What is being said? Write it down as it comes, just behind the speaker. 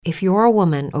If you're a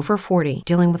woman over 40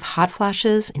 dealing with hot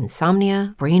flashes,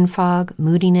 insomnia, brain fog,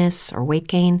 moodiness, or weight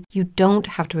gain, you don't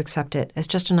have to accept it as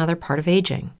just another part of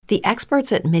aging. The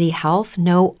experts at MIDI Health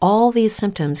know all these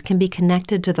symptoms can be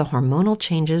connected to the hormonal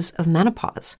changes of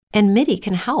menopause. And MIDI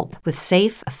can help with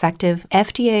safe, effective,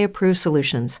 FDA-approved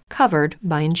solutions covered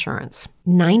by insurance.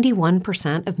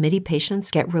 91% of MIDI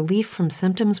patients get relief from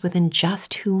symptoms within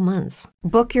just 2 months.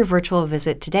 Book your virtual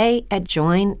visit today at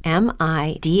joinmidi.com.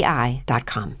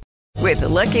 With the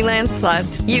Lucky Land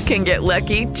Slots, you can get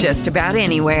lucky just about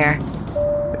anywhere.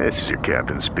 This is your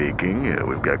captain speaking.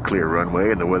 We've got clear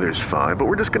runway and the weather's fine, but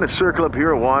we're just going to circle up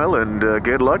here a while and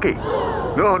get lucky.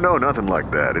 No, nothing like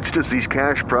that. It's just these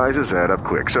cash prizes add up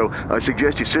quick. So I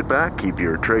suggest you sit back, keep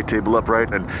your tray table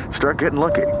upright, and start getting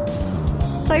lucky.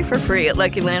 Play for free at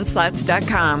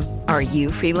LuckyLandSlots.com. Are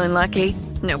you feeling lucky?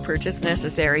 No purchase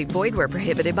necessary. Void where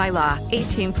prohibited by law.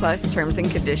 18 plus terms and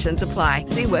conditions apply.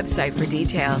 See website for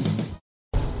details.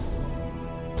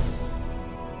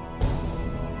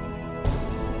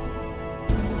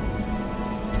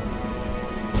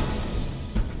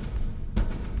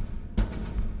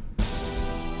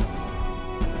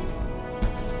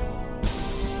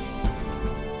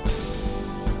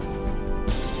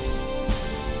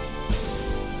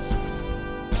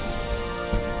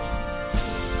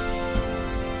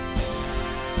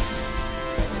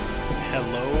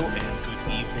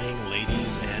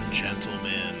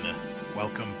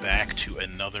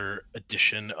 Another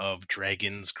edition of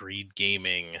Dragon's Greed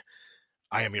Gaming.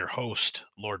 I am your host,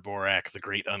 Lord Borak, the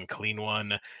Great Unclean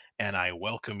One, and I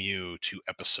welcome you to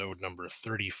episode number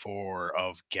 34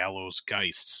 of Gallows,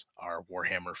 Geists, our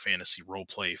Warhammer Fantasy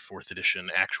Roleplay 4th Edition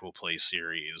actual play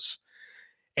series.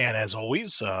 And as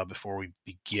always, before we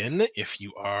begin, if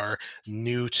you are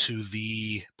new to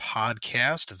the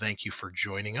podcast, thank you for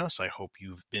joining us. I hope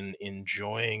you've been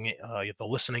enjoying the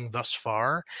listening thus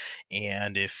far.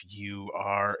 And if you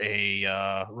are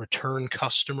a return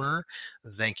customer,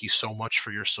 thank you so much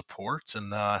for your support.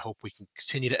 And I hope we can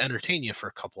continue to entertain you for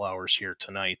a couple hours here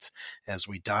tonight as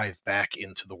we dive back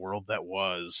into the world that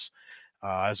was.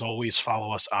 As always,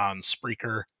 follow us on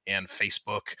Spreaker and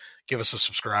Facebook. Give us a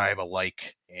subscribe, a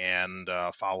like, and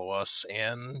follow us,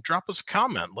 and drop us a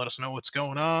comment. Let us know what's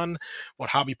going on. What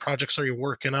hobby projects are you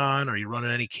working on? Are you running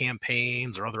any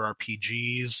campaigns or other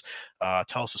RPGs?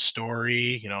 Tell us a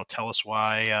story. Tell us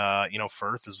why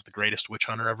Firth is the greatest witch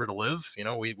hunter ever to live.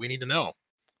 We need to know.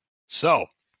 So,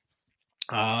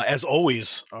 as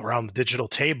always, around the digital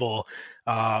table,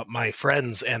 my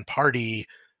friends and party,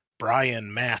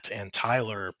 Brian, Matt, and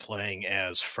Tyler, playing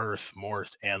as Firth,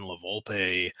 Mort, and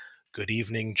LaVolpe. Good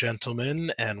evening,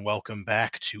 gentlemen, and welcome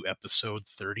back to episode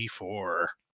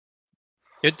 34.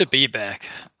 Good to be back.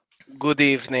 Good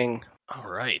evening. All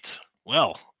right.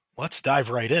 Well, let's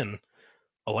dive right in.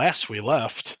 Last we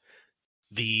left,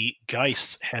 the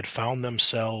Geists had found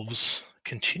themselves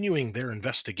continuing their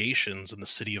investigations in the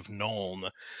city of Nuln,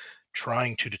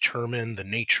 trying to determine the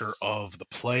nature of the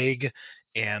plague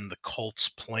and the cult's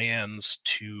plans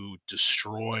to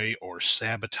destroy or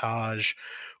sabotage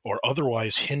or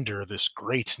otherwise hinder this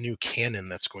great new canon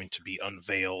that's going to be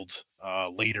unveiled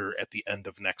later at the end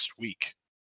of next week.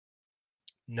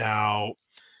 Now,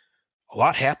 a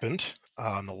lot happened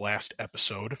on the last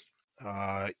episode.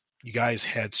 You guys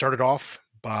had started off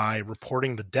by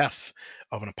reporting the death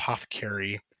of an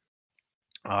apothecary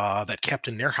that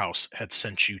Captain Nairhouse had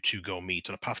sent you to go meet,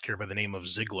 an apothecary by the name of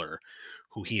Ziegler,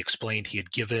 who he explained he had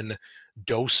given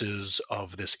doses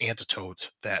of this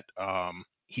antidote that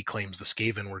he claims the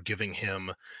Skaven were giving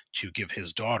him to give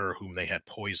his daughter, whom they had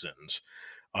poisoned.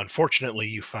 Unfortunately,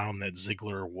 you found that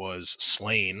Ziegler was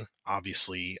slain,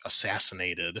 obviously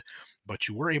assassinated, but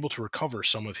you were able to recover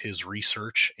some of his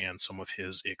research and some of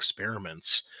his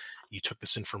experiments. You took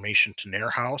this information to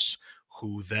Nairhouse,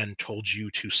 who then told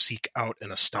you to seek out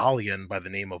an Astalion by the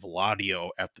name of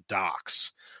Ladio at the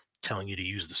docks, telling you to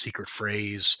use the secret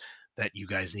phrase that you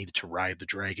guys needed to ride the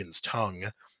dragon's tongue,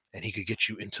 and he could get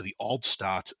you into the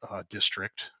Aldstadt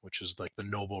district, which is like the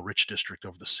noble, rich district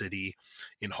of the city,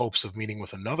 in hopes of meeting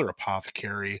with another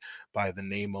apothecary by the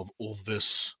name of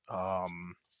Ulvis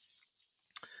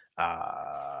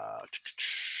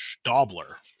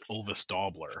Daubler. Ulvis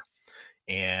Daubler.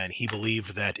 And he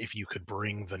believed that if you could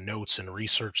bring the notes and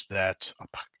research that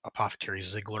Apothecary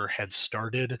Ziegler had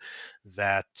started,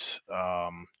 that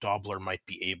Daubler might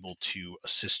be able to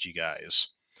assist you guys.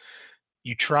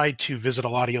 You tried to visit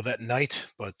Eladio that night,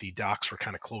 but the docks were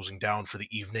kind of closing down for the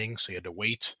evening, so you had to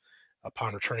wait.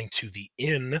 Upon returning to the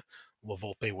inn,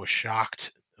 LaVolpe was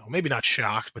shocked, well, maybe not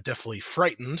shocked, but definitely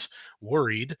frightened,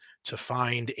 worried, to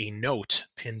find a note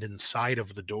pinned inside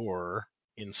of the door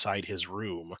inside his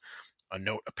room. a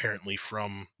note apparently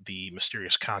from the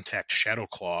mysterious contact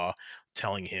Shadowclaw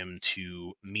telling him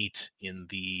to meet in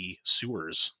the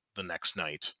sewers the next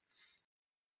night.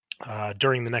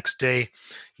 During the next day,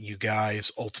 you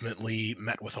guys ultimately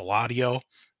met with Eladio,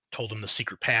 told him the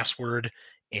secret password,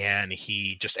 and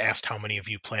he just asked how many of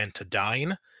you planned to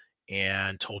dine,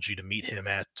 and told you to meet him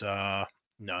at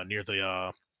near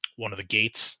the one of the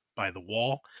gates by the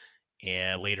wall,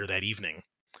 and later that evening.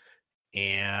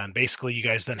 And basically, you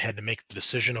guys then had to make the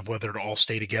decision of whether to all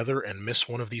stay together and miss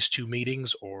one of these two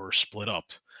meetings or split up.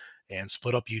 And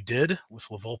split up you did, with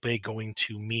Lavolpe going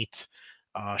to meet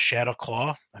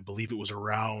Shadowclaw. I believe it was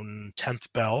around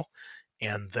 10th bell,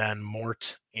 and then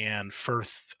Mort and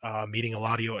Firth meeting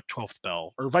Eladio at 12th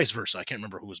bell, or vice versa. I can't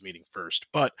remember who was meeting first,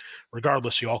 but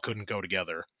regardless, you all couldn't go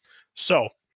together. So,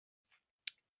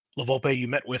 Lavolpe, you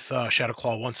met with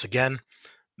Shadowclaw once again,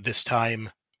 this time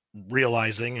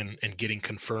realizing and getting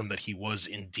confirmed that he was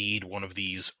indeed one of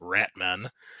these rat men,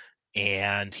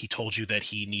 and he told you that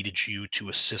he needed you to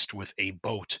assist with a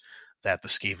boat that the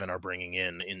Skaven are bringing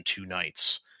in 2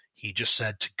 nights. He just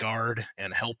said to guard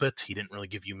and help it. He didn't really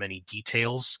give you many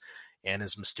details, and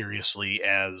as mysteriously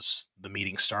as the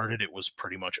meeting started, it was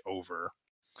pretty much over.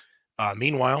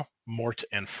 Meanwhile, Mort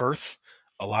and Firth,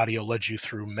 Eladio led you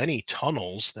through many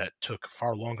tunnels that took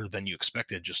far longer than you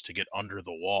expected just to get under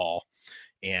the wall.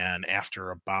 And after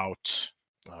about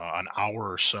an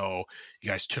hour or so,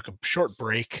 you guys took a short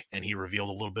break, and he revealed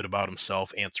a little bit about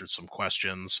himself, answered some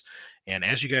questions. And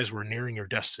as you guys were nearing your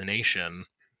destination,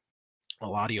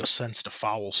 Eladio sensed a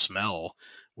foul smell,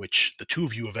 which the two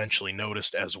of you eventually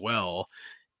noticed as well.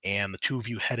 And the two of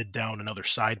you headed down another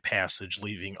side passage,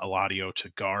 leaving Eladio to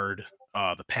guard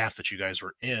the path that you guys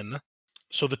were in.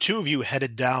 So the two of you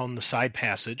headed down the side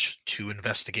passage to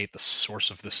investigate the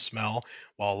source of the smell,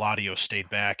 while Eladio stayed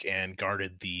back and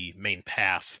guarded the main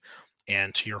path.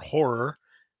 And to your horror,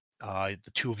 the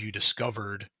two of you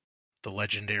discovered the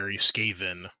legendary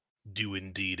Skaven do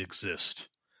indeed exist.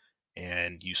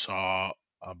 And you saw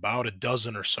about a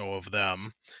dozen or so of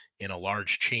them in a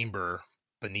large chamber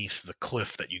beneath the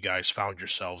cliff that you guys found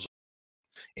yourselves,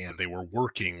 and they were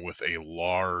working with a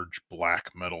large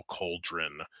black metal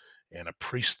cauldron, and a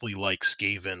priestly-like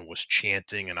Skaven was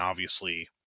chanting and obviously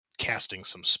casting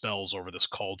some spells over this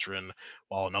cauldron,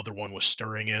 while another one was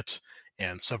stirring it,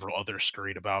 and several others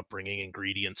scurried about bringing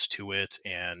ingredients to it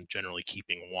and generally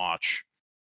keeping watch.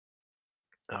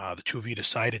 The two of you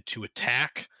decided to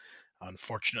attack.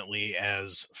 Unfortunately,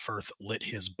 as Firth lit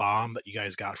his bomb that you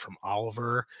guys got from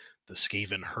Oliver, the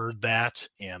Skaven heard that,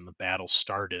 and the battle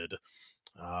started.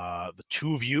 The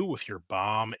two of you, with your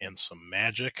bomb and some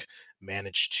magic,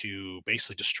 managed to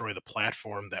basically destroy the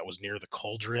platform that was near the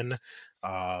cauldron.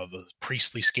 The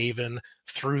priestly Skaven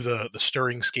threw the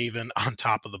stirring Skaven on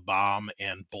top of the bomb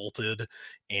and bolted,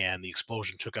 and the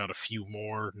explosion took out a few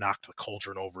more, knocked the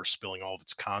cauldron over, spilling all of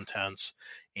its contents,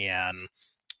 and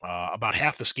about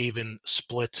half the Skaven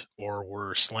split or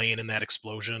were slain in that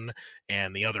explosion,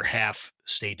 and the other half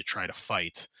stayed to try to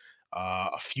fight.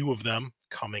 A few of them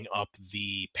coming up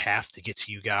the path to get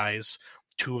to you guys,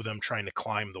 2 of them trying to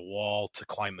climb the wall to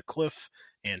climb the cliff,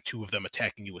 and 2 of them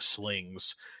attacking you with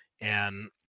slings. And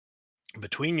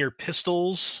between your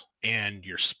pistols and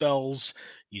your spells,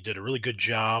 you did a really good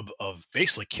job of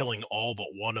basically killing all but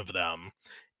one of them,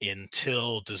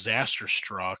 until disaster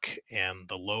struck and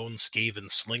the lone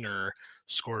Skaven slinger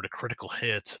scored a critical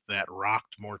hit that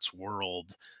rocked Mort's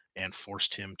world and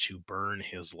forced him to burn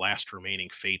his last remaining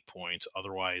fate point,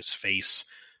 otherwise face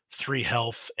 3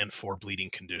 health and 4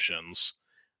 bleeding conditions,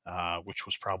 which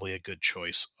was probably a good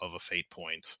choice of a fate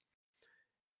point.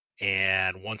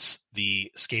 And once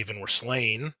the Skaven were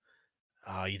slain,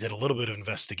 you did a little bit of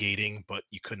investigating, but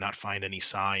you could not find any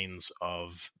signs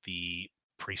of the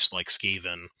priest-like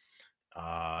Skaven,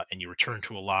 and you returned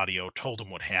to Eladio, told him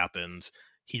what happened.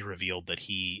 He revealed that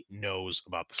he knows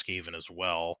about the Skaven as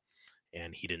well,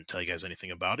 and he didn't tell you guys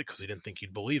anything about it because he didn't think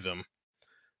you'd believe him.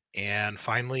 And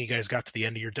finally, you guys got to the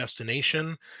end of your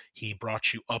destination. He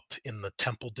brought you up in the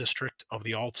temple district of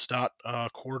the Altstadt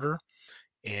quarter,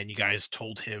 and you guys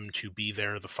told him to be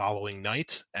there the following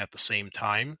night at the same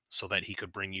time so that he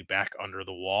could bring you back under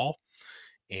the wall.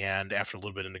 And after a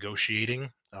little bit of negotiating,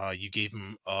 you gave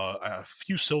him a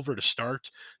few silver to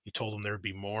start. You told him there would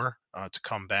be more to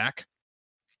come back.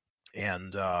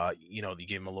 And, you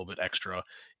gave him a little bit extra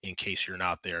in case you're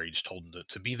not there. You just told him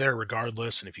to be there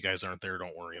regardless. And if you guys aren't there,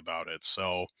 don't worry about it.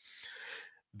 So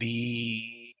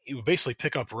you would basically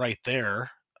pick up right there.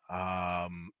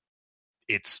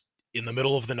 It's in the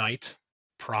middle of the night,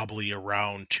 probably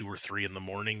around 2 or 3 in the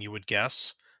morning, you would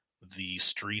guess. The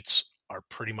streets are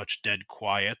pretty much dead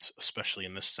quiet, especially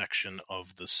in this section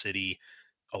of the city.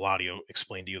 Eladio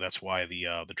explained to you that's why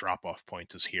the drop-off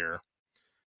point is here.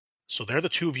 So there the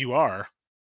two of you are,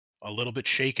 a little bit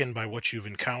shaken by what you've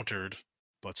encountered,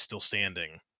 but still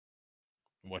standing.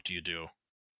 What do you do?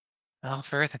 Well,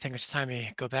 Firth, I think it's time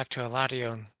we go back to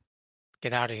Eladio and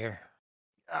get out of here.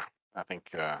 Yeah, I think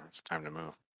it's time to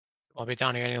move. We'll be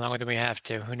down here any longer than we have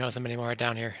to. Who knows how many more are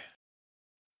down here?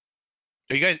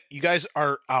 You guys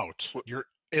are out. You're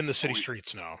in the city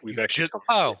streets now. We've You've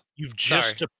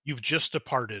actually you've just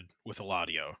departed with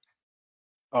Eladio.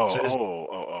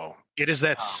 Oh. It is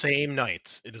that same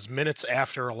night. It is minutes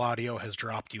after Eladio has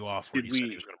dropped you off where he said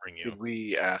he was going to bring you. Did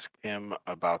we ask him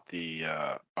about the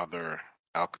other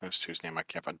alchemist whose name I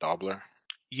can't find, Dobler?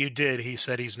 You did. He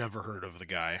said he's never heard of the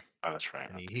guy. Oh, that's right.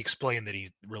 And he explained that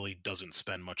he really doesn't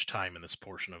spend much time in this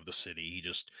portion of the city. He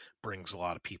just brings a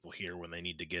lot of people here when they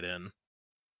need to get in.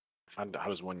 How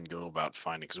does one go about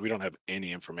finding? Because we don't have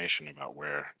any information about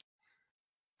where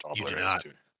Dobler is.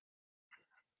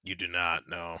 You do not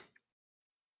know.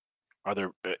 Are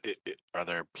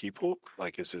there people?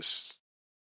 Like, is this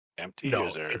empty? No,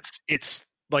 Is there... it's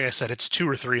like I said, it's 2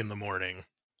 or 3 in the morning.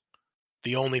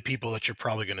 The only people that you're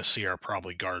probably going to see are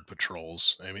probably guard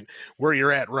patrols. I mean, where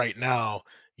you're at right now,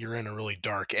 you're in a really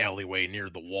dark alleyway near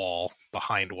the wall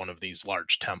behind one of these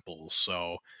large temples.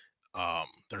 So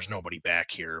there's nobody back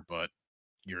here, but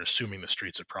you're assuming the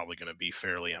streets are probably going to be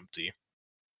fairly empty.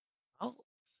 Well,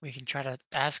 we can try to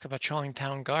ask a patrolling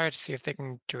town guard to see if they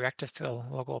can direct us to the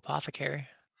local apothecary.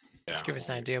 Just give us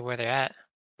an idea of where they're at.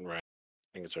 Right. I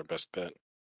think it's our best bet.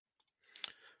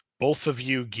 Both of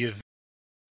you give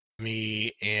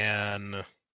me an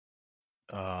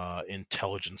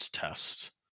intelligence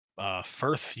test.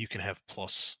 Firth, you can have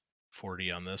plus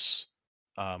 40 on this.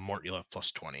 Mort, you'll have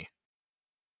plus 20.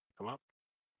 Come up.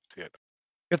 Good.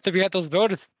 Good to be at those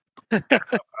voters.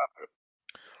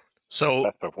 So,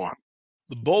 Best of one.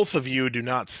 both of you do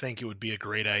not think it would be a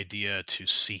great idea to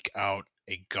seek out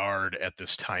a guard at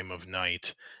this time of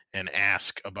night and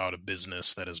ask about a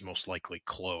business that is most likely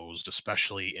closed,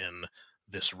 especially in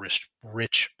this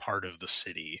rich part of the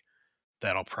city.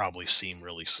 That'll probably seem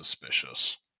really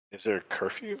suspicious. Is there a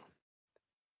curfew?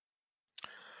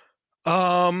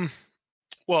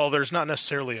 Well, there's not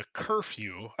necessarily a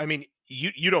curfew. I mean,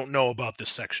 you don't know about this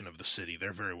section of the city.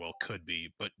 There very well could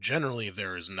be, but generally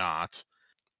there is not.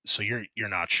 So you're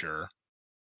not sure.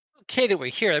 Okay that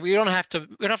we're here. We don't have to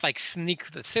like sneak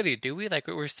to the city, do we? Like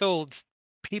we're still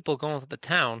people going to the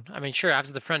town. I mean, sure,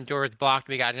 after the front door is blocked,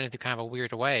 we got in through kind of a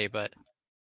weird way, but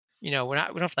we don't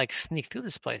have to like sneak through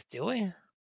this place, do we?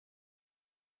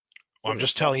 Well, I'm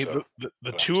just telling you,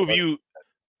 the two of you,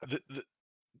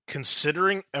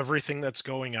 considering everything that's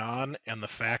going on and the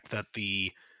fact that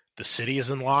the city is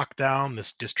in lockdown,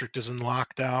 this district is in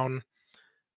lockdown,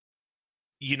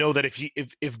 you know that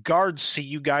if guards see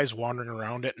you guys wandering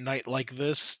around at night like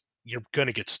this, you're going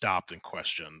to get stopped and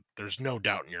questioned. There's no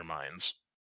doubt in your minds.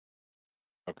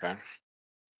 Okay.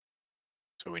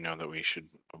 So we know that we should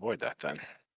avoid that then.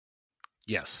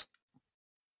 Yes.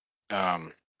 I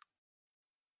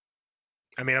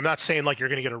mean, I'm not saying like you're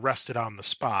going to get arrested on the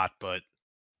spot, but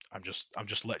I'm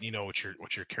just letting you know what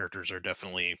your characters are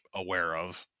definitely aware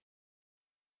of.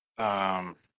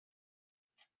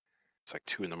 It's like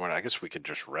 2 a.m. I guess we could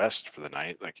just rest for the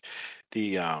night. Like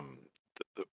the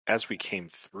as we came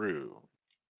through,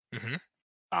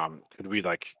 could we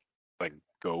like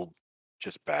go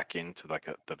just back into like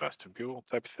the vestibule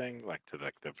type thing, like to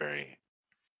like the very,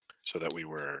 so that we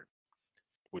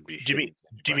would be. Do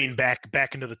you mean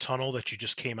back into the tunnel that you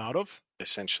just came out of?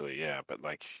 Essentially, yeah, but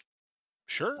like.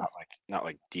 Sure. Not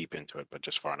like deep into it, but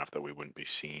just far enough that we wouldn't be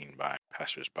seen by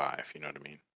passersby, if you know what I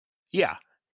mean. Yeah,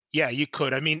 you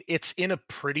could. I mean, it's in a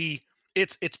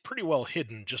it's pretty well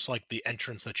hidden, just like the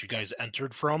entrance that you guys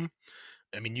entered from.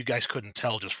 I mean, you guys couldn't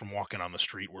tell just from walking on the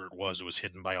street where it was. It was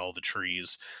hidden by all the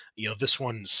trees. You know, this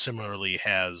one similarly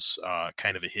has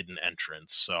kind of a hidden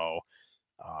entrance. So,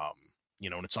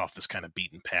 and it's off this kind of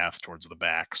beaten path towards the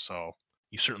back. So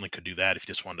you certainly could do that if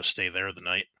you just wanted to stay there the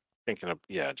night. Thinking of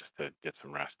just to get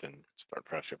some rest and start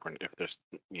fresh. If there's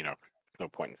no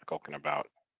point in skulking about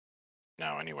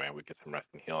now anyway, we get some rest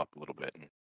and heal up a little bit, and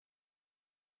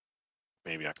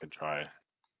maybe I could try to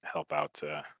help out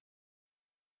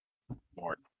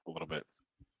Mort a little bit.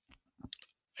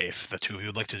 If the two of you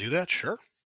would like to do that, sure.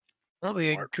 That'll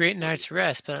be a great night's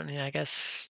rest, but I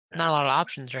guess not a lot of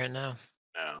options right now.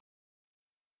 No.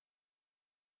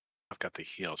 I've got the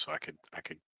heal, so I could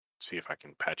see if I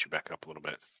can patch you back up a little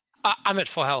bit. I'm at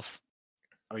full health.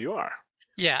 Oh, you are?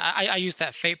 Yeah, I used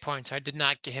that fate point, so I did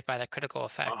not get hit by that critical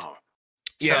effect. Oh.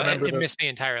 Yeah, so it missed me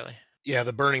entirely. Yeah,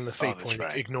 the burning the fate that's point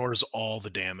right. ignores all the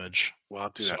damage. Well, I'll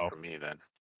do that for me then.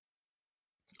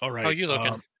 All How right. are you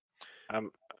looking?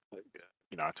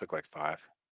 I took like 5.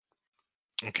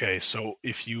 Okay, so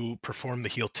if you perform the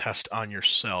heal test on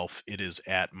yourself, it is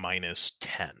at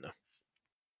 -10.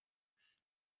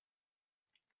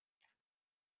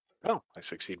 Oh, I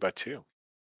succeed by 2.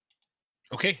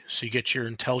 Okay, so you get your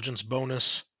intelligence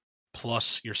bonus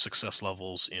plus your success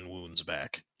levels in wounds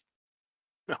back.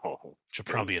 No, Which are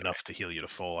probably enough to heal you to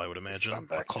full, I would imagine, I'm or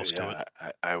back close to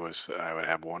it. I would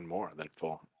have 1 more than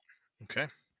full. Okay.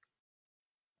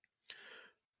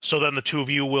 So then the two of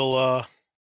you will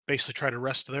basically try to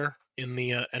rest there in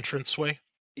the entranceway,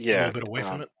 a Yeah. little bit away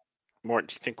from it. Mort,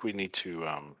 do you think we need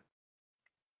to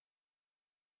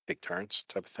take turns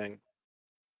type of thing?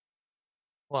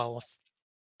 Well, with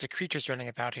the creatures running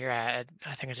about here, I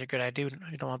think it's a good idea.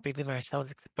 We don't want to be leaving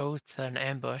ourselves exposed to an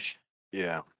ambush.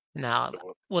 Yeah. Now,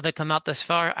 will they come out this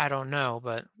far? I don't know,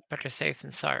 but better safe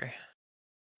than sorry.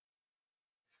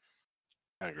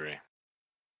 I agree.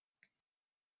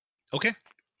 Okay.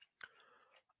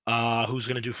 Who's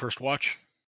going to do first watch?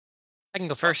 I can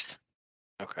go first.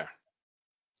 Okay.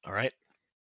 All right.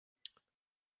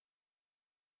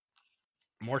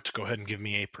 Mort, go ahead and give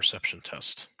me a perception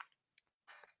test.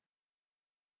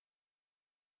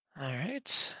 All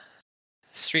right.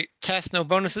 Street test, no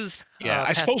bonuses. Yeah, I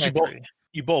pass suppose by 3.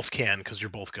 you both can, because you're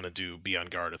both going to be on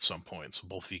guard at some point. So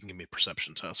both of you can give me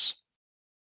perception tests.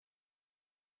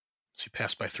 So you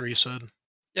passed by 3, you said?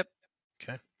 Yep.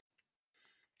 Okay.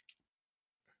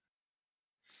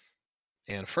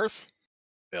 And Firth?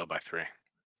 Failed by 3.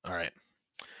 All right.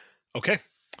 Okay.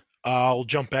 I'll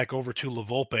jump back over to La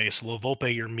Volpe. So La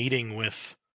Volpe, your meeting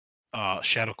with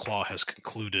Shadowclaw has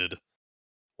concluded.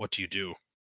 What do you do?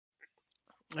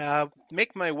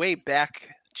 Make my way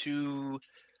back to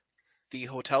the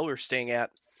hotel we're staying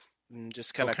at, and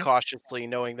just kind of Okay. cautiously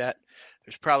knowing that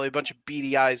there's probably a bunch of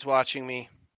beady eyes watching me.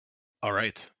 All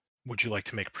right. Would you like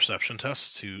to make a perception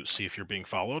test to see if you're being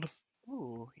followed?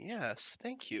 Ooh, yes,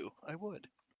 thank you. I would.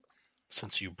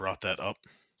 Since you brought that up.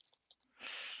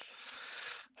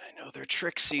 I know they're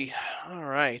tricksy. All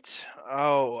right.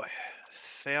 Oh,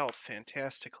 failed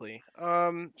fantastically.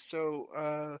 Failed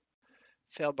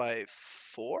by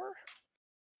 4?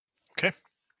 Okay.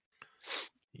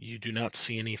 You do not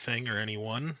see anything or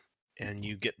anyone, and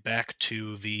you get back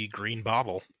to the green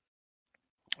bottle.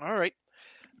 All right.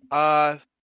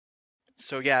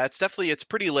 So yeah, it's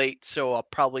pretty late, so I'll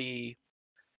probably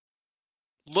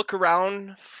look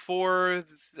around for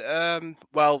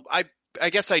well, I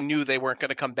guess I knew they weren't going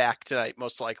to come back tonight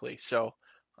most likely. So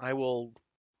I will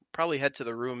probably head to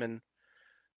the room and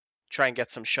try and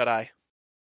get some shut eye.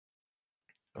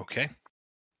 Okay.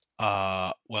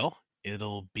 Well,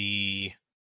 it'll be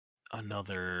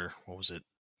another, what was it?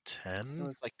 It 10?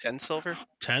 was like 10 silver.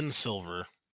 10 silver.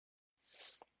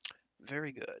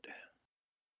 Very good.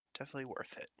 Definitely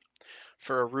worth it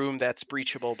for a room that's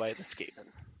breachable by the skateman.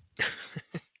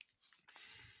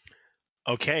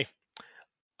 Okay.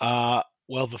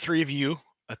 Well, the three of you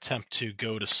attempt to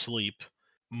go to sleep.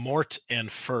 Mort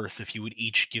and Firth, if you would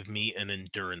each give me an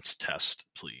endurance test,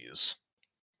 please.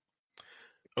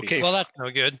 Okay. Well, that's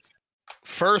no good.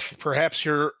 Firth, perhaps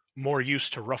you're more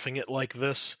used to roughing it like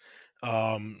this,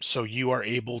 so you are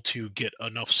able to get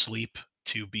enough sleep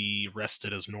to be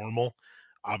rested as normal.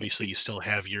 Obviously, you still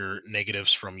have your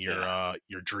negatives from your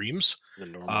dreams. The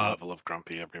normal level of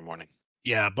grumpy every morning.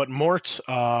 Yeah, but Mort,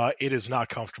 it is not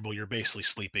comfortable. You're basically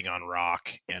sleeping on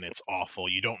rock, and it's awful.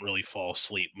 You don't really fall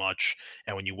asleep much,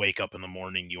 and when you wake up in the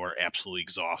morning, you are absolutely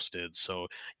exhausted. So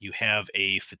you have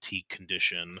a fatigue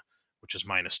condition, which is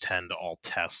 -10 to all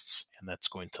tests, and that's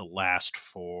going to last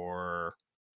for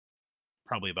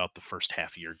probably about the first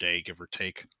half of your day, give or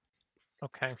take.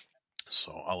 Okay.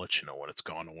 So I'll let you know when it's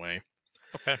gone away.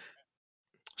 Okay.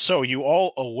 So you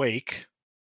all awake.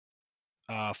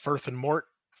 Firth and Mort,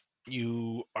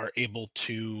 you are able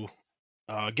to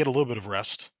get a little bit of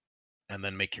rest and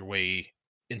then make your way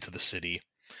into the city.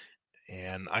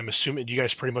 And I'm assuming, do you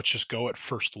guys pretty much just go at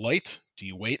first light? Do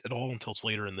you wait at all until it's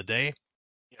later in the day?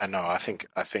 Yeah, no, I think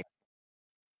like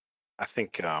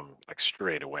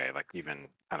straight away, like even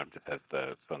kind of just as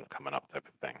the sun coming up type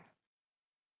of thing.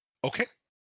 Okay.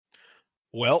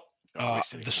 Well, Don't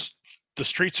waste any time. the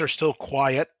streets are still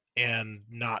quiet and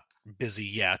not busy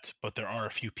yet, but there are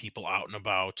a few people out and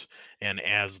about. And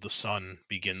as the sun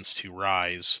begins to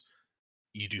rise,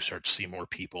 you do start to see more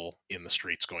people in the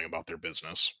streets going about their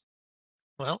business.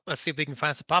 Well, let's see if we can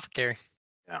find this apothecary.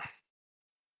 Yeah.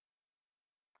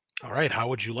 All right. How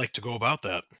would you like to go about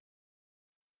that?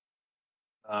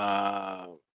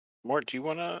 Mort, do you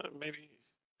want to maybe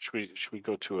Should we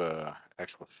go to a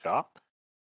actual shop?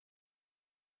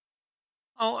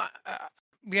 Oh,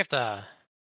 we have to.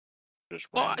 Just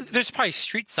Well, random. there's probably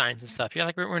street signs and stuff. Yeah,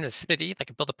 like we're in a city,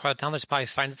 like a built up part of town. There's probably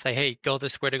signs that say, "Hey, go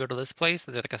this way to go to this place." Is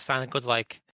there like a sign that goes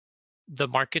like the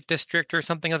market district or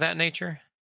something of that nature?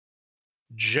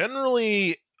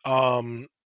 Generally,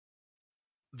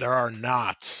 there are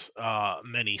not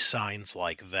many signs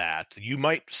like that. You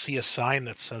might see a sign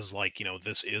that says, like,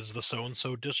 this is the so and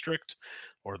so district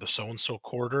or the so and so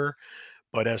quarter.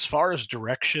 But as far as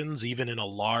directions, even in a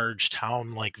large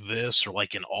town like this or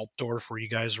like in Altdorf where you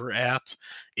guys were at,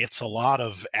 it's a lot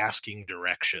of asking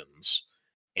directions.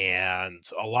 And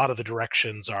a lot of the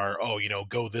directions are,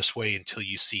 go this way until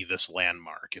you see this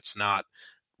landmark. It's not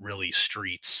really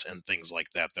streets and things like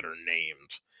that that are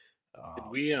named. Did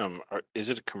we is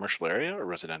it a commercial area or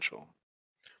residential?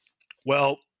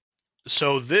 Well,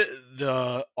 so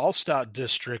the Allstott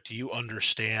district, you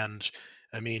understand.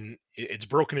 I mean, it's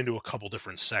broken into a couple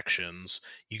different sections.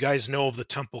 You guys know of the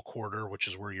Temple Quarter, which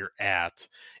is where you're at,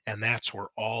 and that's where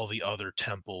all the other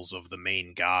temples of the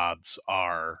main gods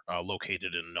are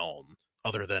located in Nuln,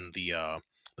 other than the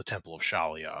Temple of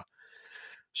Shalia.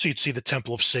 So you'd see the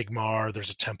Temple of Sigmar. There's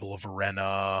a Temple of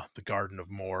Arena. The Garden of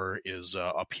Moor is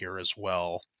up here as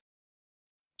well.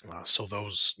 So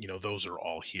those are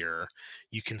all here.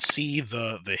 You can see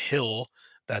the hill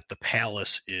that the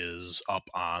palace is up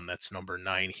on. That's number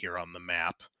 9 here on the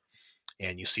map.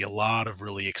 And you see a lot of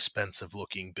really expensive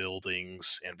looking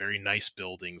buildings and very nice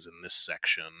buildings in this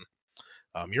section.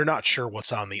 You're not sure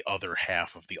what's on the other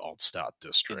half of the Altstadt In the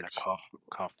district.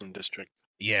 Kaufman district?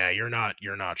 Yeah, you're not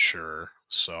sure.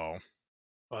 So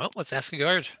Well, let's ask a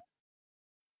guard.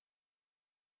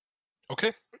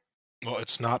 okay. Well,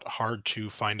 it's not hard to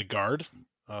find a guard,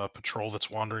 patrol that's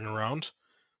wandering around.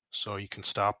 So you can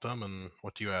stop them. And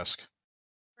what do you ask?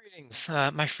 Greetings.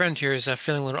 My friend here is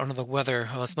feeling a little under the weather.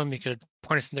 I was wondering if you could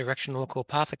point us in the direction of a local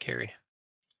apothecary.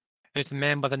 There's a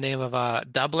man by the name of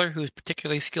Doubler who's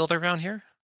particularly skilled around here.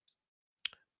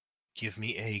 Give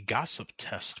me a gossip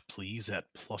test, please, at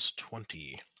plus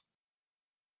 20.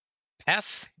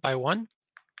 Pass by 1.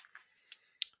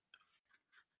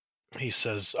 He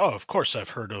says, "Oh, of course I've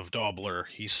heard of Dobler."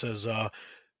 He says,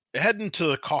 "Head into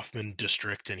the Kaufman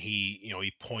district," and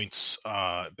he points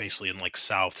basically in like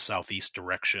southeast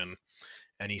direction,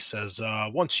 and he says,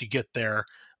 "Once you get there,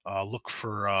 look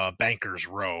for Bankers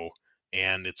Row,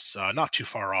 and it's not too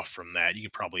far off from that. You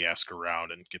can probably ask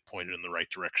around and get pointed in the right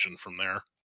direction from there."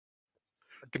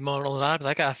 Good morning, old lad.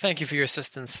 Like, thank you for your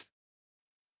assistance.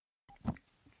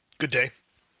 Good day.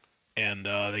 And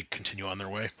they continue on their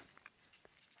way.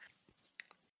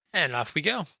 And off we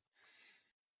go.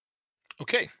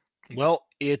 Okay. Well,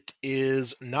 it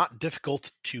is not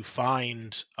difficult to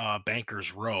find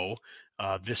Bankers Row.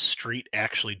 This street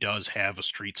actually does have a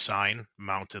street sign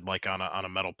mounted like on a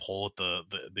metal pole at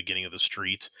the beginning of the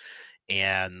street.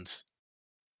 And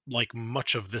like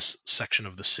much of this section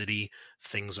of the city,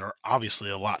 things are obviously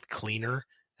a lot cleaner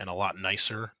and a lot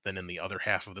nicer than in the other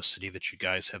half of the city that you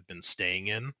guys have been staying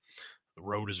in. The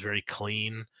road is very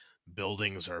clean.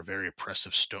 Buildings are very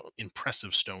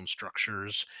impressive stone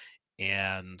structures,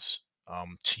 and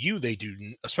to you, they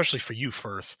do, especially for you,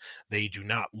 Firth, they do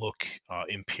not look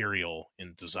imperial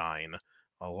in design.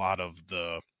 A lot of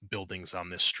the buildings on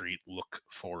this street look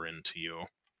foreign to you.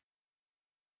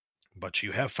 But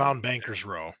you have found Bankers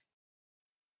Row.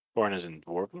 Foreign is in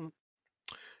Dwarven?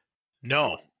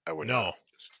 No, I would no.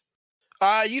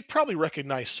 You'd probably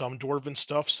recognize some dwarven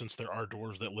stuff since there are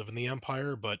dwarves that live in the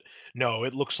Empire, but no,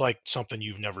 it looks like something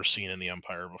you've never seen in the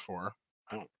Empire before.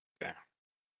 Oh, okay.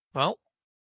 Well,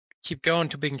 keep going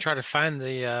until we can try to find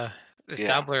the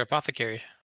Doubler apothecary.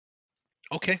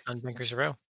 Okay. On Bankers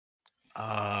Row.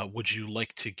 Would you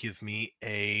like to give me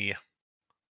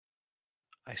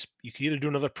you could either do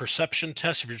another perception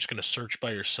test if you're just going to search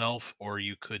by yourself, or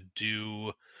you could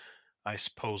do, I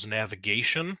suppose,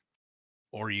 navigation,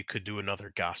 or you could do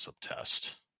another gossip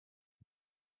test.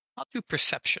 I'll do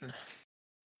perception.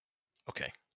 Okay.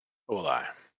 Will I?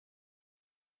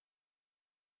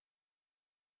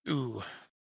 Ooh.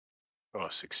 Oh,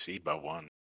 succeed by 1.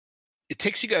 It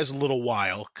takes you guys a little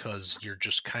while because you're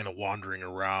just kind of wandering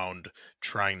around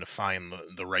trying to find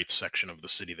the right section of the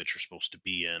city that you're supposed to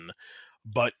be in.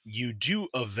 But you do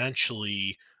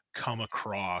eventually come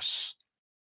across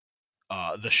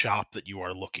the shop that you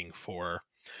are looking for.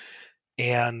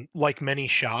 And like many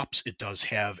shops, it does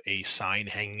have a sign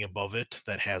hanging above it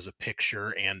that has a picture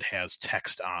and has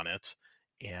text on it.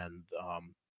 And,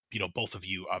 both of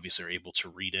you obviously are able to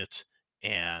read it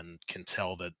and can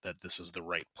tell that this is the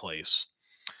right place.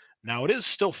 Now, it is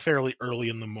still fairly early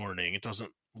in the morning. It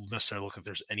doesn't necessarily look if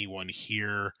there's anyone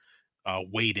here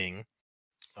waiting.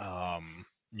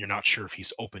 You're not sure if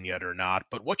he's open yet or not,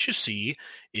 but what you see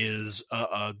is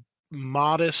a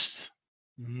modest,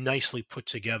 nicely put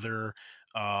together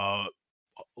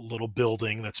little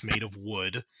building that's made of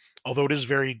wood. Although it is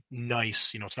very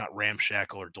nice, it's not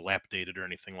ramshackle or dilapidated or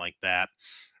anything like that.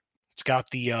 It's got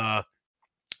the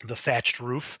thatched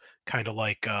roof, kind of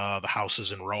like the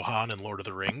houses in Rohan and Lord of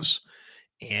the Rings.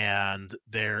 And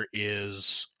there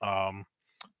is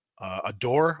a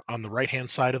door on the right-hand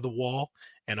side of the wall,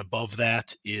 and above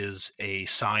that is a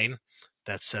sign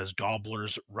that says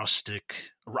Daubler's Rusty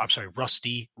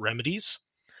Remedies.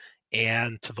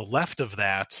 And to the left of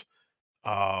that,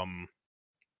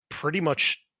 pretty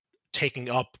much taking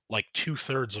up like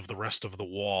 2/3 of the rest of the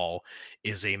wall,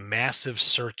 is a massive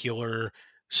circular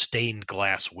stained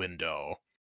glass window.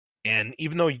 And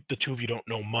even though the two of you don't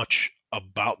know much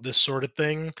about this sort of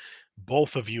thing,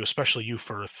 both of you, especially you,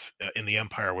 Firth, in the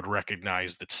Empire, would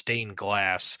recognize that stained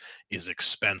glass is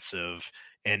expensive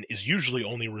and is usually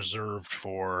only reserved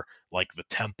for like the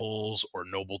temples or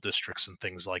noble districts and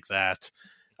things like that.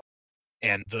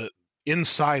 And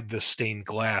inside this stained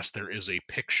glass, there is a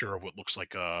picture of what looks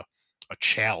like a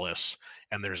chalice,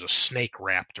 and there's a snake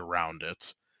wrapped around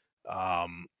it.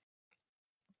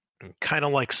 Kind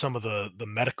of like some of the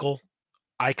medical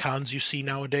icons you see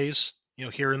nowadays,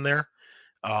 here and there.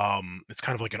 It's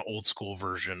kind of like an old school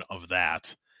version of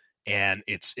that, and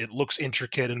it looks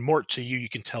intricate. And more to you, you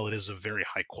can tell it is a very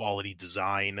high quality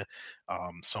design,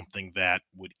 something that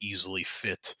would easily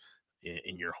fit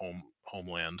in your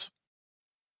homeland.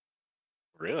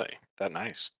 Really? That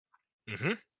nice?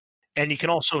 Mm-hmm. And you can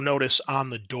also notice on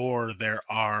the door there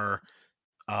are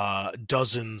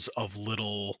dozens of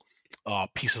little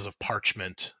pieces of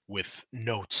parchment with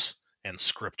notes and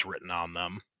script written on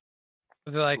them.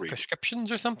 Are they like Read.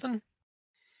 prescriptions or something?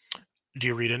 Do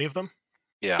you read any of them?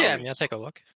 Yeah, I mean, I'll take a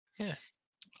look. Yeah.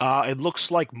 It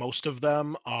looks like most of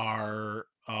them are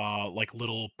like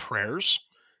little prayers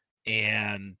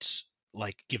and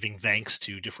like giving thanks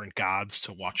to different gods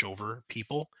to watch over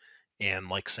people, and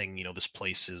like saying, this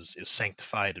place is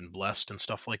sanctified and blessed and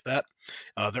stuff like that.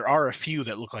 There are a few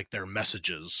that look like they're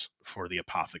messages for the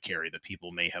apothecary that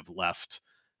people may have left,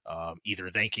 either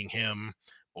thanking him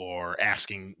or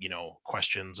asking,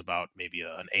 questions about maybe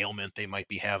an ailment they might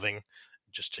be having,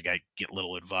 just to get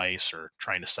little advice, or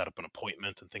trying to set up an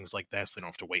appointment and things like that, so they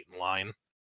don't have to wait in line.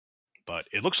 But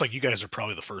it looks like you guys are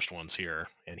probably the first ones here,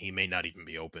 and he may not even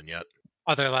be open yet.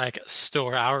 Are there like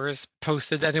store hours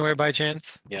posted anywhere by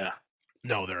chance? Yeah.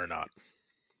 No, there are not.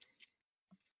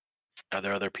 Are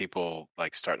there other people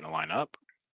like starting to line up?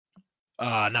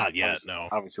 Not yet, no.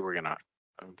 Obviously,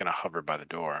 I'm gonna hover by the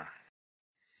door.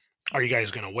 Are you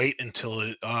guys gonna wait until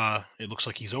it looks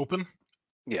like he's open?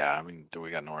 Yeah, I mean, do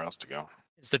we got nowhere else to go?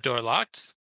 Is the door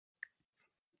locked?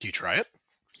 Do you try it?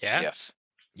 Yeah. Yes.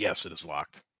 Yes, it is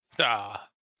locked.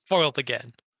 Foiled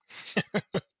again.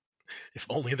 If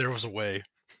only there was a way.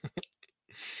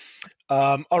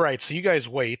 All right, so you guys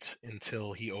wait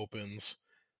until he opens.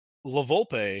 La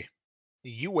Volpe,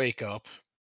 you wake up.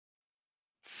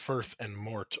 Firth and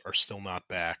Mort are still not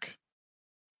back.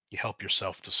 You help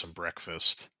yourself to some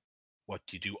breakfast. What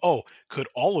do you do? Oh, could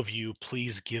all of you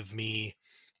please give me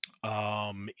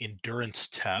endurance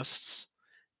tests?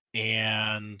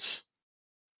 And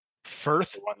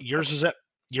Firth, yours is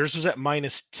at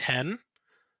 -10.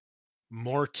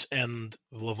 Mort and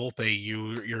La Volpe,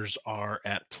 yours are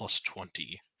at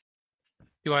 +20.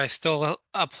 Do I still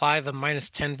apply the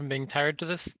 -10 from being tired to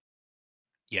this?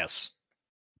 Yes.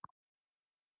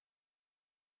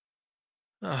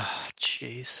 Oh,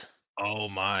 jeez. Oh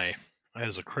my. That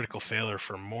is a critical failure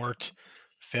for Mort.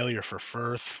 Failure for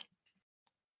Firth.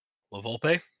 La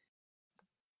Volpe?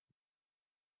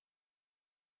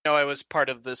 No, I was part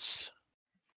of this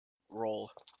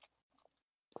roll.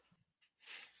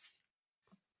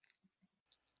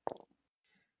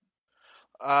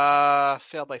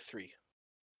 Failed by 3.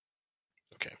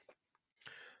 Okay.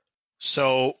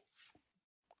 So,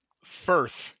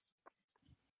 Firth,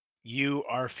 you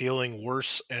are feeling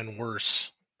worse and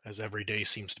worse as every day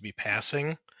seems to be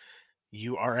passing.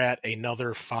 You are at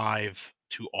another 5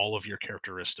 to all of your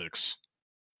characteristics.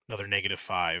 Another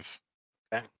 -5.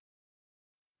 Okay.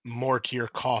 Mort, your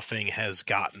coughing has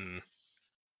gotten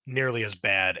nearly as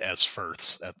bad as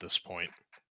Firth's at this point.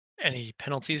 Any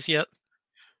penalties yet?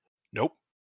 Nope.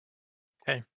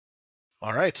 Okay.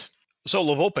 All right. So,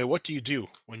 La Volpe, what do you do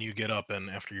when you get up and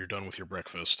after you're done with your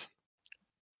breakfast?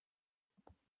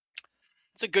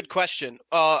 It's a good question.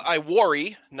 I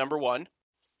worry, number one.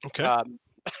 Okay.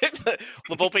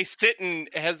 Lavolpe sits and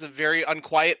has a very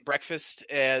unquiet breakfast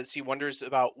as he wonders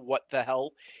about what the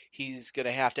hell he's going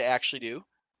to have to actually do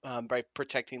by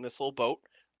protecting this little boat.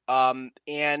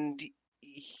 And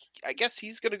I guess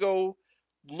he's going to go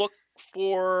look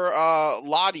for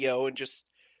Ladio and just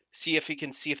see if he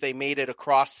can see if they made it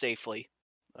across safely.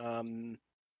 And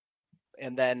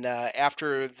then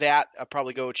after that, I'll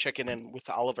probably go check in with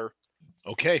Oliver.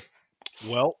 Okay.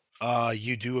 Well,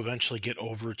 you do eventually get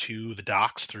over to the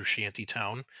docks through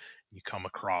Shantytown. You come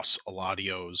across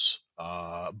Eladio's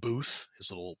booth,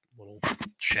 his little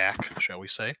shack, shall we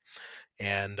say.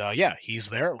 And yeah, he's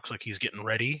there. It looks like he's getting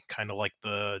ready, kind of like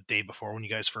the day before when you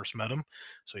guys first met him.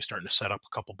 So he's starting to set up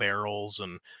a couple barrels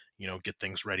and, get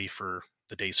things ready for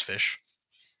the day's fish.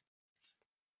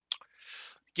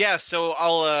 Yeah, so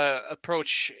I'll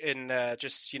approach and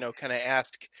just, kind of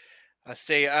ask,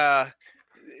 say,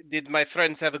 did my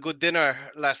friends have a good dinner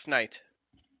last night?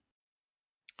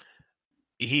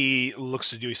 He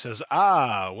looks at you, he says,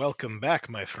 "Ah, welcome back,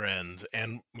 my friend."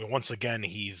 And once again,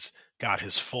 he's got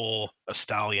his full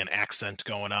Estalian accent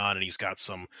going on, and he's got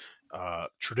some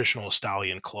traditional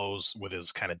Estalian clothes with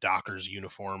his kind of docker's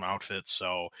uniform outfit,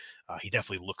 so he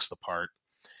definitely looks the part.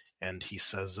 And he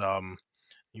says,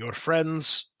 your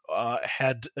friends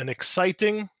had an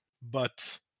exciting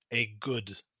but a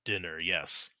good dinner,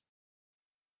 yes.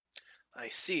 I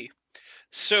see.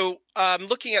 So,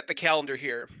 looking at the calendar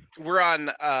here, we're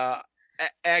on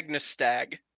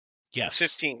Agnestag, Yes.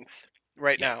 15th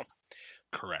right Yes. now.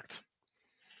 Correct.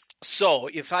 So,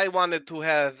 if I wanted to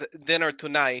have dinner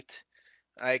tonight,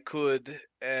 I could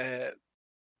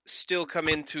still come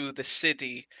into the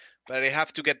city, but I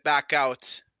have to get back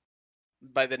out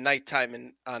by the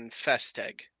nighttime on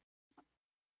Festeg.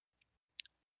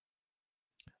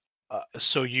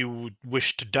 So you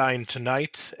wish to dine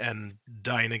tonight and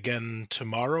dine again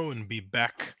tomorrow and be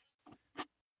back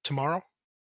tomorrow?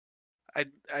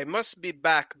 I must be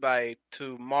back by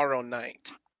tomorrow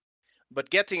night. But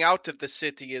getting out of the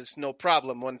city is no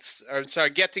problem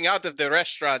getting out of the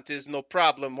restaurant is no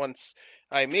problem once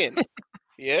I'm in.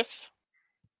 Yes?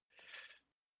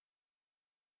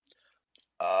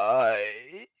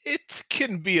 It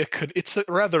can be it's a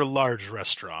rather large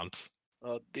restaurant.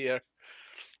 Oh dear.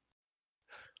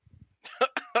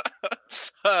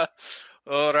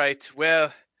 All right.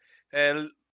 Well,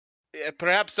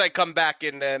 perhaps I come back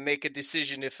and make a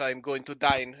decision if I'm going to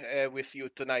dine with you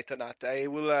tonight or not. I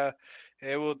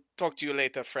will talk to you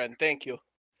later, friend. Thank you.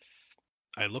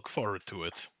 I look forward to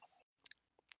it.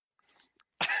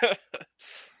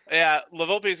 Yeah,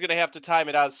 Lavolpe is going to have to time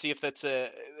it out and see if that's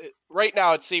right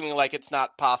now it's seeming like it's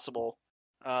not possible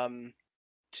to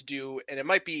do, and it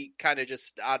might be kind of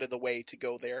just out of the way to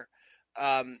go there.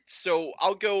 So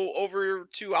I'll go over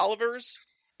to Oliver's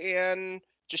and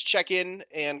just check in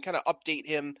and kind of update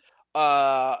him.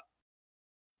 I'm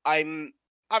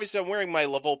wearing my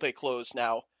Lavolpe clothes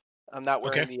now. I'm not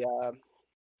wearing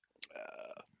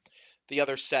the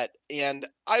other set, and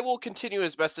I will continue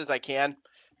as best as I can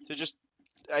to just.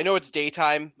 I know it's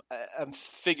daytime. I'm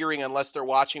figuring unless they're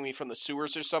watching me from the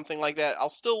sewers or something like that, I'll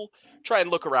still try and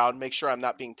look around, make sure I'm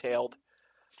not being tailed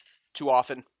too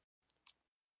often.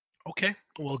 Okay.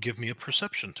 Well, give me a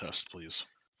perception test, please.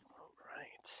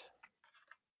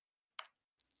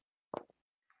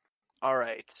 All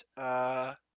right.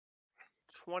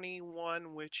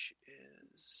 21, which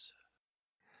is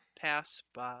pass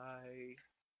by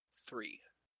 3.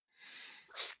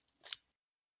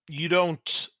 You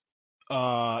don't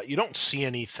see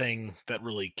anything that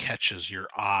really catches your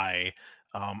eye.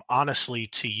 Honestly,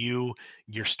 to you,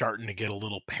 you're starting to get a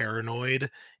little paranoid,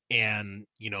 and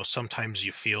sometimes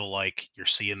you feel like you're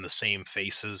seeing the same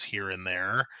faces here and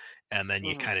there, and then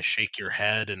you kind of shake your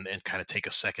head and kind of take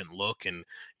a second look, and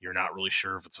you're not really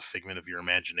sure if it's a figment of your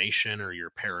imagination or your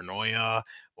paranoia,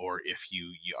 or if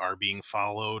you are being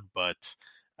followed. But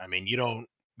I mean, you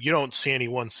don't see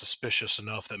anyone suspicious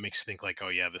enough that makes you think like, oh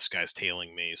yeah, this guy's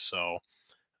tailing me. So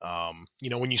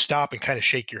when you stop and kind of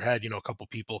shake your head, a couple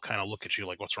people kind of look at you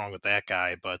like, what's wrong with that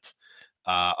guy? But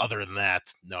other than that,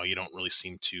 no, you don't really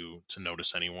seem to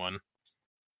notice anyone.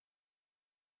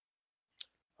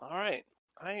 All right.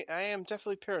 I am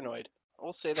definitely paranoid. I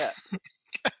will say that.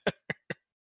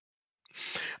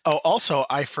 Oh, also,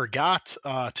 I forgot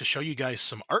to show you guys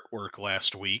some artwork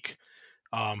last week.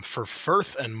 For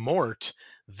Firth and Mort,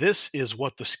 this is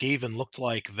what the Skaven looked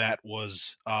like that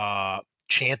was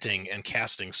chanting and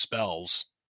casting spells.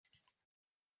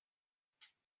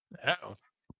 Oh,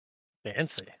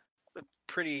 fancy.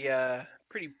 Pretty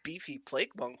beefy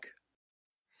plague monk.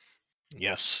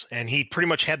 Yes, and he pretty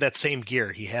much had that same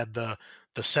gear. He had the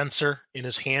censer in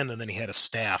his hand, and then he had a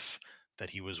staff that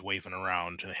he was waving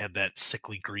around, and it had that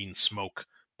sickly green smoke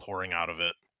pouring out of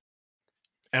it.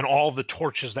 And all the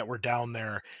torches that were down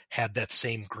there had that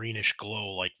same greenish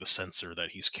glow like the censer that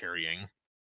he's carrying.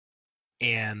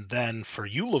 And then for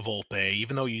you, Lavolpe,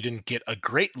 even though you didn't get a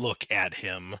great look at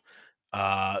him,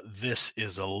 this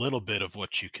is a little bit of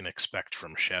what you can expect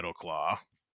from Shadowclaw.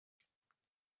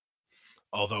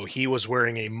 Although he was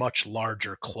wearing a much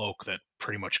larger cloak that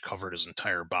pretty much covered his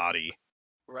entire body.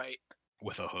 Right.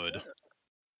 With a hood.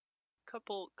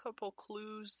 Couple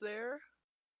clues there.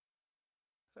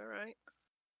 All right.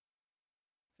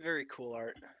 Very cool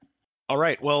art. All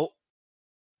right, well,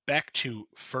 back to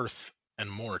Firth and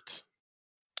Mort.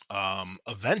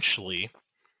 Eventually,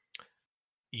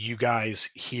 you guys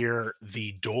hear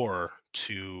the door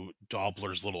to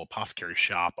Daubler's little apothecary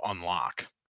shop unlock.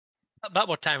 About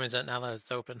what time is it now that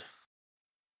it's open?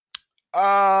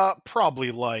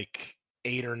 Probably like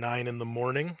 8 or 9 in the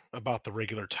morning, about the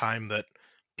regular time that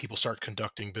people start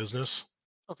conducting business.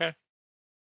 Okay.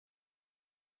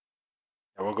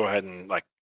 And we'll go ahead and like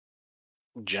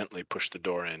gently push the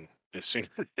door in as soon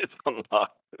as it's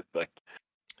unlocked. It's like,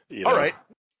 all right.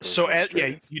 So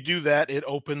you do that. It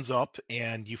opens up,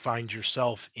 and you find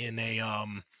yourself in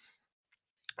a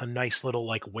nice little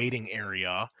like waiting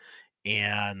area,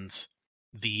 and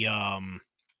the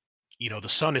the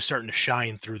sun is starting to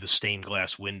shine through the stained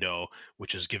glass window,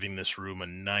 which is giving this room a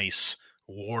nice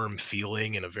warm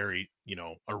feeling and a very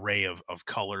array of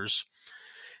colors.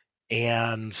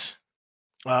 And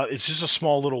it's just a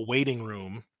small little waiting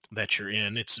room that you're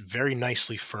in. It's very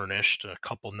nicely furnished, a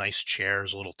couple nice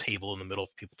chairs, a little table in the middle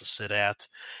for people to sit at.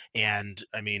 And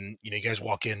I mean, you guys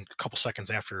walk in a couple seconds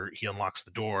after he unlocks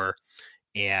the door,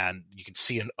 and you can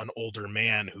see an older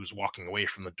man who's walking away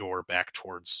from the door back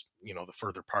towards the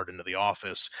further part into the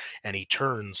office, and he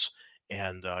turns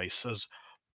and he says,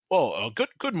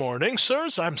 good morning,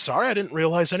 sirs. I'm sorry, I didn't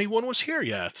realize anyone was here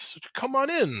yet. Come on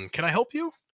in. Can I help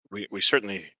you? We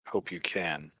certainly hope you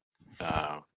can.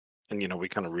 And we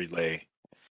kind of relay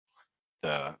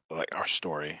our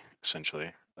story,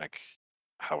 essentially, like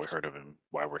how we heard of him,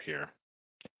 why we're here.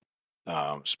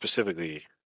 Specifically,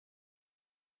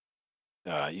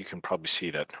 you can probably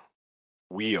see that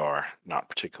we are not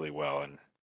particularly well, and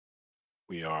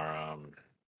we are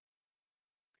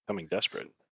becoming desperate.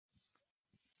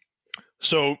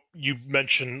 So you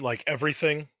mentioned like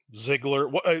everything, Ziegler.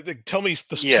 What? Tell me the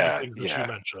specific things that you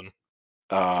mentioned.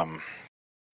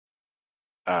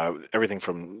 Everything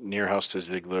from Nearhouse to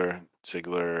Ziegler,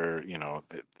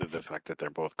 the fact that they're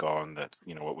both gone, that,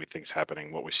 what we think is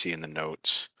happening, what we see in the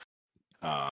notes,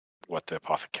 what the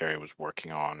apothecary was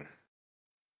working on,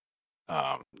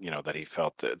 that he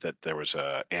felt that there was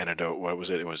a antidote. What was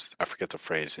it? It was, I forget the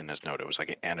phrase in his note. It was like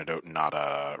an antidote, not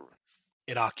a...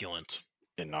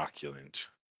 Inoculant.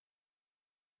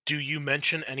 Do you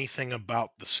mention anything about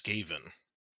the Skaven?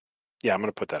 Yeah, I'm going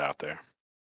to put that out there.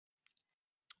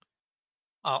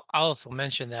 I'll also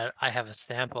mention that I have a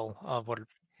sample of what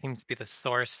seems to be the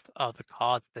source of the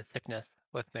cause of the sickness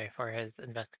with me for his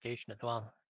investigation as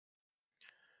well.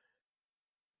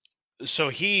 So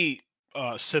he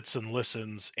sits and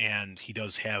listens, and he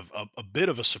does have a bit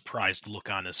of a surprised look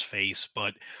on his face,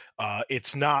 but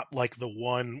it's not like the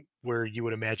one where you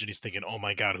would imagine he's thinking, oh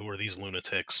my God, who are these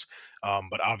lunatics?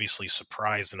 But obviously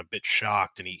surprised and a bit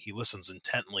shocked, and he listens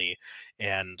intently.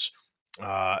 And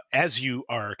as you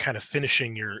are kind of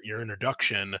finishing your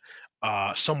introduction,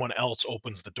 someone else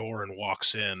opens the door and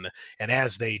walks in, and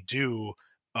as they do,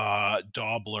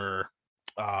 Daubler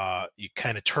he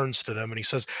kind of turns to them and he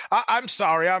says, I'm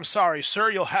sorry,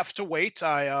 sir. You'll have to wait.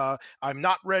 I'm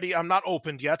not ready. I'm not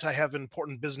opened yet. I have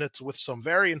important business with some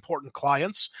very important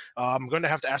clients. I'm going to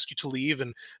have to ask you to leave."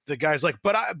 And the guy's like,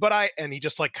 but I, and he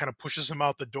just like kind of pushes him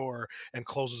out the door and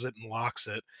closes it and locks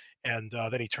it. And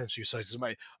then he turns to you and says,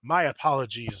 my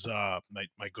apologies,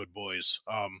 my good boys.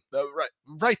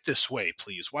 Right this way,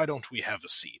 please. Why don't we have a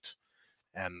seat?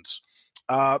 And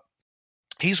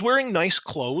he's wearing nice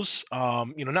clothes,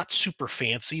 not super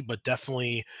fancy, but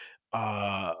definitely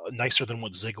nicer than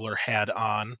what Ziegler had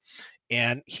on.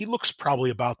 And he looks probably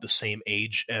about the same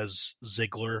age as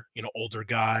Ziegler, older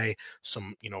guy,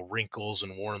 some, wrinkles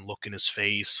and worn look in his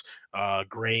face,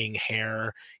 graying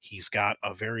hair. He's got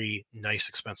a very nice,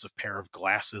 expensive pair of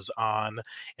glasses on,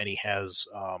 and he has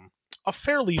a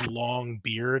fairly long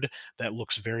beard that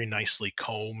looks very nicely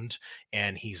combed,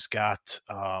 and he's got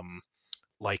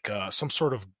some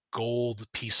sort of gold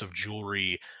piece of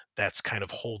jewelry that's kind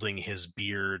of holding his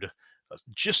beard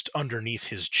just underneath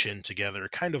his chin together,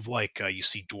 kind of like you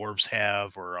see dwarves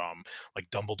have, or like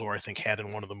Dumbledore I think had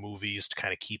in one of the movies, to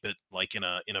kind of keep it like in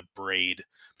a braid,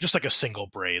 just like a single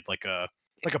braid, like a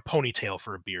like a ponytail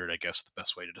for a beard, I guess the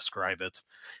best way to describe it.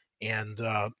 And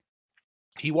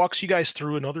he walks you guys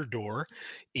through another door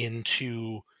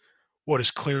into what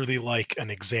is clearly like an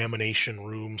examination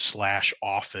room slash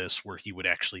office where he would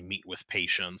actually meet with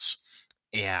patients.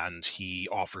 And he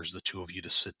offers the two of you to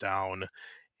sit down,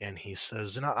 and he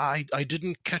says, "And I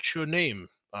didn't catch your name,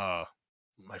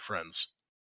 my friends."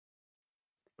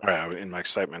 In my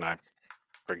excitement, I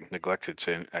neglected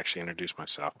to actually introduce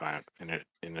myself. I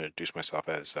introduced myself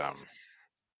as,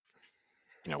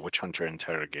 witch hunter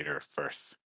interrogator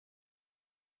first.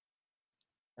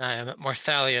 I am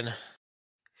Morthalion.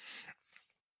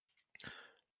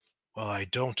 Well, I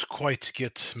don't quite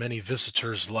get many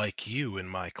visitors like you in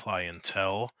my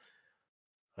clientele.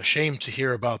 Ashamed to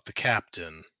hear about the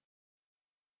captain.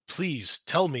 Please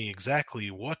tell me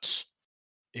exactly what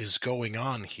is going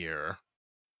on here.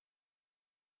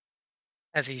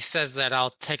 As he says that, I'll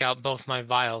take out both my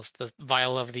vials. The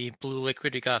vial of the blue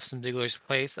liquid we got from Ziegler's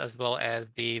place, as well as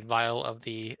the vial of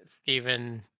the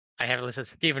Stephen, I have it listed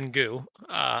Stephen Goo,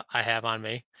 I have on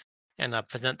me. And I'll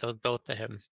present those both to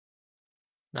him.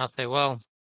 And I'll say, well,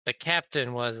 the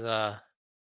captain was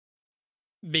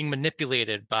being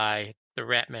manipulated by the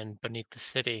ratmen beneath the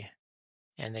city,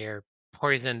 and they are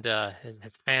poisoned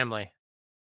his family.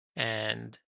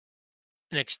 And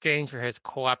in exchange for his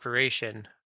cooperation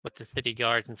with the city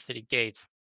guards and city gates,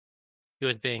 he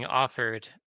was being offered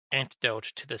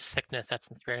antidote to the sickness that's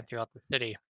been spreading throughout the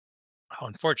city.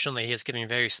 Unfortunately, he is getting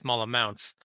very small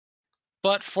amounts.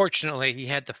 But fortunately, he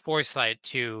had the foresight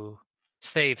to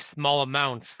save small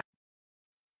amounts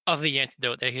of the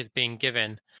antidote that he was being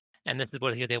given, and this is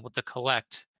what he was able to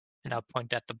collect. And I'll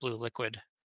point at the blue liquid.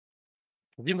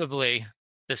 Presumably,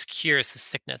 this cures the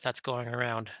sickness that's going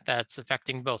around, that's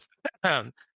affecting both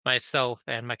myself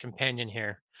and my companion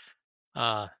here.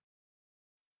 So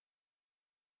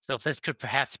if this could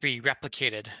perhaps be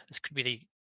replicated, this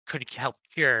could help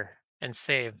cure and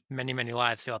save many, many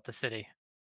lives throughout the city.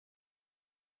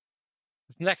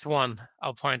 This next one,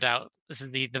 I'll point out, this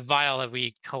is the vial that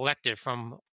we collected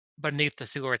from beneath the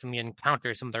sewers when we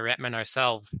encountered some of the Ratmen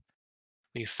ourselves.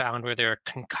 We found where they're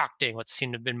concocting what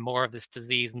seemed to have been more of this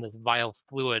disease in this vile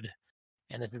fluid,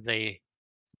 and this is a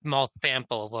small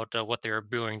sample about what they were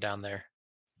brewing down there.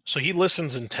 So he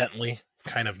listens intently,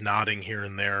 kind of nodding here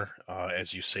and there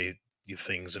as you say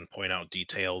things and point out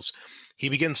details. He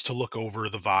begins to look over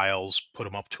the vials, put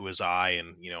them up to his eye,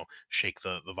 and shake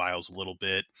the vials a little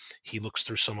bit. He looks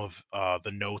through some of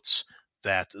the notes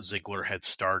that Ziegler had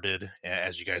started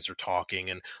as you guys are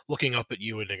talking, and looking up at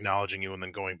you and acknowledging you, and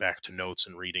then going back to notes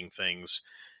and reading things.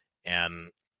 And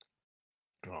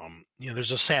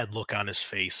there's a sad look on his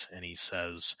face, and he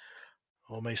says,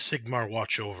 "Oh, may Sigmar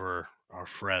watch over our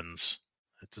friends.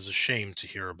 It is a shame to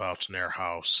hear about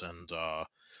Nairhouse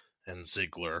and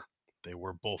Ziegler. They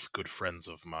were both good friends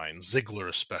of mine. Ziegler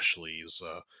especially is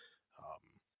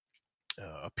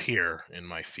a peer in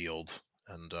my field,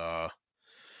 and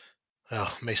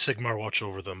may Sigmar watch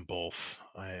over them both.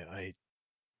 I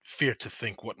fear to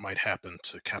think what might happen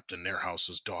to Captain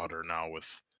Nairhouse's daughter now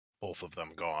with both of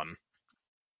them gone."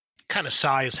 Kind of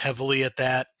sighs heavily at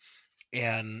that,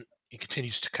 and he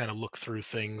continues to kind of look through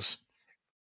things.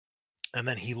 And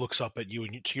then he looks up at you,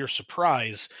 and to your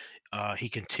surprise, he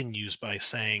continues by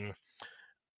saying,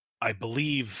 "I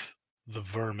believe the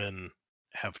vermin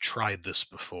have tried this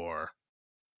before.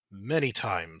 Many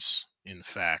times, in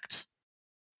fact.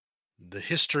 The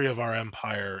history of our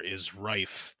empire is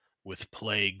rife with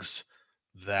plagues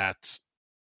that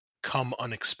come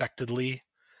unexpectedly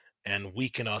and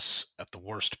weaken us at the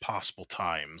worst possible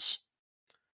times.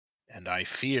 And I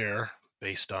fear,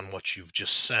 based on what you've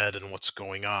just said and what's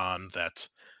going on, that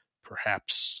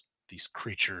perhaps these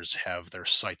creatures have their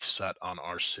sights set on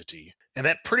our city." And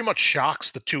that pretty much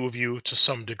shocks the two of you to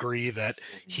some degree, that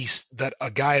that a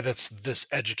guy that's this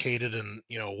educated and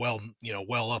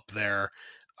well up there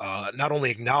not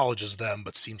only acknowledges them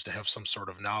but seems to have some sort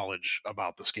of knowledge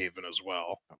about the Skaven as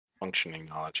well. Functioning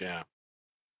knowledge, yeah.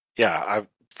 Yeah, I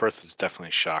first was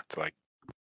definitely shocked, I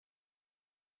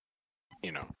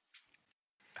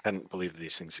hadn't believed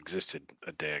these things existed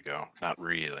a day ago. Not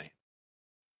really.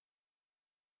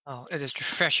 Oh, it is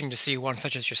refreshing to see one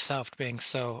such as yourself being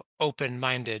so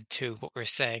open-minded to what we're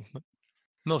saying.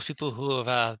 Most people who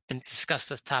have been discussed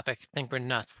this topic think we're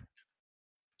nuts.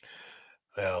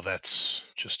 Well, that's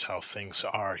just how things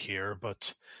are here,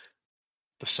 but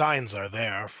the signs are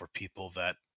there for people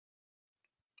that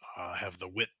have the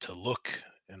wit to look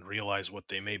and realize what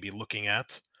they may be looking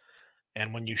at.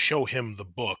 And when you show him the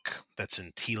book that's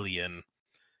in Telian,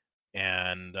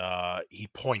 and he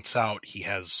points out he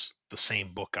has the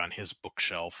same book on his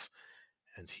bookshelf,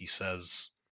 and he says,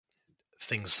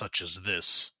 things such as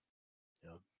this.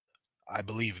 I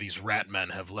believe these rat men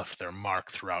have left their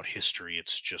mark throughout history.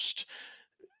 It's just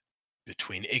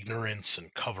between ignorance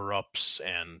and cover-ups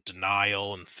and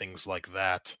denial and things like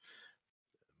that,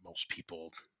 most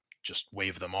people just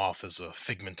wave them off as a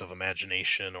figment of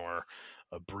imagination or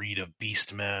a breed of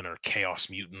beast men or chaos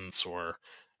mutants or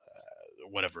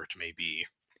whatever it may be.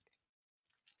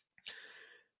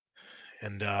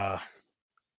 And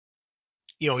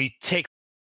he takes,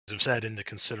 as I've said, into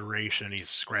consideration. He's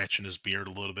scratching his beard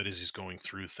a little bit as he's going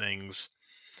through things.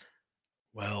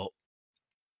 Well,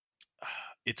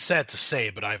 it's sad to say,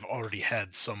 but I've already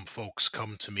had some folks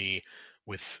come to me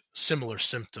with similar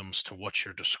symptoms to what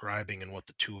you're describing and what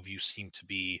the two of you seem to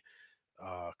be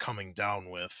coming down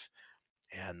with.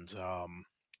 And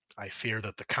I fear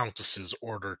that the Countess's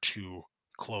order to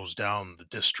close down the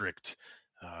district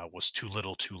was too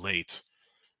little too late.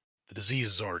 The disease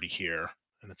is already here,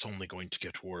 and it's only going to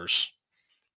get worse.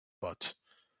 But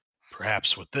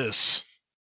perhaps with this,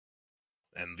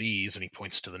 and these, and he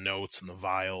points to the notes and the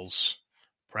vials,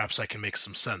 perhaps I can make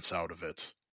some sense out of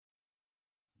it.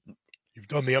 You've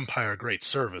done the Empire a great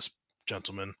service,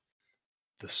 gentlemen.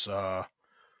 This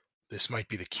might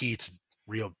be the key to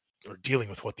dealing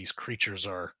with what these creatures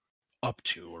are up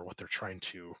to or what they're trying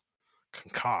to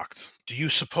concoct. Do you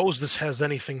suppose this has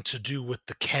anything to do with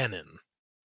the cannon?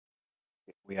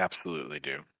 We absolutely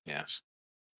do, yes.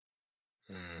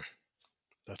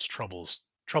 That's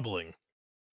troubling.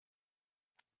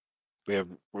 We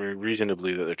reason to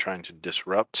believe that they're trying to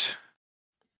disrupt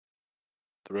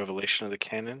the revelation of the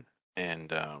canon, and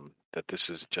that this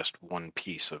is just one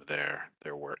piece of their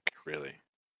work, really.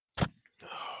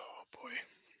 Oh boy.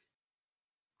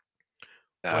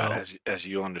 As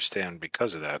you'll understand,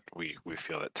 because of that, we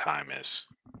feel that time is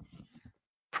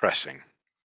pressing.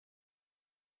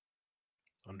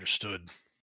 Understood.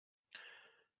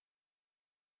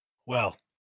 Well,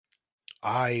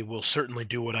 I will certainly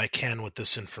do what I can with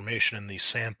this information and these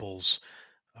samples.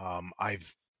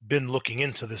 I've been looking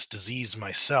into this disease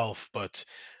myself, but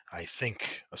I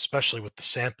think, especially with the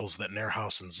samples that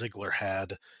Nairhaus and Ziegler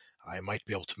had, I might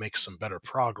be able to make some better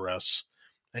progress.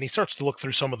 And he starts to look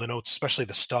through some of the notes, especially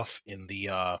the stuff in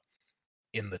the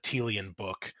Telian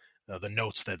book, the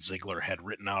notes that Ziegler had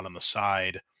written out on the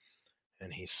side.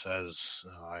 And he says,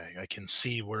 I can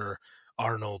see where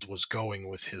Arnold was going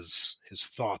with his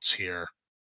thoughts here.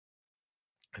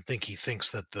 I think he thinks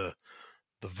that the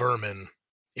vermin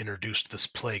introduced this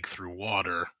plague through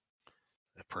water,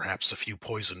 perhaps a few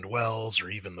poisoned wells or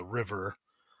even the river,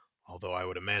 although I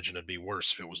would imagine it'd be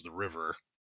worse if it was the river.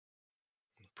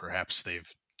 Perhaps they've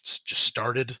just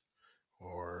started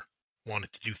or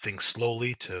wanted to do things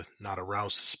slowly to not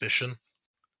arouse suspicion.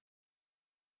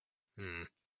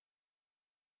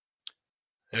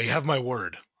 Now, you have my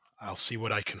word. I'll see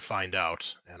what I can find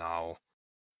out, and I'll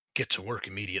get to work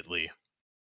immediately.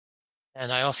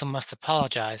 And I also must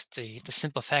apologize. The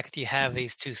simple fact that you have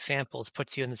these two samples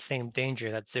puts you in the same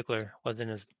danger that Ziegler was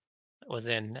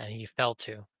in, and he fell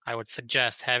to. I would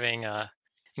suggest having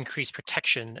increased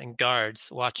protection and guards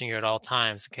watching you at all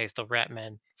times in case the rat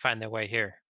men find their way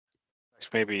here.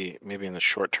 Maybe in the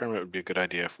short term, it would be a good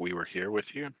idea if we were here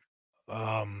with you.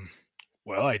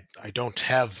 Well, I don't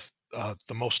have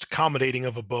the most accommodating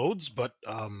of abodes, but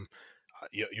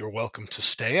you're welcome to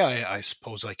stay. I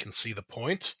suppose I can see the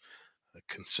point,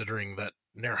 considering that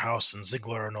Nairhaus and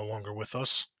Ziegler are no longer with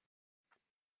us.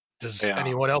 Does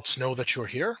anyone else know that you're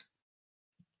here?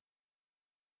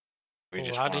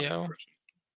 Eladio?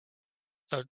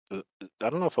 So I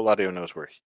don't know if Eladio knows where.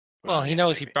 Well, he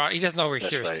knows he doesn't know we're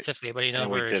here right. specifically, but he knows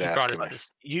where he brought us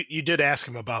this. You did ask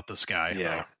him about this guy.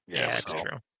 Yeah, that's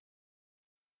true.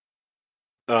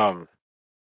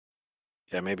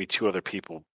 Maybe two other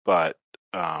people, but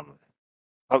I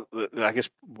guess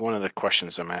one of the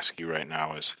questions I'm asking you right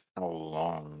now is, how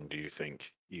long do you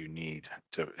think you need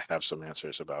to have some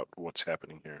answers about what's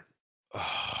happening here?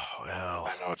 Oh, well,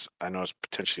 I know it's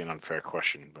potentially an unfair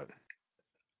question, but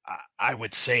I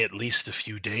would say at least a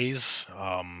few days.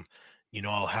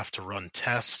 I'll have to run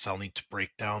tests. I'll need to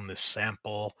break down this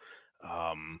sample.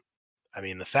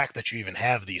 The fact that you even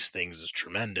have these things is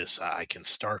tremendous. I can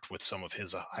start with some of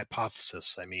his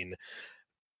hypothesis.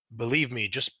 Believe me,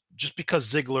 just because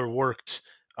Ziegler worked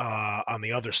on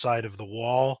the other side of the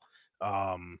wall,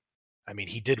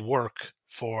 he did work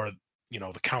for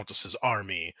the Countess's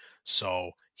army,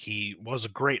 so he was a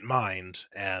great mind.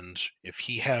 And if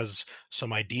he has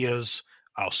some ideas,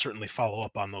 I'll certainly follow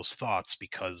up on those thoughts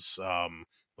because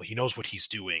he knows what he's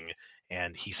doing.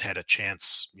 And he's had a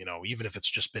chance, even if it's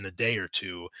just been a day or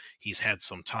two, he's had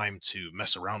some time to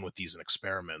mess around with these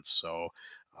experiments. So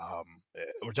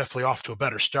we're definitely off to a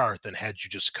better start than had you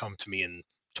just come to me and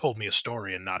told me a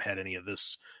story and not had any of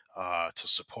this to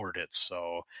support it.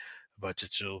 So, but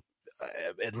it'll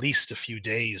at least a few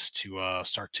days to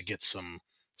start to get some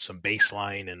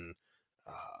baseline and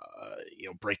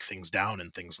break things down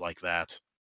and things like that. Is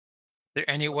there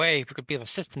any way we could be of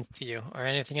assistance to you, or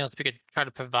anything else we could try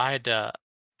to provide to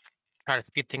try to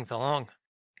speed things along?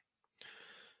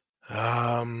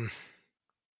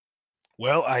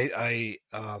 Well, I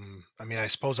mean, I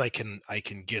suppose I can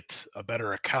get a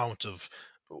better account of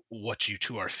what you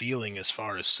two are feeling as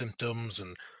far as symptoms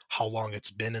and how long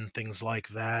it's been and things like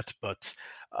that. But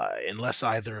unless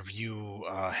either of you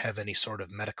have any sort of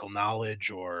medical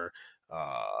knowledge or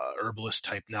herbalist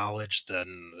type knowledge,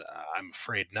 then I'm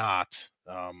afraid not.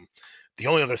 The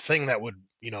only other thing that would,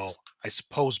 I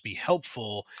suppose, be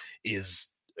helpful is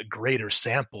greater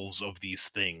samples of these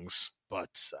things, but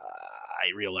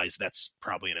I realize that's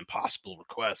probably an impossible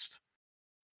request.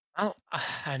 Well,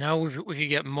 I know we could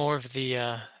get more of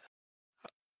the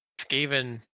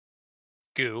Skaven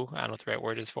goo. I don't know what the right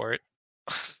word is for it.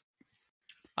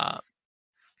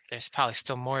 There's probably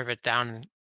still more of it down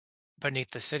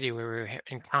beneath the city where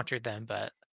we encountered them,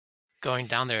 but going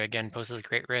down there again poses a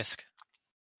great risk.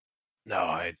 No,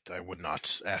 I would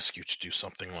not ask you to do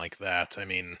something like that. I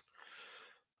mean,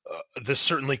 this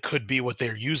certainly could be what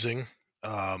they're using,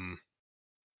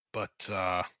 but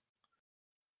I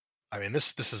mean,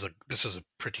 this is a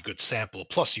pretty good sample.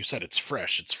 Plus, you said it's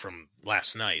fresh; it's from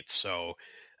last night, so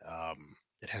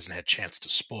it hasn't had a chance to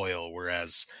spoil.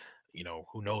 Whereas,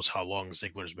 who knows how long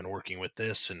Ziegler's been working with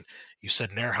this? And you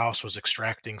said Nairhouse was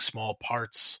extracting small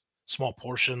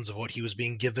portions of what he was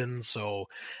being given. So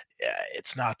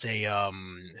it's not a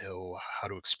how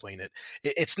to explain it?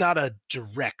 It's not a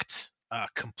direct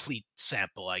complete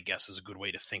sample, I guess, is a good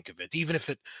way to think of it. Even if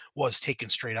it was taken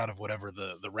straight out of whatever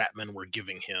the ratmen were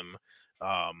giving him,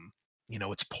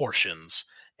 it's portions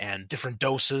and different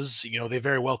doses. They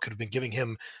very well could have been giving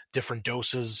him different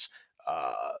doses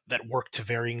that work to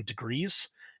varying degrees,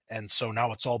 and so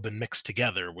now it's all been mixed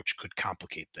together, which could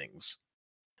complicate things.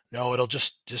 No, it'll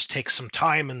just take some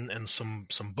time and some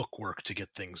book work to get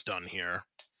things done here.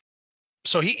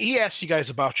 So he asked you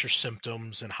guys about your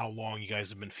symptoms and how long you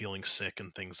guys have been feeling sick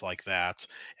and things like that,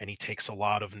 and he takes a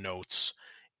lot of notes.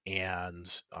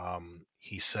 And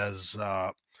he says,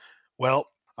 well,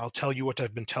 I'll tell you what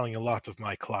I've been telling a lot of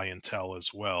my clientele as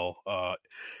well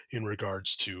in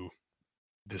regards to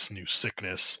this new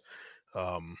sickness.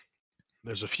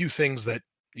 There's a few things that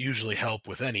usually help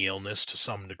with any illness to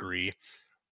some degree.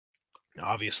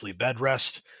 Obviously, bed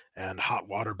rest and hot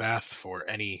water bath for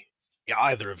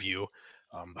either of you.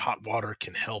 The hot water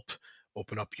can help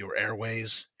open up your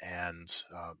airways and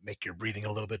make your breathing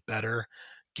a little bit better,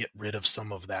 get rid of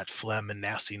some of that phlegm and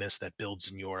nastiness that builds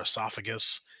in your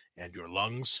esophagus and your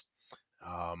lungs.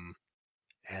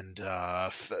 And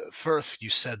Firth, you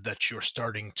said that you're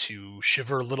starting to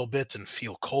shiver a little bit and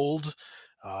feel cold.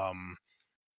 That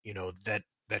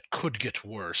could get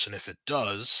worse, and if it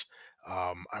does,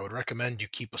 I would recommend you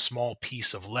keep a small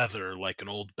piece of leather, like an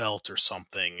old belt or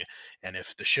something. And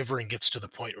if the shivering gets to the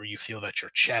point where you feel that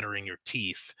you're chattering your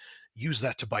teeth, use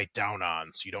that to bite down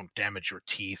on so you don't damage your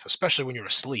teeth, especially when you're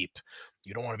asleep.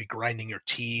 You don't want to be grinding your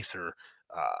teeth or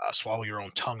swallow your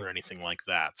own tongue or anything like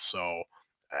that. So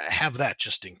have that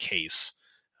just in case.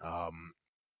 And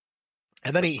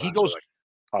then he goes like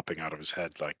popping out of his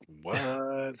head, like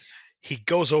what? He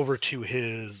goes over to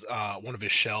his one of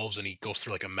his shelves and he goes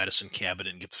through like a medicine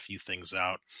cabinet and gets a few things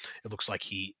out. It looks like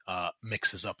he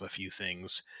mixes up a few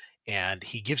things, and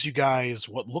he gives you guys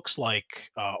what looks like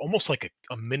almost like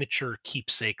a miniature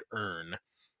keepsake urn,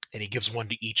 and he gives one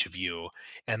to each of you.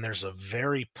 And there's a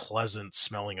very pleasant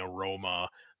smelling aroma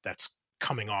that's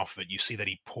coming off of it. You see that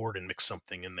he poured and mixed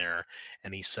something in there,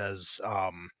 and he says,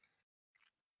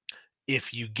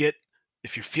 if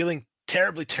you're feeling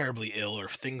terribly, terribly ill, or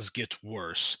if things get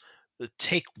worse,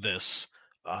 take this,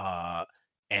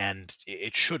 and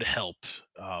it should help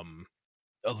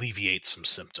alleviate some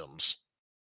symptoms.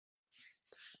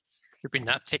 Should we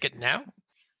not take it now?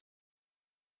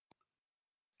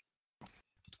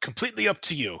 Completely up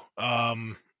to you.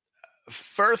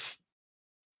 Firth,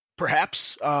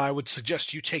 perhaps I would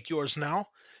suggest you take yours now.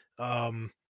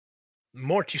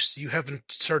 Mort, you haven't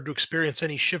started to experience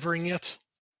any shivering yet?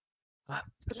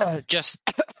 Just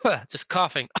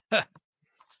coughing.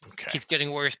 Okay. Keeps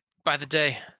getting worse by the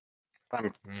day.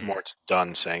 I'm more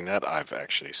done saying that. I've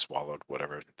actually swallowed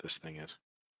whatever this thing is.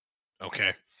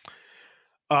 Okay.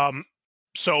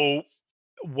 So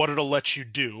what it'll let you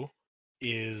do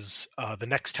is the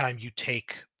next time you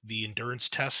take the endurance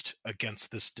test against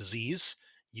this disease,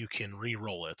 you can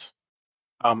re-roll it.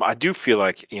 I do feel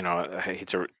like, I hate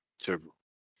to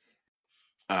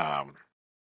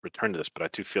return to this, but I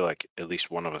do feel like at least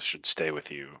one of us should stay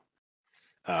with you,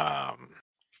 um,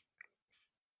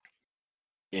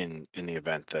 in the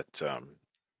event that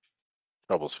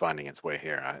trouble's finding its way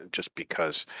here. Just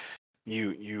because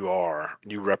you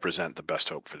represent the best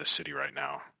hope for the city right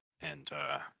now, and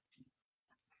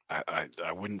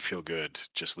I wouldn't feel good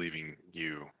just leaving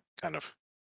you kind of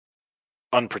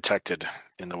unprotected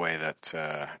in the way that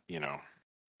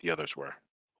the others were.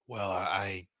 Well,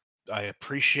 I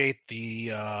appreciate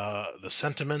the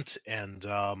sentiment, and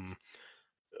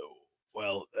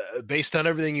based on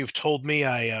everything you've told me,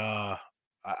 I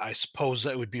suppose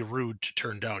that would be rude to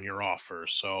turn down your offer.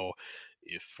 So,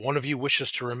 if one of you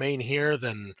wishes to remain here,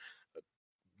 then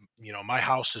my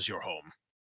house is your home.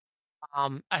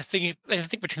 I think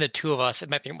between the two of us, it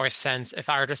might make more sense if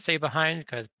I were to stay behind,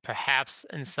 because perhaps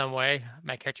in some way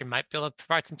my character might be able to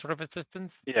provide some sort of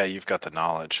assistance. Yeah, you've got the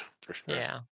knowledge for sure.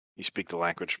 Yeah. You speak the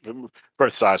language.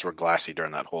 Berth's eyes were glassy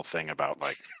during that whole thing about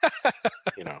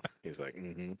he's like,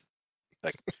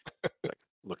 like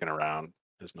looking around,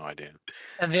 has no idea.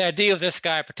 And the idea of this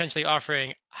guy potentially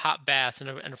offering hot baths and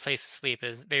a place to sleep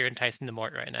is very enticing to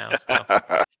Mort right now.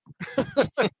 So.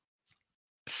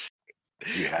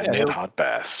 You hadn't had hot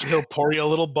baths. He'll pour you a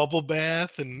little bubble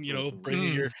bath, and bring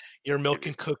you your milk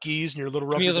and cookies and your little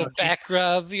rubber. Give me a little back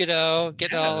rub,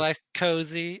 getting all like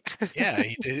cozy. Yeah,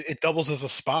 it doubles as a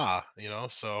spa,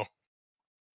 So,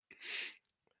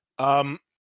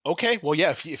 okay, well,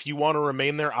 yeah, if you want to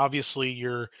remain there, obviously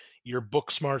your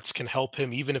book smarts can help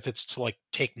him, even if it's to like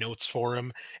take notes for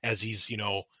him as he's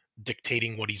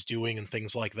dictating what he's doing and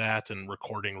things like that, and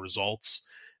recording results.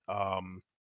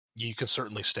 You can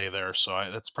certainly stay there. So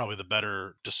that's probably the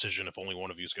better decision if only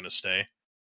one of you is going to stay.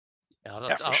 Yeah,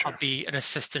 I'll be an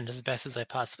assistant as best as I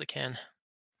possibly can.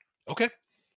 Okay.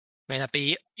 May not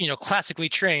be, classically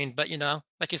trained, but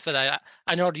like you said,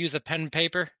 I know how to use a pen and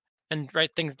paper and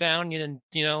write things down and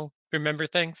remember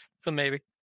things. So maybe.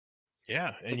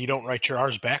 Yeah, and you don't write your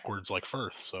R's backwards like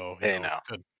Firth, so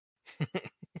good.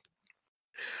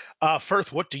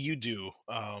 Firth, what do you do?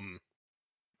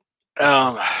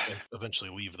 Eventually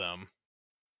leave them.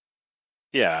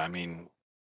 Yeah, I mean,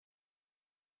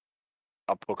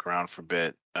 I'll poke around for a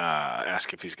bit,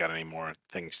 ask if he's got any more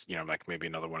things, like maybe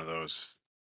another one of those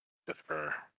just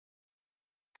for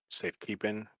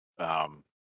safekeeping.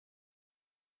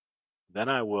 Then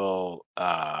I will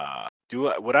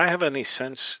would I have any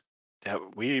sense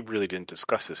that we really didn't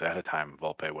discuss this ahead of time,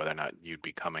 Volpe, whether or not you'd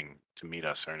be coming to meet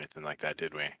us or anything like that,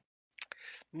 did we?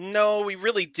 No, we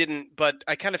really didn't, but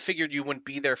I kind of figured you wouldn't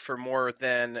be there for more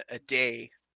than a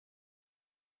day,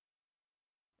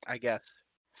 I guess.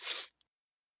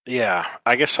 Yeah,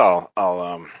 I guess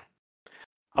I'll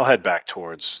head back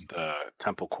towards the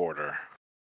temple quarter.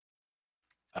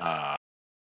 And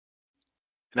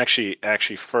actually,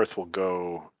 Firth will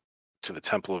go to the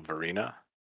Temple of Verena.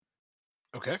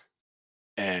 Okay.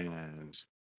 And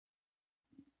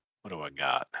what do I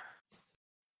got?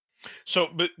 So,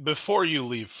 before you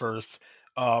leave, Firth,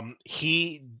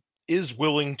 he is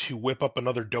willing to whip up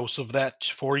another dose of that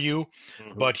for you,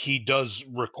 but he does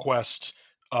request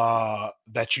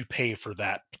that you pay for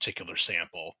that particular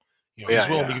sample. He's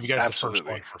willing to give you guys the first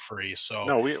one for free. So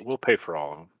no, we'll pay for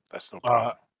all of them. That's no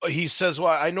problem. He says,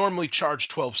 "Well, I normally charge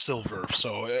 12 silver,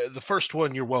 so the first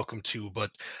one you're welcome to,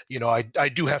 but I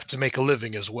do have to make a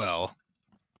living as well."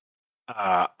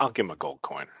 I'll give him a gold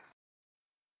coin.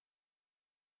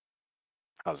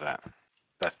 How's that?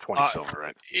 That's 20 silver,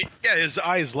 right? Yeah, his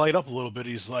eyes light up a little bit.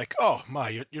 He's like, "Oh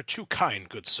my, you're too kind,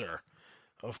 good sir.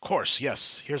 Of course,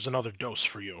 yes. Here's another dose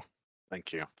for you."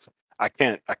 Thank you. I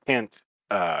can't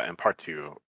impart to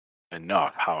you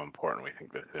enough how important we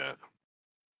think this is.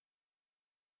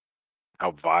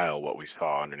 How vile what we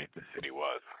saw underneath the city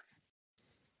was.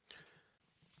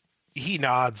 He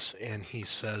nods and he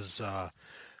says,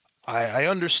 I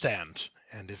understand.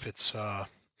 And if it's, well,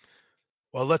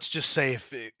 let's just say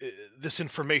if this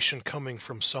information coming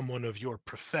from someone of your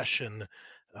profession,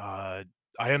 I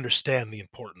understand the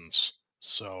importance.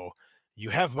 So you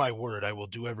have my word. I will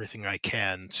do everything I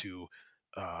can to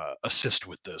assist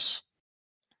with this.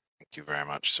 Thank you very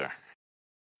much, sir.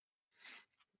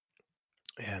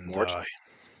 And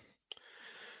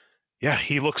yeah,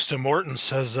 he looks to Mort and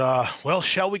says, well,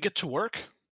 shall we get to work?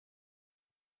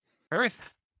 Earth,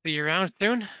 see you around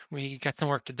soon. We got some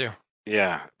work to do.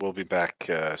 Yeah, we'll be back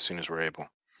as soon as we're able.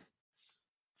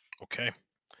 Okay.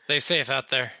 Stay safe out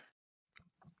there.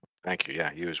 Thank you.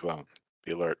 Yeah, you as well.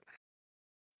 Be alert.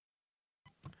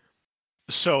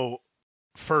 So,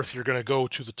 Firth, you're going to go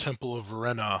to the Temple of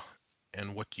Verena,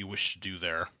 and what do you wish to do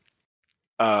there?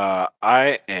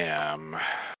 I am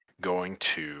going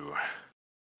to.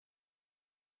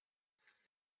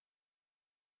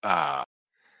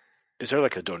 Is there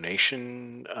like a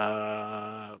donation?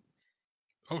 Oh,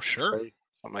 sure. Tray?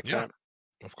 Something like Yeah, that.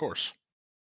 of course.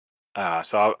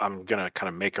 So I'm gonna kind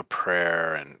of make a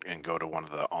prayer and go to one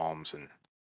of the alms and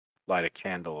light a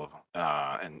candle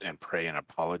and pray an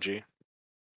apology,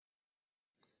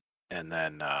 and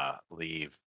then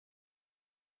leave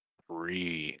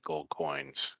 3 gold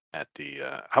coins at the.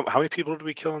 How many people did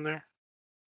we kill in there?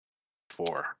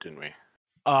 4, didn't we?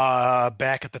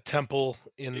 Back at the temple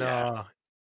in Yeah.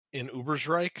 in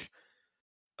Ubersreich,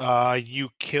 you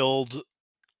killed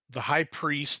the high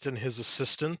priest and his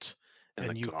assistant, And the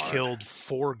and you guard. killed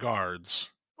 4 guards.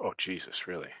 Oh Jesus,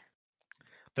 really?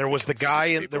 There I was the killed 6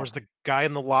 there people. was the guy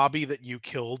in the lobby that you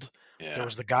killed. Yeah. There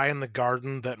was the guy in the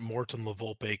garden that Morton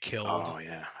LaVolpe killed. Oh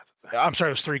yeah. I'm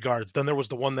sorry, it was 3 guards. Then there was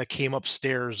the one that came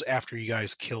upstairs after you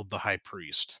guys killed the high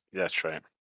priest. That's right.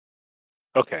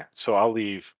 Okay, so I'll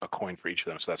leave a coin for each of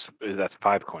them. So that's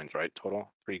 5 coins, right?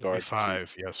 Total 3 It'll be guards.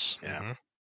 5, yes. Yeah. Mhm.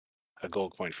 A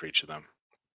gold coin for each of them.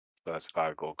 So that's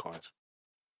 5 gold coins.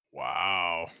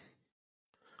 Wow.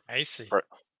 I see.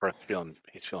 Bert's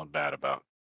he's feeling bad about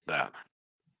that.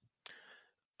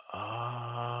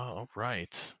 All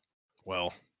right.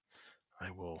 Well,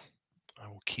 I will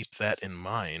keep that in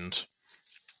mind.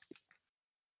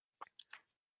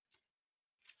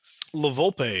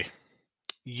 LaVolpe,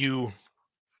 you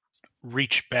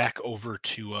reach back over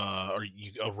to or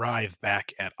you arrive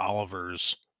back at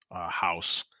Oliver's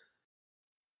house,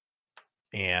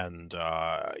 and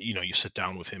you sit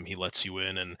down with him. He lets you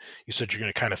in, and you said you're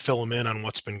going to kind of fill him in on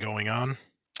what's been going on.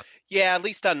 Yeah, at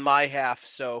least on my half.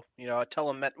 So, I tell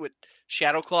him met with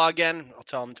Shadowclaw again. I'll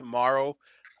tell him tomorrow.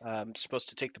 I'm supposed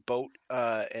to take the boat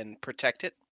and protect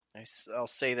it. I'll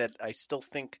say that I still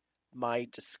think my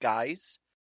disguise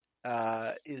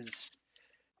is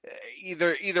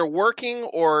either working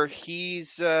or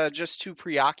he's just too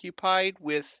preoccupied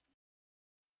with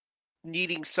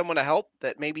needing someone to help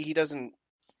that maybe he doesn't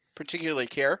particularly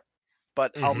care.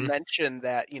 But I'll Mhm. mention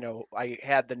that, I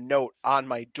had the note on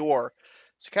my door,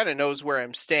 so he kind of knows where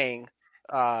I'm staying.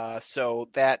 So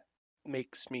that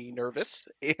makes me nervous.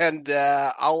 And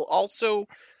I'll also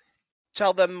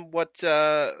tell them what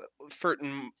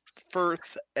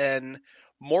Firth and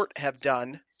Mort have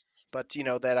done, but,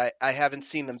 that I haven't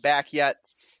seen them back yet.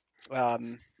 I'll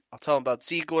tell him about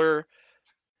Ziegler.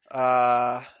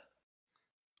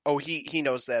 He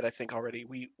knows that, I think, already.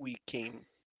 We came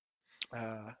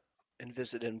and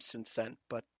visited him since then.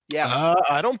 But yeah,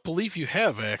 I don't believe you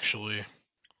have, actually.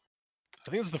 I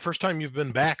think it's the first time you've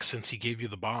been back since he gave you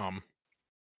the bomb.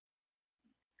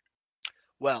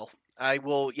 well, I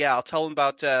will. Yeah, I'll tell him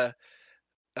about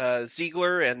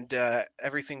Ziegler and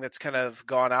everything that's kind of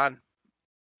gone on.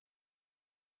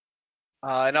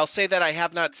 And I'll say that I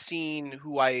have not seen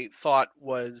who I thought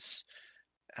was.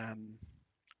 I'm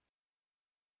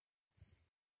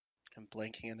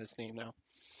blanking on his name now.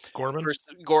 Gorman?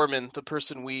 Gorman, the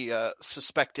person we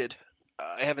suspected.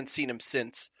 I haven't seen him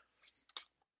since.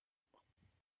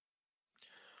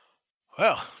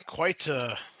 Well, quite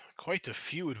a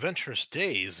few adventurous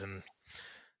days, and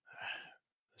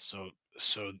so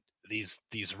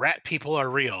these rat people are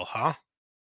real, huh?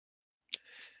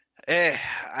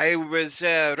 I was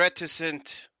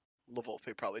reticent.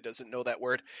 LaVolpe probably doesn't know that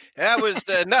word. I was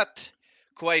not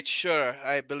quite sure.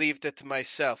 I believed it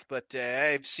myself, but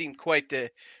I've seen quite a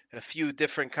few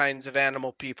different kinds of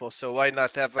animal people, so why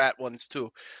not have rat ones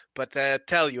too? But I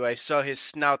tell you, I saw his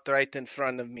snout right in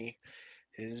front of me.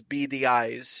 His beady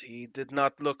eyes. He did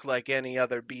not look like any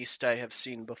other beast I have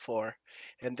seen before.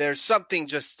 And there's something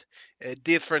just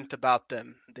different about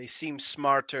them. They seem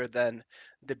smarter than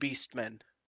the beastmen.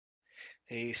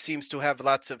 He seems to have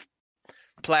lots of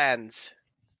plans.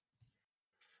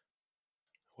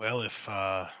 Well, if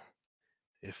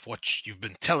what you've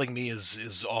been telling me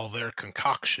is all their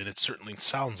concoction, it certainly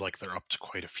sounds like they're up to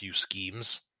quite a few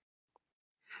schemes.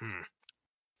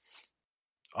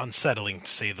 Unsettling to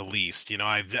say the least.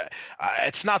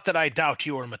 It's not that I doubt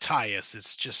you or Matthias.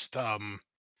 It's just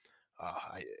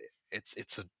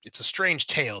it's a strange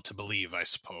tale to believe, I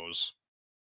suppose.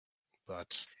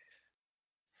 But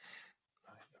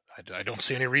I don't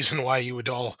see any reason why you would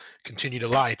all continue to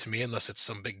lie to me unless it's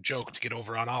some big joke to get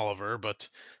over on Oliver. But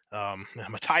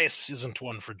Matthias isn't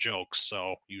one for jokes,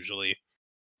 so usually.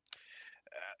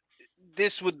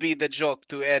 This would be the joke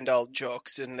to end all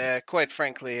jokes, and quite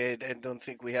frankly, I don't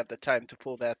think we have the time to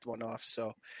pull that one off.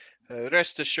 So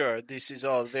rest assured, this is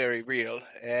all very real.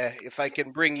 If I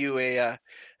can bring you a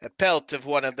pelt of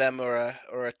one of them or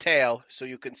a tail, so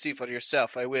you can see for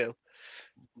yourself, I will.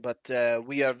 But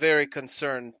we are very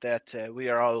concerned that we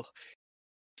are all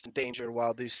in danger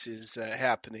while this is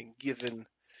happening, given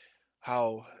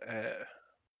how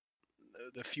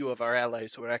the few of our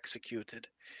allies were executed.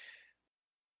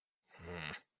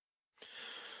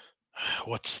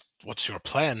 What's your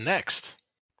plan next?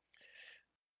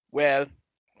 Well,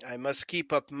 I must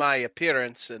keep up my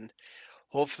appearance, and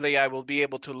hopefully I will be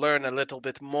able to learn a little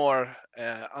bit more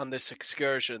on this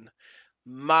excursion.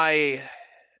 My,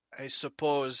 I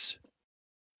suppose,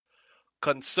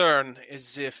 concern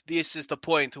is if this is the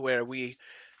point where we,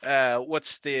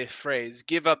 what's the phrase,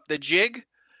 give up the jig?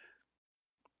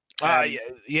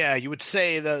 Yeah, you would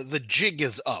say the jig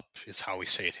is up, is how we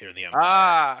say it here in the Empire.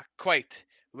 Ah, quite.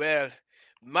 Well,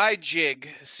 my jig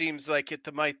seems like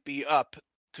it might be up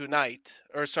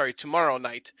tomorrow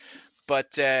night.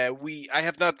 But I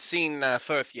have not seen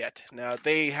Firth yet. Now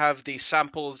they have the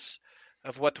samples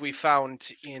of what we found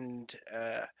in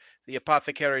the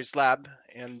apothecary's lab,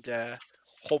 and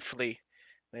hopefully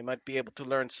they might be able to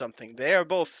learn something. They are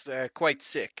both quite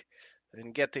sick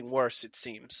and getting worse, it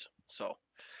seems. So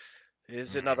it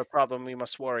is another problem we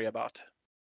must worry about.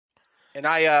 And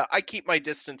I keep my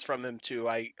distance from him too.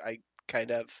 I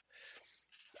kind of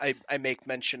I make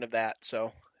mention of that.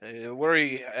 So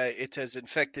worry it has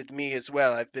infected me as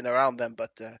well. I've been around them,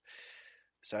 but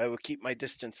so I will keep my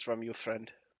distance from you,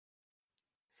 friend.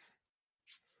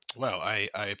 Well, I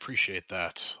appreciate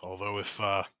that. Although if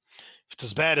it's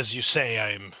as bad as you say,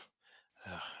 I'm.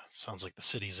 Sounds like the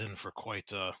city's in for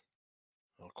quite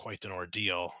an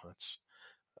ordeal. It's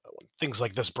when things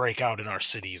like this break out in our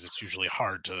cities, it's usually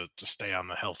hard to stay on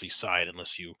the healthy side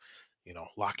unless you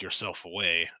lock yourself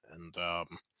away. And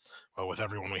well, with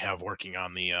everyone we have working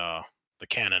on the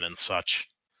cannon and such,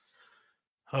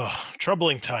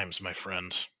 troubling times, my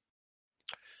friend.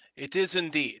 It is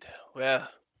indeed. Well,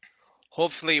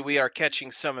 hopefully we are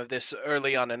catching some of this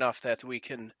early on enough that we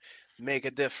can make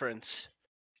a difference.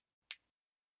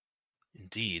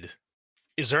 Indeed.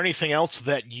 Is there anything else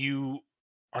that you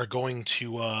are going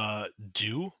to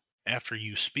do after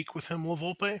you speak with him,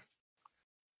 Lavolpe?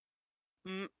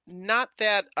 Not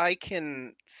that I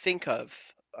can think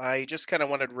of. I just kind of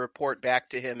wanted to report back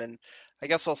to him, and I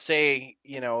guess I'll say,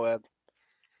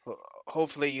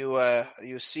 hopefully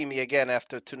you see me again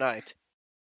after tonight.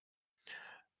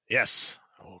 Yes.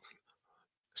 I'll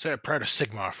say a prayer to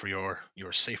Sigmar for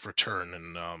your safe return,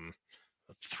 and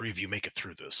the three of you make it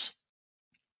through this.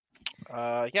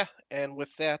 Yeah, and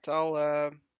with that,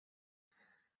 I'll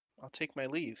take my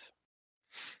leave.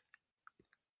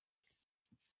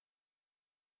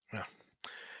 Yeah.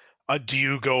 Do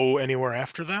you go anywhere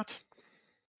after that,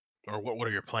 or what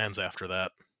are your plans after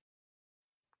that?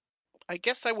 I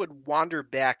guess I would wander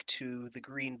back to the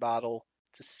green bottle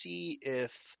to see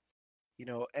if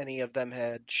any of them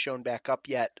had shown back up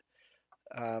yet.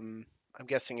 I'm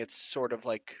guessing it's sort of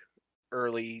like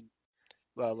early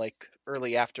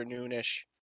afternoonish.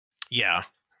 Yeah.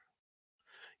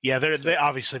 Yeah, they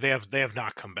obviously they have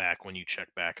not come back when you check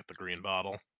back at the green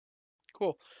bottle.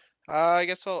 Cool. I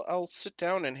guess I'll sit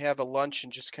down and have a lunch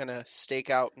and just kind of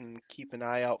stake out and keep an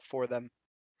eye out for them.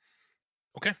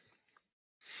 Okay.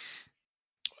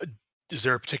 Is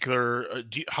there a particular?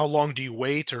 How long do you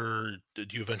wait, or do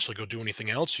you eventually go do anything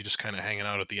else? You just kind of hanging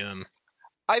out at the inn.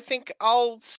 I think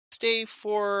I'll stay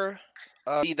for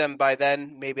see them by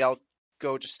then. Maybe I'll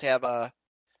go just have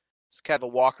it's kind of a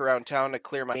walk around town to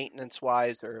clear my maintenance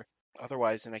wise or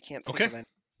otherwise, and I can't think of any.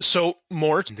 So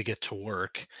Mort to get to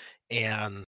work,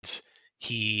 and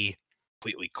he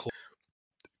completely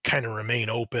kind of remain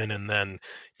open, and then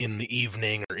in the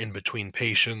evening or in between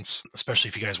patients, especially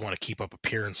if you guys want to keep up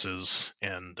appearances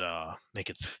and make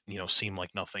it seem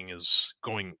like nothing is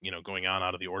going on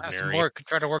out of the ordinary.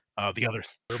 Try to work the other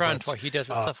front while he does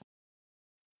his stuff.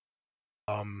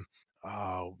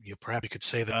 You perhaps you could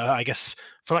say that I guess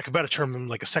for lack of a better term,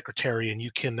 like a secretary, and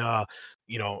you can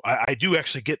I do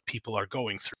actually get people are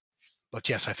going through, but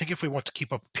yes, I think if we want to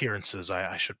keep up appearances,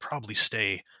 I should probably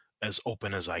stay as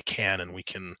open as I can, and we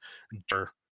can do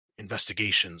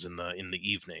investigations in the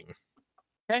evening.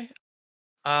 Okay.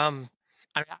 I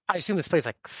assume this place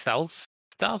sells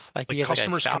stuff. Like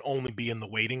customers can only be in the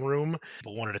waiting room,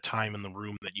 but one at a time in the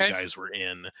room that you guys were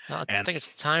in. I think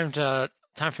it's time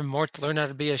for Mort to learn how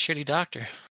to be a shitty doctor.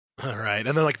 All right,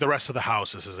 and then the rest of the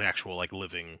house is his actual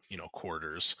living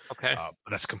quarters. Okay.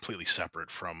 That's completely separate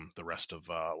from the rest of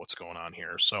what's going on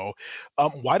here. So,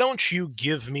 why don't you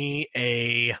give me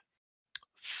a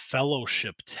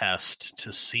fellowship test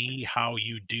to see how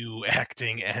you do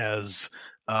acting as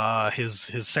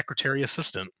his secretary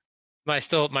assistant? Am I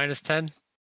still at -10?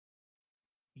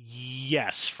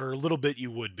 Yes, for a little bit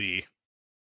you would be.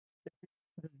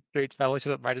 Straight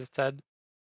fellowship at -10.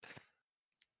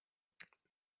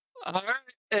 All right,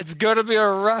 it's gonna be a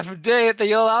rough day at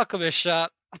the old alchemist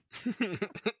shop.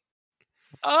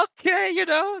 Okay,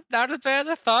 not as bad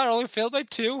as I thought. I only failed by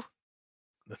 2.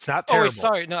 That's not Oh, wait, terrible.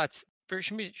 sorry. No, it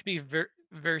should be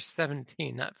verse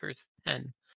 17, not verse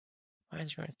 10. That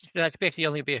should actually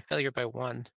only be a failure by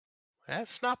 1.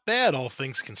 That's not bad, all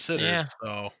things considered. Yeah.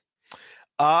 So,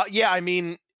 yeah, I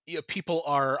mean, people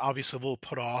are obviously a little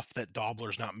put off that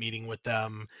Dobler's not meeting with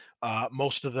them.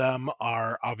 Most of them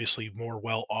are obviously more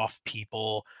well-off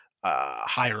people,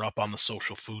 higher up on the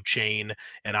social food chain,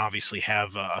 and obviously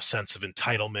have a sense of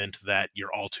entitlement that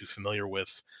you're all too familiar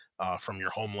with from your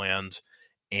homeland.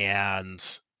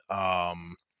 And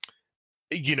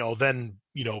then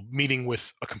meeting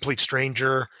with a complete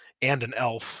stranger and an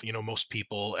elf. Most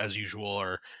people, as usual,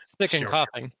 are Sick and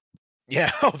coughing.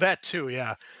 Yeah, that too.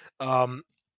 Yeah,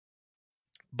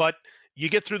 but you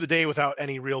get through the day without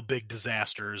any real big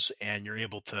disasters, and you're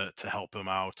able to help him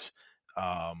out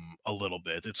a little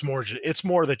bit. It's more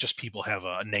that just people have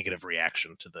a negative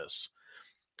reaction to this,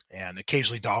 and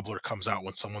occasionally Dobler comes out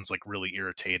when someone's like really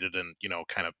irritated and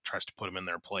kind of tries to put him in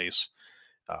their place.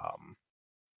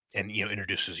 And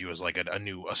introduces you as like a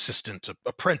new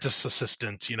apprentice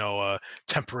assistant, a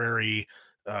temporary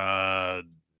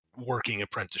working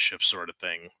apprenticeship sort of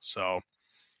thing. So,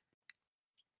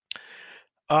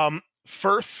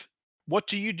 Firth, what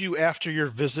do you do after your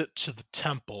visit to the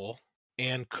temple?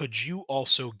 And could you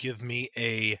also give me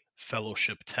a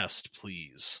fellowship test,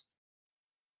 please?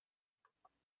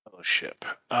 Fellowship.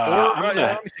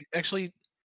 Let me think. Actually,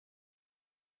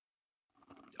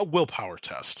 a willpower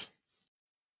test.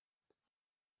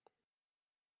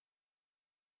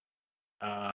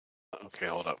 Okay,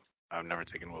 hold up. I've never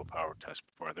taken willpower test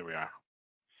before. There we are.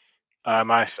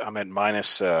 I'm at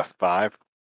 -5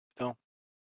 still.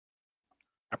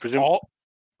 I presume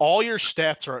all your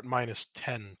stats are at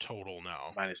 -10 total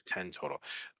now. -10 total.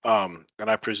 And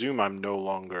I presume I'm no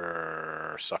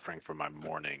longer suffering from my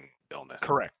morning illness.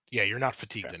 Correct. Yeah, you're not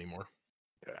fatigued anymore.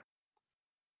 Yeah.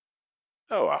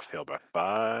 Oh, I failed by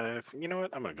 5. You know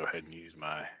what? I'm gonna go ahead and use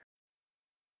my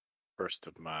first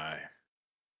of my.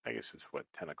 I guess it's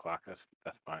 10 o'clock.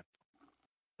 That's fine.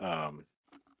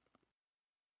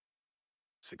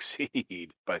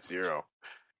 Succeed by 0,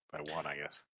 by 1, I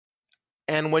guess.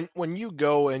 And when you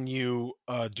go and you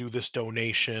do this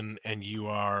donation and you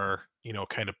are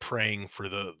kind of praying for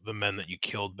the men that you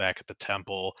killed back at the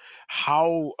temple,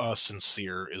 how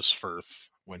sincere is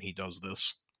Firth when he does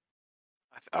this?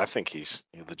 I think he's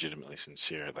legitimately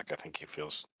sincere. Like, I think he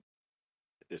feels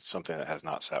it's something that has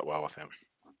not sat well with him.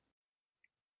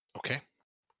 Okay.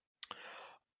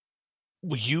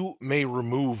 Well, you may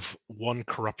remove 1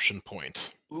 corruption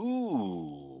point.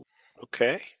 Ooh.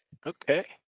 Okay.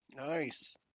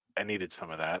 Nice. I needed some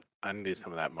of that.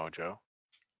 Mojo.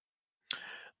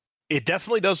 It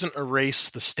definitely doesn't erase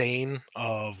the stain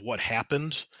of what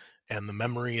happened, and the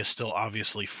memory is still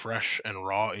obviously fresh and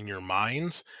raw in your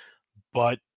mind,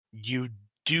 but you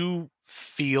do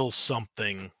feel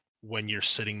something when you're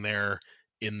sitting there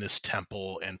in this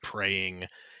temple and praying.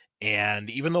 And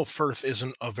even though Firth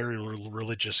isn't a very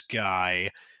religious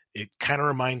guy, it kind of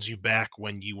reminds you back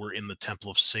when you were in the Temple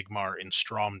of Sigmar in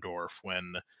Stromdorf,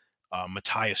 when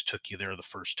Matthias took you there the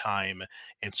first time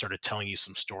and started telling you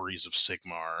some stories of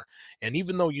Sigmar. And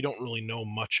even though you don't really know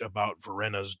much about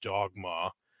Varena's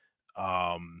dogma,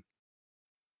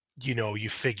 you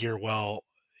figure, well,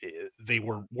 they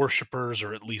were worshippers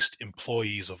or at least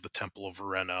employees of the Temple of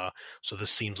Verena, so this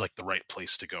seems like the right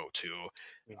place to go to.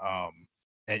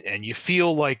 And you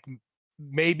feel like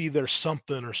maybe there's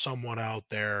something or someone out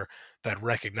there that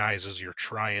recognizes you're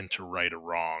trying to right a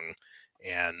wrong,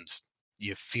 and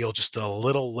you feel just a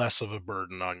little less of a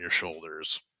burden on your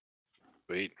shoulders.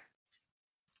 Sweet.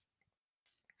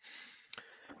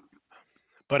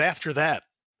 But after that,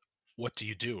 what do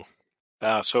you do?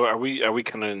 So are we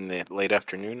kind of in the late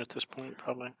afternoon at this point,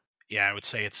 probably? Yeah, I would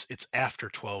say it's after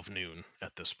 12 noon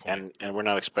at this point. And I'm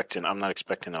not expecting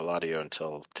Eladio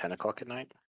until 10 o'clock at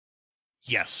night?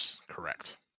 Yes,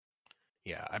 correct.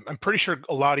 Yeah, I'm pretty sure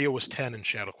Eladio was 10 and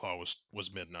Shadowclaw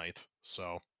was midnight,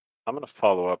 so... I'm going to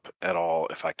follow up at all,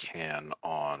 if I can,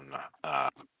 on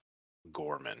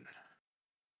Gorman.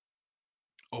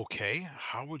 Okay,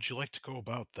 how would you like to go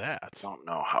about that? I don't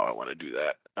know how I want to do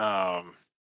that.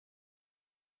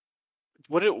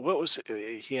 What was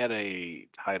he had a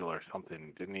title or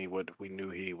something, didn't he? What we knew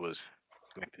he was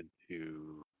connected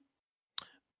to,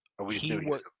 or we knew he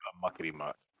was a muckety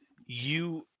muck.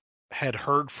 You had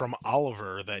heard from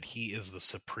Oliver that he is the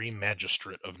Supreme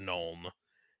Magistrate of Nuln,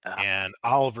 And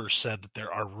Oliver said that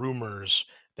there are rumors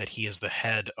that he is the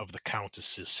head of the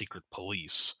Countess's secret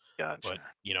police. Gotcha. But,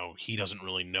 he doesn't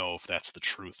really know if that's the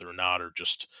truth or not, or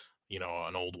just,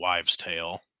 an old wives'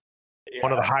 tale. Yeah.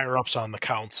 One of the higher ups on the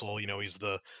council, he's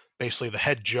basically the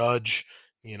head judge,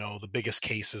 the biggest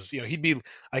cases. He'd be,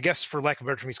 I guess, for lack of a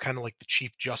better term, he's kind of like the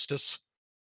chief justice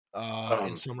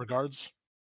in some regards.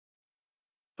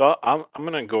 So I'm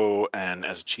gonna go and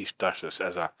as a chief justice,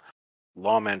 as a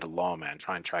lawman to lawman,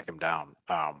 try and track him down.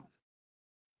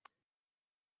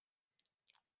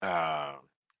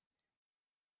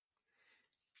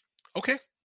 Okay.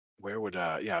 Where would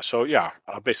so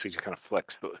I'll basically just kind of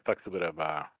flex a bit of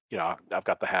I've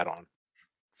got the hat on,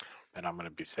 and I'm gonna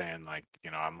be saying like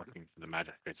I'm looking for the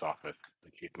magistrate's office,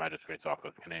 the chief magistrate's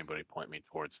office. Can anybody point me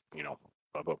towards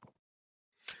blah, blah.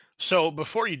 So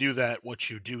before you do that, what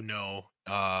you do know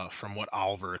from what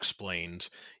Oliver explained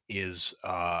is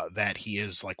that he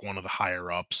is like one of the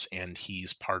higher ups, and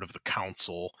he's part of the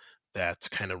council that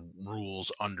kind of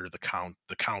rules under the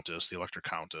countess, the elector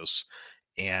countess.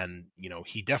 And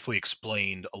he definitely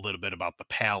explained a little bit about the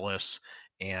palace,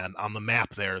 and on the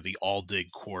map there, the Aldig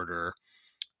quarter,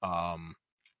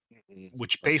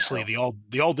 which basically the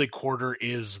Aldig quarter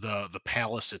is the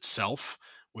palace itself,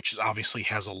 which is obviously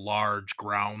has a large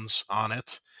grounds on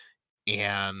it,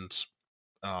 and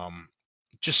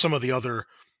just some of the other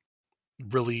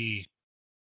really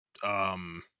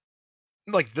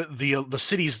like the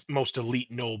city's most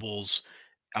elite nobles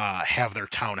have their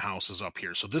townhouses up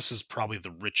here. So this is probably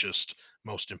the richest,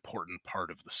 most important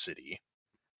part of the city.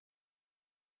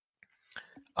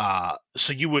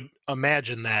 So you would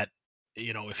imagine that,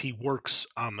 if he works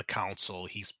on the council,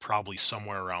 he's probably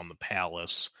somewhere around the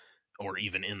palace, or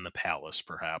even in the palace,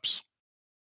 perhaps.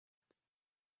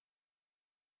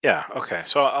 Yeah. Okay.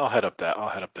 So I'll head up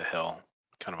the hill,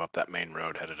 kind of up that main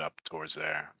road, headed up towards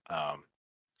there.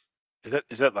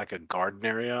 Is that like a garden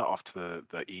area off to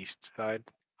the east side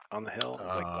on the hill?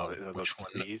 Which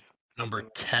one? Trees? Number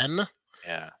 10?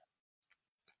 Yeah.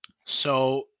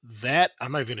 So that,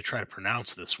 I'm not even going to try to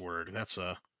pronounce this word. That's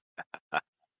a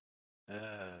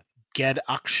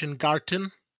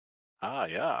Gedachtengarten.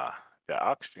 Yeah. The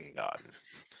auction garden.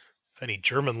 If any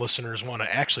German listeners want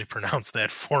to actually pronounce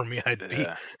that for me,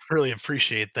 I'd really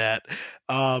appreciate that.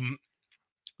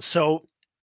 So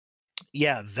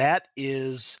yeah, that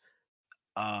is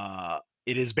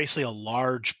it is basically a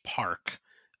large park,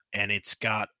 and it's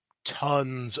got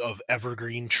tons of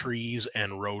evergreen trees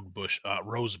and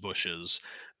rose bushes,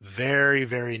 very,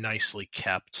 very nicely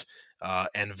kept,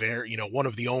 and very, one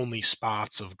of the only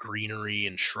spots of greenery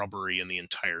and shrubbery in the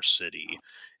entire city.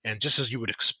 And just as you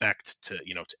would expect to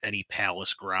any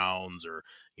palace grounds or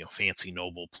fancy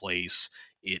noble place,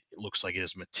 it looks like it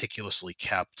is meticulously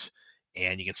kept.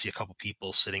 And you can see a couple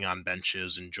people sitting on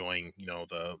benches enjoying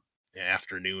the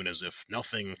afternoon as if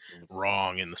nothing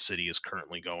wrong in the city is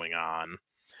currently going on.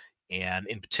 And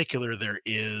in particular, there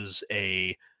is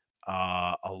a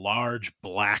large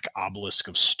black obelisk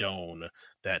of stone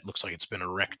that looks like it's been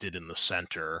erected in the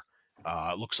center.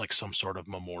 It looks like some sort of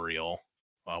memorial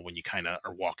when you kind of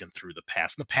are walking through the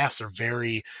paths. And the paths are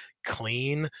very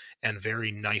clean and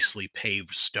very nicely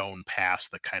paved stone paths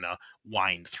that kind of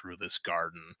wind through this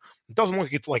garden. It doesn't look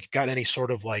like it's like got any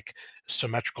sort of like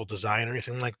symmetrical design or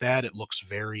anything like that. It looks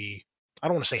very, I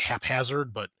don't want to say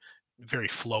haphazard, but very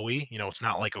flowy. It's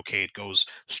not like, okay, it goes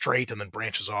straight and then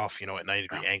branches off, at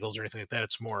 90-degree angles or anything like that.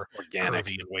 It's more organic,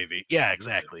 curvy and wavy. Yeah,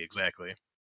 exactly.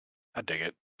 I dig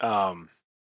it.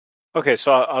 Okay,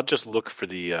 so I'll just look for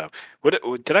the.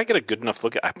 Did I get a good enough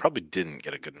look at? I probably didn't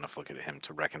get a good enough look at him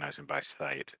to recognize him by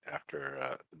sight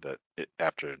after the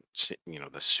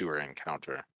sewer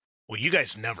encounter. Well, you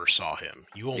guys never saw him.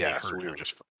 You only heard so we him. were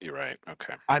just. You're right.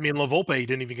 Okay. I mean, La Volpe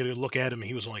didn't even get a look at him.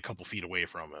 He was only a couple feet away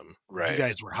from him. Right. You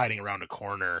guys were hiding around a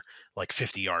corner like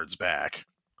 50 yards back.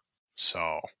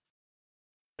 So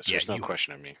there's no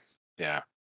question of me. Yeah.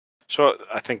 So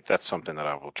I think that's something that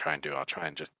I will try and do. I'll try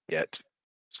and just get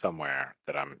somewhere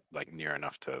that I'm like near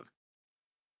enough to,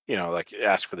 like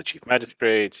ask for the chief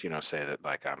magistrate, say that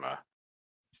like I'm a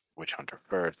witch hunter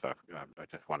first. I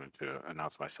just wanted to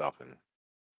announce myself and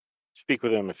speak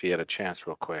with him if he had a chance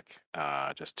real quick,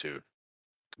 just to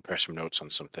compare some notes on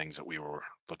some things that we were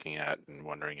looking at and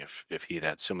wondering if he'd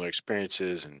had similar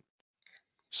experiences and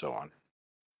so on.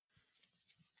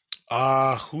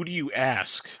 Who do you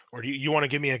ask? Or do you want to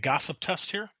give me a gossip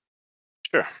test here?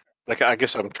 Sure. Like, I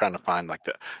guess I'm trying to find I'm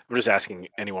just asking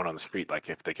anyone on the street, like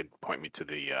if they could point me to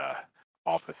the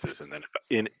offices, and then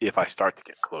if I start to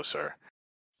get closer,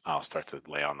 I'll start to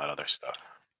lay on that other stuff.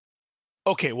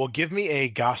 Okay, well, give me a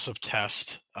gossip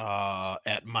test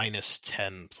at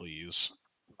 -10, please.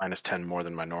 -10 more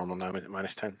than my normal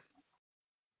 -10?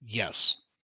 Yes.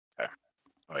 Okay.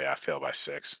 Oh yeah, I failed by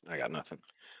 6. I got nothing.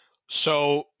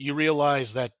 So you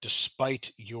realize that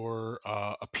despite your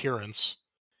appearance,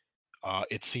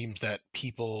 it seems that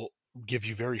people give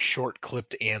you very short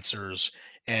clipped answers,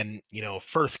 and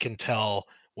Firth can tell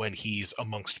when he's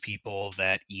amongst people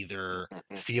that either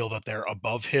Mhm. feel that they're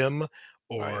above him Oh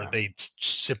or yeah. they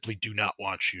simply do not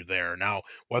want you there. Now,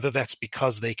 whether that's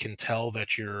because they can tell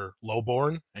that you're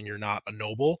lowborn and you're not a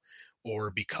noble,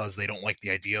 or because they don't like the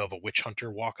idea of a witch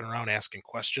hunter walking around asking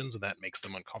questions and that makes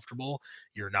them uncomfortable,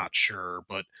 you're not sure.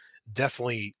 But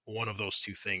definitely one of those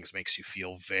two things makes you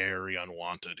feel very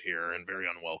unwanted here and very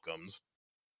unwelcomed.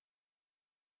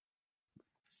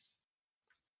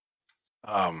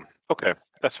 Okay,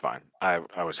 that's fine.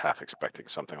 I was half expecting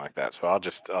something like that, so I'll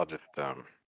just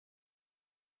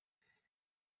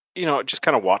just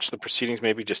kind of watch the proceedings.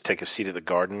 Maybe just take a seat at the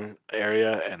garden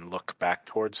area and look back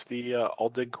towards the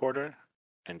Aldig quarter,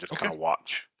 and just Okay. kind of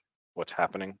watch what's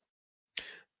happening.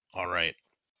 All right.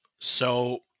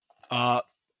 So,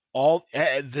 all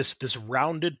this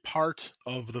rounded part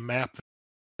of the map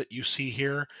that you see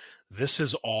here, this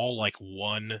is all like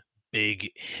one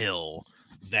big hill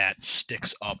that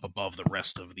sticks up above the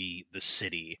rest of the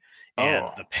city, and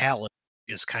Oh, the palace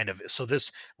is kind of so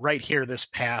this right here, this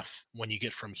path when you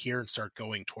get from here and start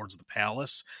going towards the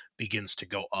palace begins to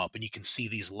go up, and you can see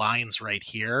these lines right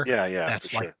here. yeah, for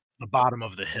That's like sure. the bottom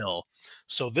of the hill.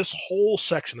 So this whole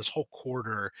section, this whole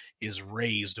quarter is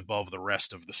raised above the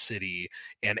rest of the city,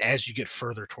 and as you get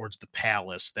further towards the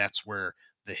palace, that's where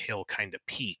the hill kind of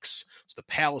peaks. So the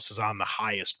palace is on the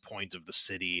highest point of the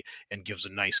city and gives a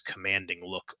nice commanding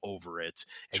look over it.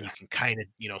 And Sure. you can kind of,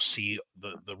 see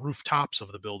the rooftops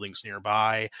of the buildings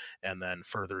nearby. And then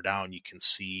further down, you can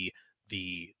see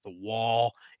the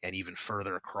wall, and even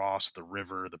further across the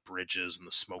river, the bridges and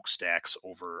the smokestacks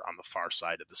over on the far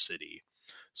side of the city.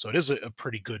 So it is a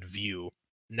pretty good view.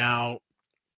 Now,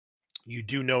 you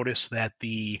do notice that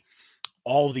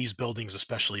all of these buildings,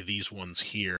 especially these ones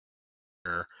here,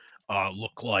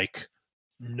 look like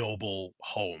noble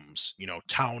homes,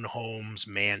 town homes,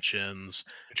 mansions.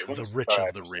 Which The ones? rich Sorry,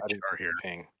 of the I rich didn't are see here. the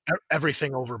ping.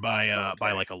 Everything over by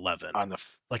Okay. like 11, On the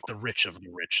like the rich of the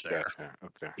rich there. Gotcha.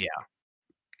 Okay. Yeah.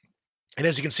 And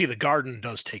as you can see, the garden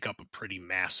does take up a pretty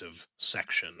massive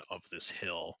section of this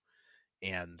hill,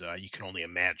 and you can only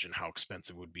imagine how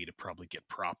expensive it would be to probably get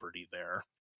property there.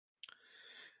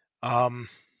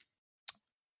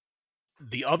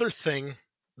 The other thing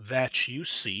that you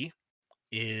see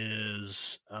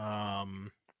is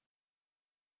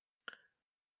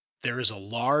there is a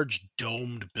large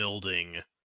domed building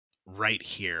right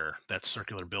here, that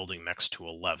circular building next to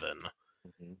 11.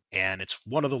 Mhm. And it's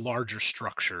one of the larger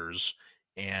structures.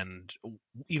 And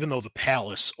even though the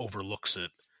palace overlooks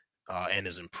it and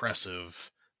is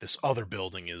impressive, this other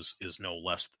building is no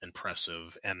less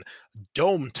impressive. And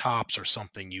dome tops are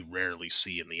something you rarely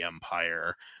see in the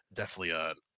Empire. Definitely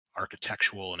a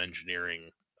architectural and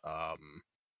engineering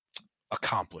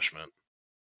accomplishment.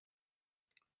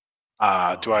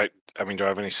 Do I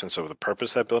have any sense of the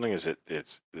purpose of that building? Is it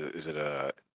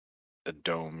a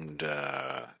domed?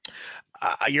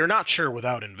 You're not sure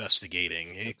without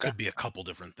investigating. It Okay. could be a couple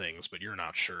different things, but you're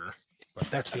not sure. But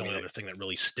that's I the mean, only other thing that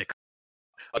really sticks.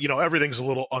 Everything's a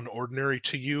little unordinary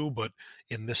to you, but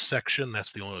in this section,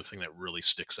 that's the only thing that really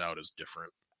sticks out as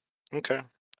different. Okay.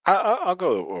 I'll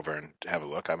go over and have a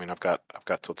look. I mean, I've got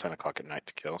till 10 o'clock at night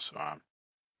to kill, so I'm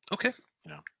Okay.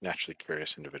 Naturally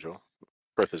curious individual.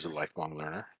 Perth is a lifelong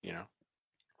learner.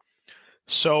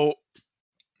 So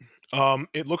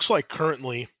it looks like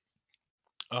currently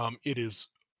it is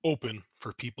open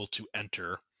for people to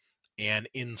enter, and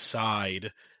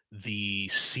inside, the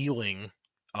ceiling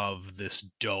of this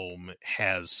dome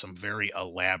has some very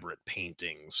elaborate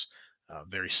paintings,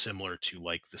 very similar to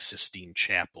like the Sistine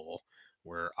Chapel,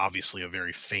 where obviously a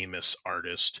very famous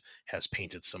artist has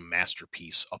painted some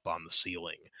masterpiece up on the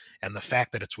ceiling. And the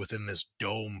fact that it's within this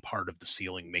dome part of the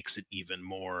ceiling makes it even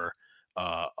more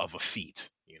of a feat,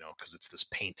 because it's this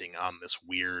painting on this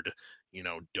weird,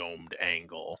 domed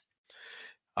angle.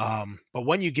 But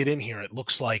when you get in here, it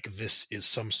looks like this is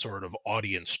some sort of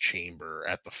audience chamber.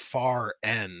 At the far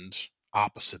end,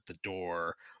 opposite the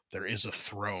door, there is a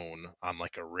throne on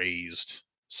like a raised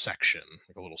section,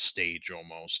 like a little stage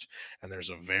almost. And there's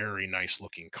a very nice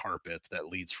looking carpet that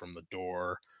leads from the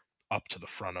door up to the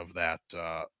front of that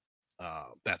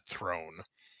throne.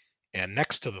 And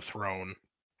next to the throne,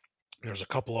 there's a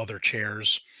couple other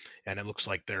chairs, and it looks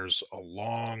like there's a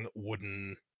long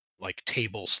wooden like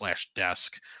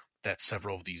table/desk that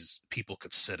several of these people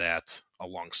could sit at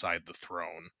alongside the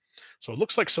throne. So it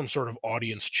looks like some sort of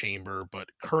audience chamber, but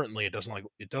currently it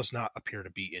does not appear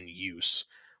to be in use.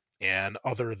 And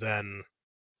other than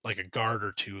like a guard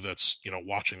or two that's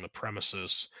watching the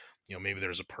premises, maybe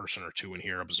there's a person or two in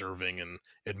here observing and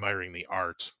admiring the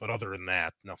art, but other than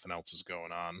that, nothing else is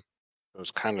going on. It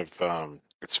was kind of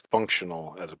it's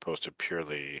functional as opposed to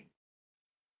purely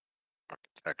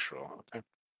architectural. Okay.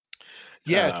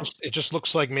 Yeah, it just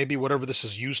looks like maybe whatever this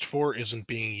is used for isn't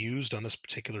being used on this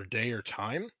particular day or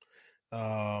time.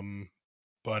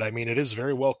 But I mean, it is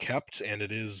very well kept, and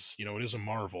it is a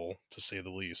marvel to say the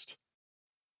least.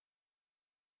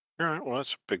 All right. Well,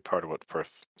 that's a big part of what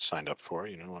Perth signed up for.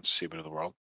 Wants to see a bit of the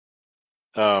world.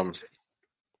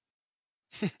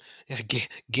 Yeah,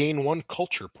 gain 1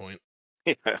 culture point.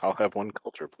 yeah, I'll have 1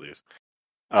 culture, please.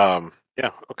 Yeah.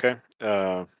 Okay.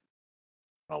 Know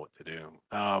what to do.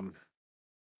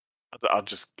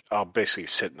 I'll basically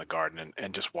sit in the garden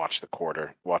and just watch the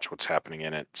quarter, watch what's happening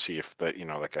in it, see if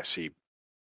like I see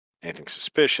anything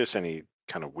suspicious, any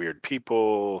kind of weird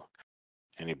people,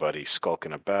 anybody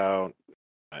skulking about,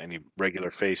 any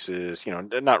regular faces,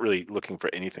 not really looking for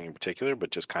anything in particular,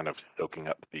 but just kind of soaking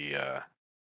up the,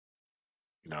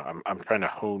 I'm trying to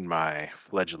hone my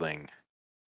fledgling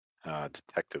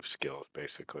detective skills,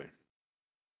 basically.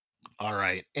 All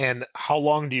right. And how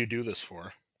long do you do this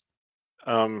for?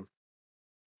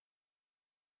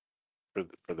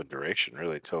 For the duration,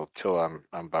 really, till I'm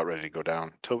about ready to go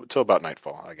down, till about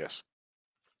nightfall, I guess.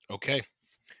 Okay.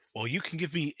 Well, you can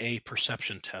give me a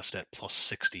perception test at plus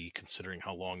 60, considering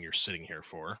how long you're sitting here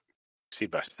for.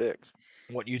 Exceed by 6.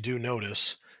 What you do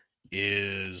notice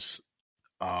is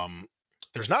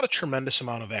there's not a tremendous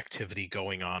amount of activity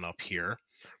going on up here.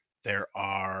 There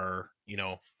are,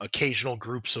 occasional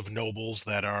groups of nobles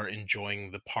that are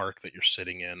enjoying the park that you're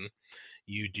sitting in.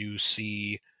 You do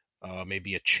see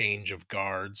maybe a change of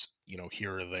guards,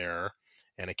 here or there,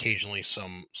 and occasionally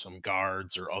some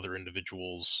guards or other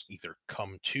individuals either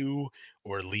come to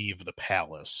or leave the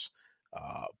palace.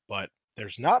 But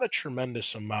there's not a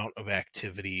tremendous amount of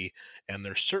activity, and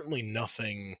there's certainly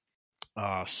nothing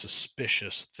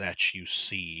suspicious that you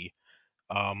see.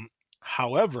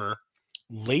 However,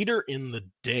 later in the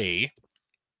day,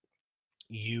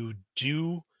 you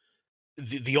do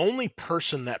the only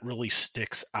person that really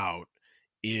sticks out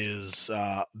is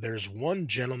there's one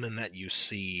gentleman that you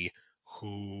see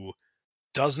who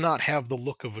does not have the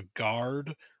look of a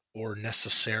guard or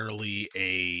necessarily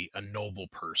a noble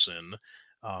person.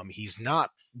 He's not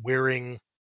wearing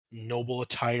noble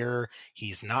attire.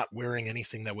 He's not wearing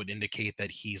anything that would indicate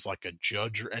that he's like a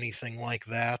judge or anything like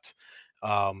that.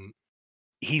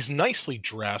 He's nicely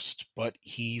dressed, but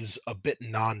he's a bit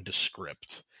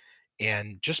nondescript.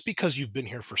 And just because you've been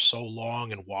here for so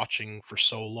long and watching for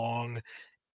so long,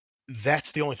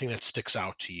 that's the only thing that sticks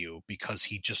out to you, because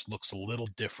he just looks a little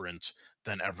different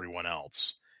than everyone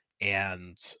else.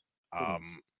 And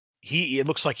it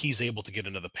looks like he's able to get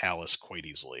into the palace quite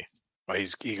easily. Oh,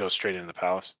 he goes straight into the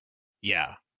palace?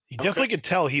 Yeah. You definitely can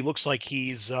tell he looks like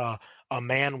he's a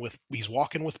man he's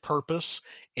walking with purpose,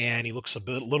 and he looks a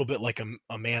little bit like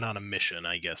a man on a mission,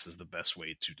 I guess is the best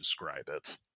way to describe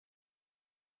it.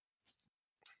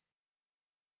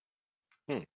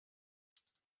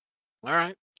 All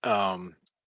right.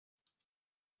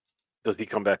 Does he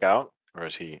come back out, or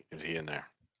is he in there?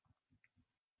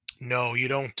 No, you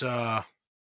don't see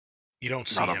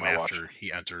him after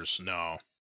he enters. No.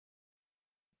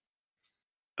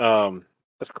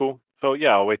 That's cool. So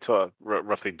yeah, I'll wait till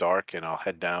roughly dark, and I'll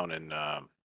head down and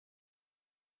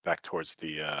back towards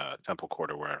the temple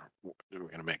quarter where we're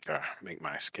gonna make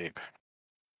my escape.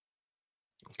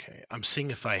 Okay, I'm seeing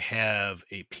if I have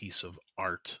a piece of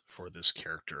art for this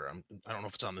character. I don't know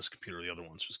if it's on this computer or the other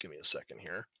ones. Just give me a second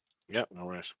here. Yep, no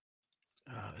worries.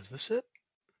 Is this it?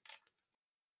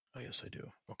 Oh, yes, I do.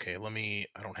 Okay,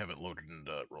 I don't have it loaded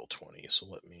into Roll20, so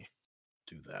let me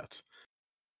do that.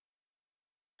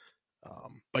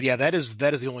 But yeah, that is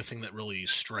the only thing that really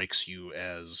strikes you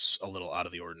as a little out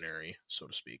of the ordinary, so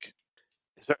to speak.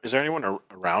 Is there anyone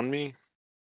around me?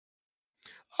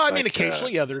 I mean,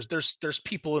 occasionally, yeah. There's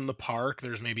people in the park.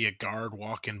 There's maybe a guard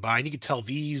walking by, and you can tell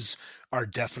these are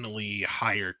definitely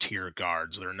higher tier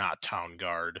guards. They're not town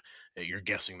guard. You're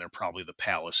guessing they're probably the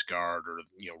palace guard or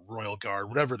royal guard,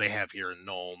 whatever they have here in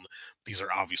Nuln. These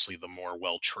are obviously the more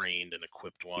well trained and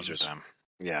equipped ones. These are them.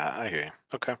 Yeah, I hear you.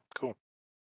 Okay, cool.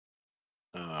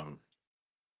 All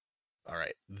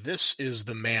right, this is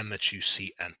the man that you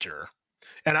see enter,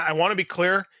 and I want to be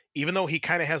clear. Even though he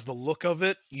kind of has the look of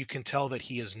it, you can tell that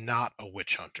he is not a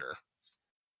witch hunter.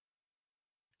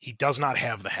 He does not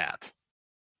have the hat,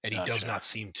 and he does not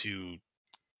seem to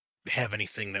have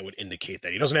anything that would indicate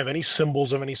that. He doesn't have any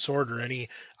symbols of any sort or any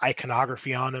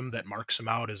iconography on him that marks him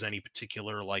out as any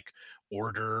particular like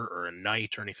order or a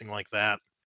knight or anything like that.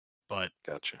 But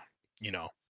Gotcha. you know,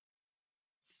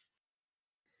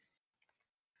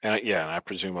 And and I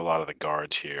presume a lot of the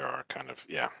guards here are kind of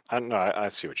I don't know. I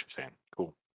see what you're saying.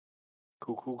 Cool.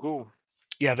 Cool.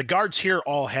 yeah, the guards here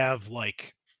all have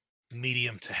like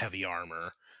medium to heavy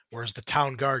armor, whereas the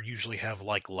town guard usually have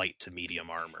like light to medium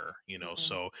armor, you know.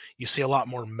 So you see a lot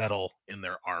more metal in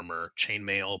their armor,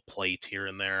 chainmail, plate here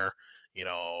and there, you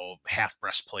know, half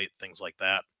breastplate, things like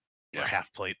that, or Yeah.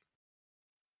 half plate.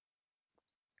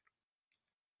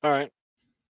 All right.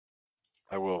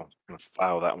 I will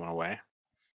file that one away.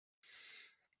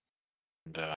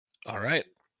 And, All right.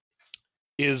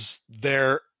 Is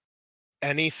there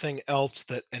anything else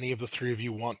that any of the three of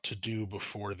you want to do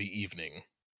before the evening?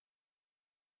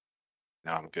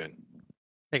 now I'm good.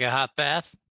 Take a hot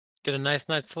bath, get a nice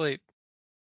night's sleep.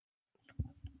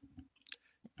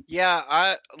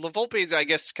 Yeah, Lavolpe's, I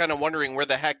guess, kind of wondering where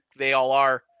the heck they all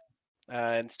are,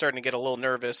 and starting to get a little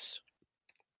nervous.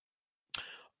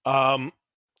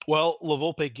 Well,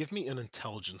 Lavolpe, give me an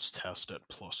intelligence test at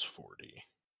 +40.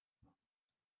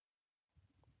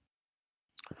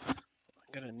 I'm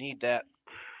gonna need that.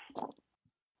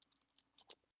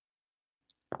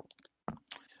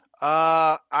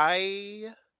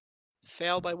 I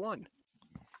fail by 1.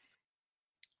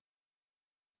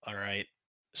 All right.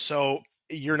 So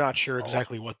you're not sure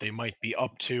exactly what they might be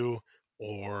up to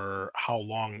or how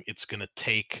long it's going to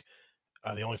take.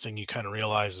 The only thing you kind of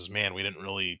realize is, man, we didn't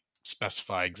really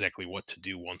specify exactly what to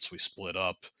do once we split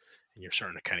up, and you're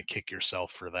starting to kind of kick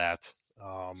yourself for that.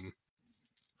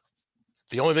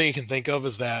 The only thing you can think of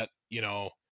is that, you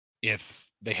know, if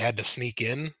they had to sneak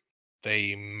in,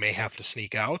 they may have to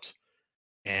sneak out,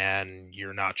 and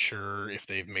you're not sure if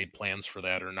they've made plans for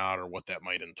that or not, or what that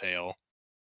might entail.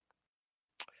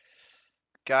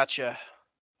 Gotcha.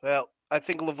 Well, I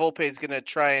think Lavolpe is gonna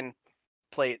try and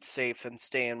play it safe and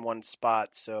stay in one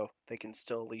spot so they can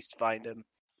still at least find him.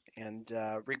 And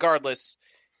regardless,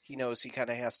 he knows he kind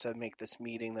of has to make this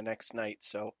meeting the next night.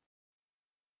 So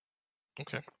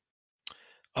Okay.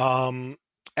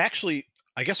 Actually,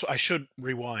 I guess I should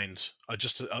rewind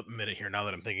just a minute here now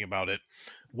that I'm thinking about it.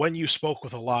 When you spoke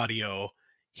with Eladio,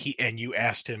 and you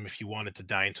asked him if you wanted to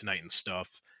dine tonight and stuff,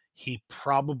 he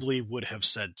probably would have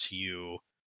said to you,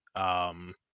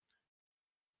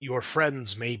 your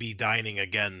friends may be dining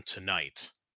again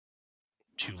tonight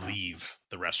to leave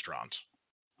the restaurant.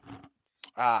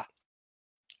 And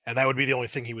that would be the only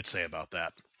thing he would say about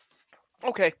that.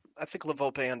 Okay, I think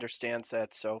Lavolpe understands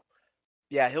that. So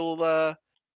yeah, he'll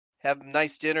have a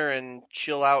nice dinner and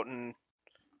chill out and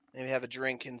maybe have a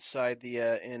drink inside the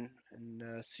inn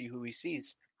and see who he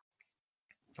sees.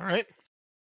 All right.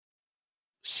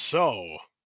 So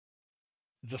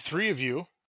the three of you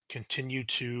continue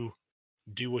to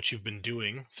do what you've been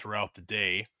doing throughout the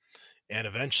day, and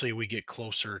eventually we get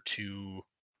closer to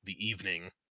the evening.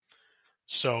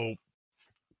 So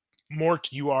Mort,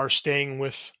 you are staying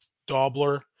with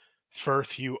Dobler.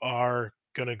 Firth, you are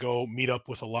gonna go meet up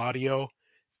with Eladio,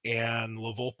 and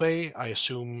Lavolpe, I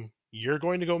assume you're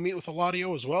going to go meet with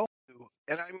Eladio as well.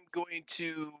 And I'm going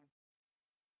to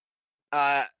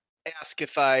ask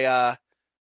if I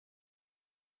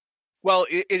well,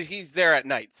 he's there at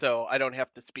night, so I don't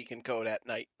have to speak in code at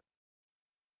night.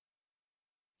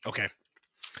 Okay.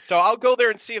 So I'll go there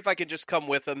and see if I can just come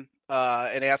with him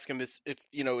and ask him if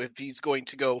he's going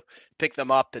to go pick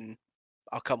them up, and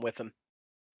I'll come with him.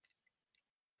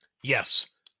 Yes.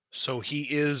 So he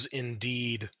is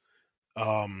indeed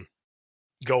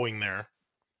going there.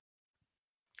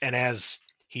 And as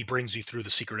he brings you through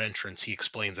the secret entrance, he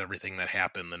explains everything that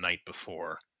happened the night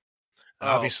before.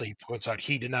 Obviously, he points out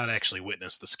he did not actually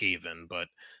witness the Skaven, but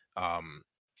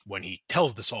when he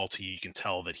tells this all to you, you can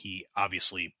tell that he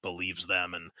obviously believes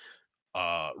them and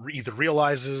either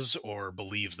realizes or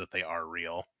believes that they are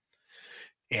real.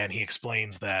 And he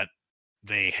explains that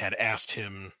they had asked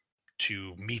him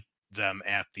to meet them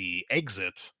at the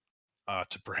exit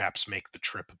to perhaps make the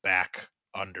trip back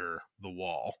under the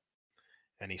wall.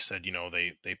 And he said,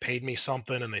 they paid me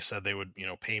something, and they said they would,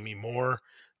 pay me more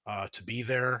to be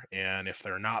there. And if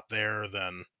they're not there,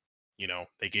 then,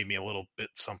 they gave me a little bit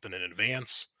something in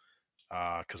advance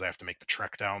because I have to make the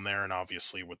trek down there. And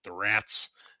obviously with the rats,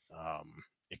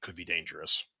 it could be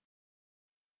dangerous.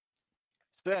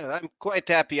 Well, I'm quite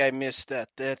happy I missed that.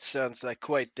 That sounds like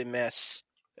quite the mess.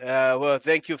 Well,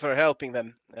 thank you for helping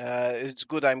them. It's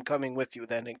good I'm coming with you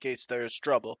then in case there's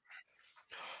trouble.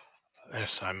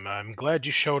 Yes, I'm glad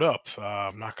you showed up.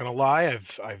 I'm not gonna lie,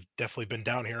 I've definitely been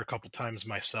down here a couple times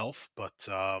myself, but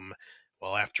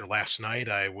well, after last night,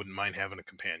 I wouldn't mind having a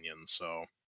companion, so...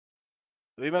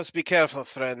 We must be careful,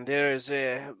 friend. There is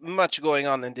much going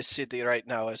on in this city right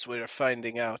now, as we're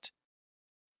finding out.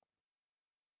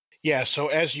 Yeah, so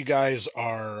as you guys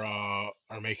are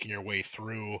making your way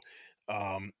through,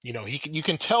 you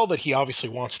can tell that he obviously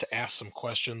wants to ask some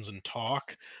questions and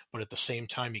talk, but at the same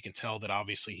time, you can tell that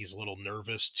obviously he's a little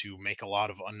nervous to make a lot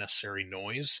of unnecessary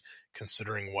noise,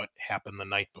 considering what happened the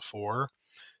night before.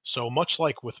 So much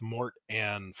like with Mort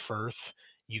and Firth,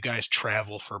 you guys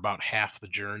travel for about half the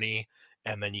journey,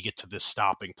 and then you get to this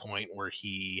stopping point where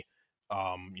he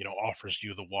offers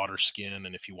you the water skin,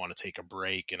 and if you want to take a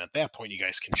break, and at that point you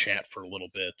guys can chat for a little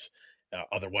bit.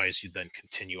 Otherwise, you then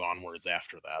continue onwards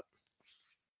after that.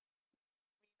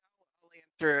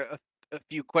 I'll answer a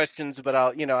few questions, but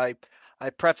I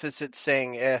preface it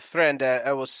saying, friend,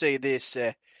 I will say this: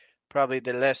 probably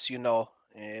the less you know,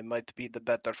 it might be the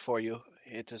better for you.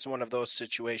 It is one of those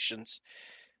situations.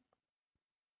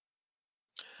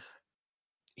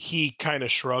 He kind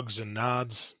of shrugs and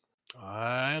nods.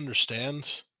 I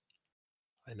understand.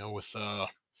 I know with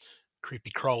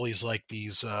creepy crawlies like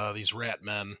these rat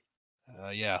men.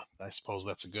 Yeah, I suppose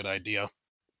that's a good idea.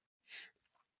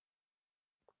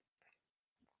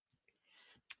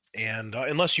 And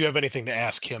unless you have anything to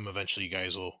ask him, eventually you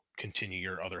guys will continue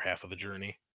your other half of the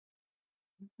journey.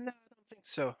 No, I don't think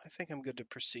so. I think I'm good to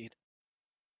proceed.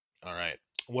 All right.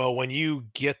 Well, when you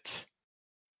get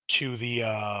to the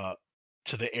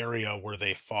area where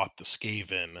they fought the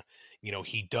Skaven,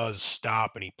 he does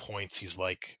stop and he points. He's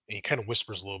like, and he kind of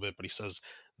whispers a little bit, but he says,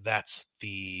 "That's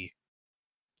the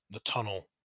tunnel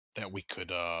that we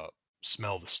could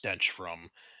smell the stench from,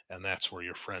 and that's where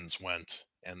your friends went,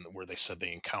 and where they said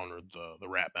they encountered the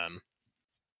rat men."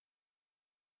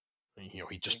 And,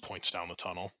 he just points down the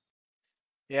tunnel.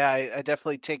 Yeah, I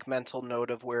definitely take mental note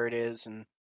of where it is, and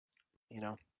you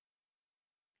know.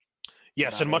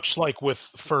 Yes, and much like with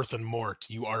Firth and Mort,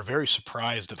 you are very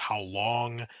surprised at how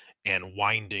long and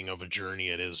winding of a journey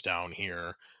it is down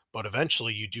here. But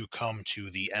eventually, you do come to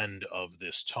the end of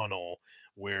this tunnel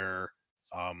where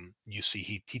you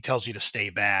see he tells you to stay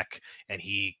back, and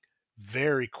he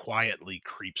very quietly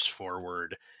creeps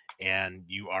forward, and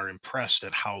you are impressed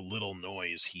at how little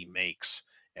noise he makes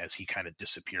as he kind of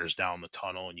disappears down the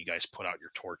tunnel, and you guys put out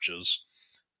your torches,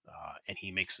 and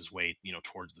he makes his way,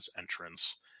 towards this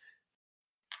entrance.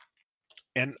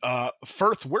 And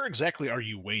Firth, where exactly are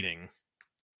you waiting?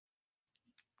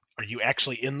 Are you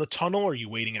actually in the tunnel? Or are you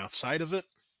waiting outside of it?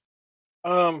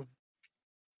 Oh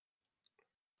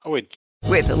wait.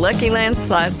 With the Lucky Land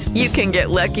Slots, you can get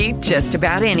lucky just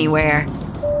about anywhere.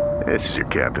 This is your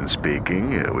captain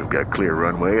speaking. We've got clear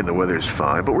runway and the weather's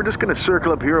fine, but we're just going to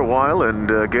circle up here a while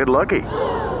and get lucky.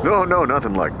 No,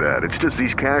 nothing like that. It's just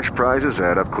these cash prizes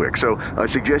add up quick. So I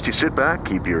suggest you sit back,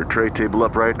 keep your tray table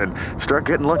upright, and start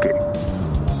getting lucky.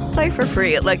 Play for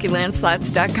free at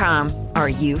LuckyLandSlots.com. Are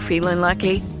you feeling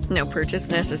lucky? No purchase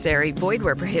necessary. Void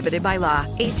where prohibited by law.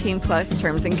 18+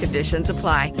 terms and conditions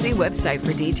apply. See website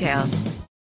for details.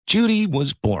 Judy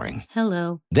was boring.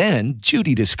 Hello. Then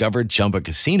Judy discovered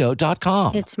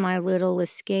ChumbaCasino.com. It's my little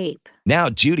escape. Now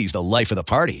Judy's the life of the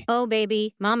party. Oh,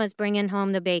 baby, mama's bringing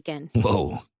home the bacon.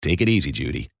 Whoa, take it easy,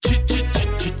 Judy.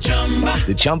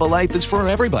 The Chumba life is for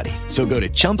everybody. So go to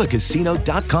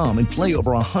ChumbaCasino.com and play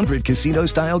over 100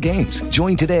 casino-style games.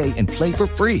 Join today and play for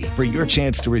free for your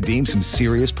chance to redeem some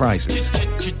serious prizes.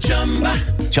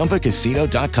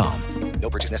 ChumbaCasino.com. No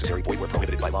purchase necessary. Void where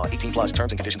prohibited by law. 18+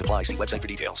 terms and conditions apply. See website for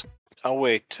details. I'll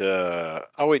wait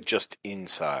just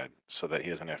inside so that he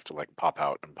doesn't have to pop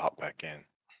out and pop back in.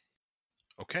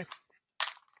 Okay.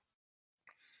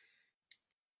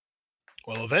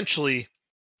 Well, eventually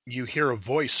you hear a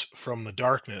voice from the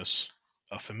darkness,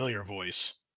 a familiar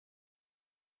voice.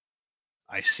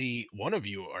 "I see one of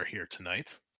you are here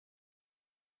tonight."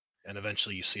 And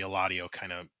eventually you see Eladio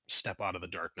kind of step out of the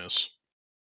darkness.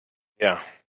 Yeah,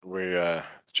 we're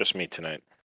just me tonight.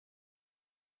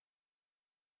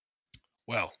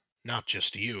 "Well, not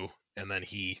just you." And then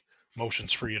he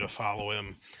motions for you to follow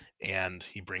him, and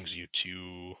he brings you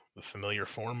to the familiar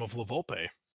form of La Volpe.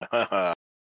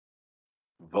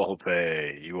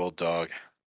 Volpe, you old dog.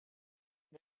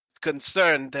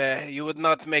 Concerned you would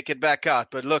not make it back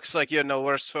out, but looks like you're no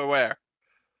worse for wear.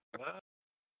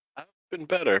 I've been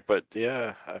better, but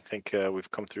yeah, I think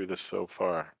we've come through this so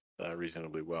far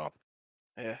reasonably well.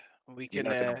 Yeah, we You're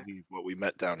can. not gonna believe what we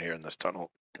met down here in this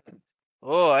tunnel.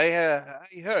 Oh, I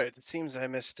heard. It seems I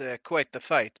missed quite the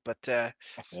fight, but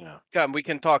Yeah. come, we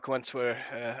can talk once we're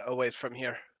away from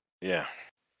here. Yeah.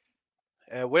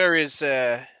 Where is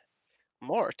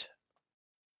Mort?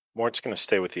 Mort's gonna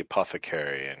stay with the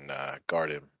apothecary and guard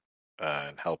him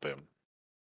and help him.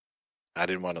 I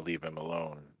didn't want to leave him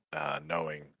alone,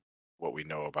 knowing what we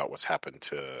know about what's happened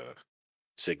to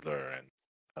Ziegler and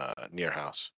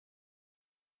Nearhouse.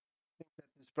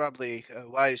 It's probably a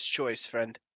wise choice,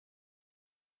 friend.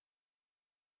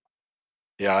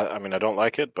 Yeah, I mean, I don't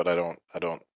like it, but I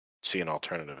don't see an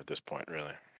alternative at this point,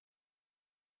 really.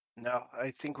 No,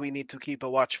 I think we need to keep a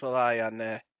watchful eye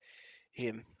on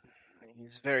him.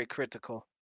 He's very critical.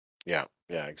 Yeah,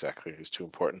 exactly. It's too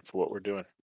important for what we're doing.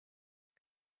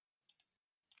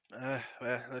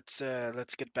 Well,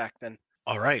 let's get back then.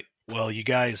 All right. Well, you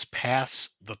guys pass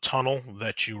the tunnel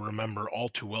that you remember all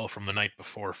too well from the night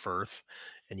before, Firth,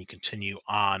 and you continue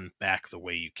on back the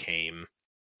way you came.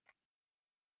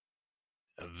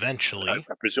 Eventually,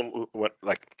 I presume what,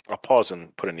 like, I'll pause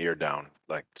and put an ear down,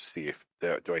 like, to see if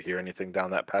do I hear anything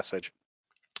down that passage.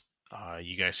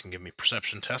 you guys can give me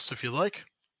perception tests if you like.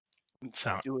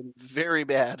 Sound. Doing very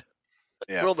bad.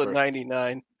 Yeah, Rolled a Firth.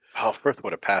 99. Oh, Firth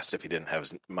would have passed if he didn't have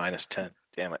his -10.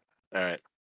 Damn it. All right.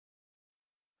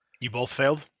 You both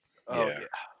failed. Oh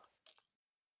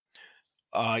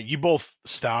Yeah. You both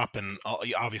stop, and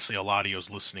obviously Eladio's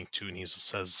listening too, and he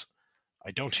says,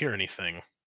 "I don't hear anything.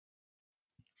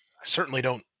 I certainly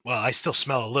don't. Well, I still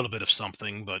smell a little bit of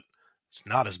something, but it's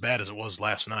not as bad as it was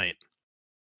last night."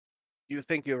 You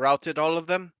think you routed all of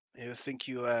them? You think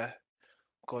you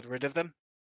got rid of them?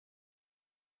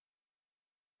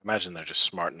 Imagine they're just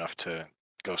smart enough to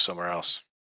go somewhere else,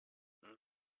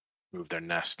 move their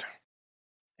nest.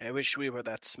 I wish we were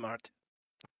that smart.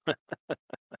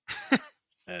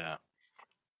 Yeah.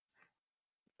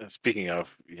 Speaking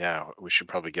of, yeah, we should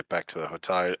probably get back to the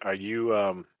hotel. Are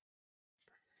you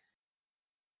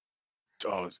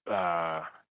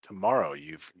tomorrow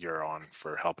you're on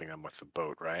for helping them with the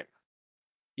boat, right?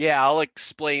 Yeah, I'll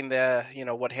explain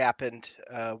what happened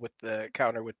with the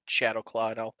encounter with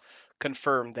Shadowclaw, and I'll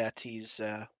confirm that he's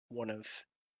one of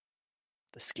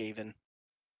the Skaven.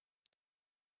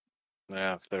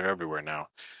 Yeah, they're everywhere now.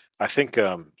 I think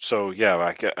so yeah,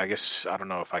 I guess I don't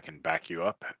know if I can back you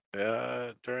up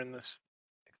during this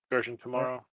excursion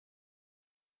tomorrow.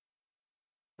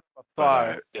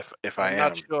 Far. But if I'm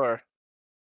not sure.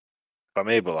 If I'm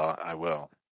able, I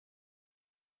will.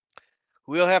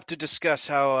 We'll have to discuss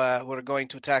how we're going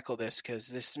to tackle this, because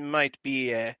this might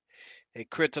be a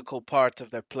critical part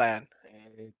of their plan.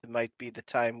 It might be the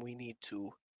time we need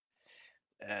to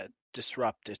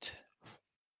disrupt it.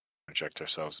 Inject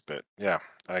ourselves a bit. Yeah,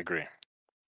 I agree.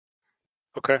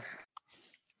 Okay.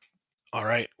 All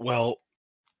right. Well,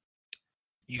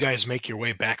 you guys make your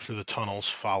way back through the tunnels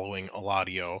following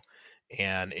Eladio,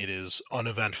 and it is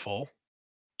uneventful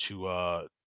to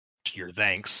your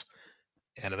thanks.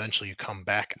 And eventually you come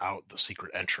back out the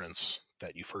secret entrance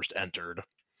that you first entered.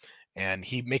 And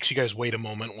he makes you guys wait a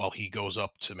moment while he goes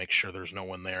up to make sure there's no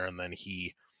one there, and then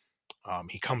he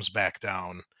comes back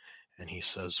down and he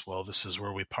says, "Well, this is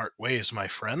where we part ways, my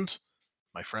friends."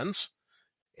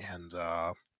 And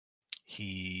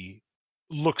he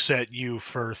looks at you,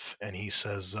 Firth, and he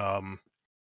says, "A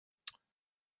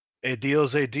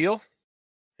deal's a deal."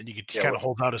 And you Yeah, kind of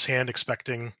hold out his hand,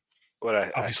 expecting what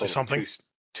I obviously told him something.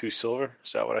 Two silver.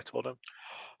 Is that what I told him?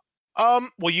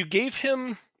 Well, you gave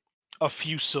him a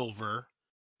few silver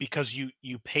because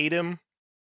you paid him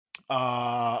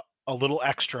a little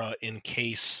extra in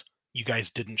case you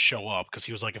guys didn't show up, because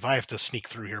he was like, if I have to sneak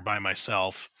through here by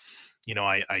myself,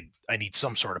 I need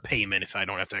some sort of payment if I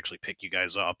don't have to actually pick you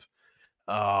guys up.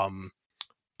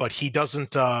 But he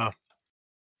doesn't.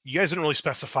 You guys didn't really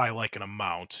specify like an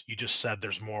amount. You just said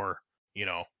there's more.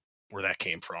 Where that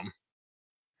came from.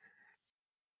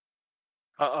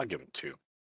 I'll give him 2.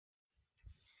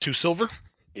 2 silver.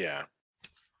 Yeah.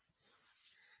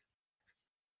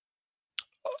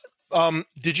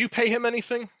 Did you pay him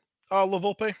anything, La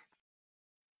Volpe?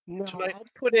 No, Tonight?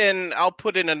 I'll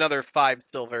put in another 5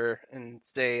 silver and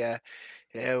say,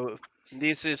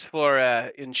 this is for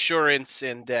insurance,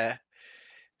 and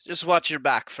just watch your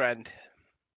back, friend.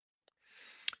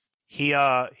 He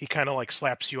kind of like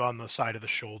slaps you on the side of the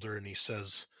shoulder and he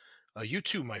says, "You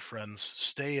too, my friends.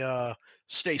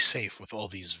 Stay safe with all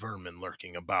these vermin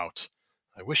lurking about.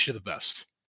 I wish you the best."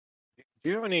 Do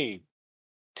you have any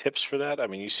tips for that? I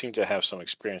mean, you seem to have some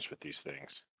experience with these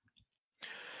things.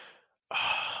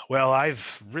 Well,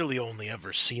 I've really only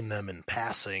ever seen them in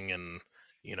passing, and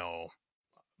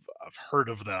I've heard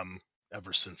of them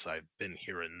ever since I've been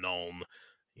here in Nome.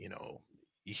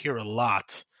 You hear a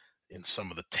lot in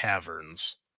some of the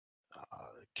taverns.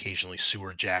 Occasionally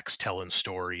sewer jacks telling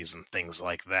stories and things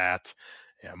like that.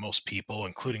 Yeah, most people,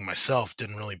 including myself,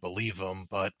 didn't really believe them,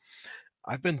 but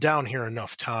I've been down here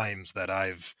enough times that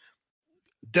I've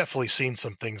definitely seen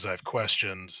some things I've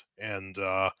questioned, and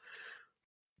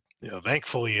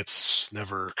thankfully it's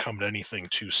never come to anything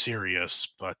too serious,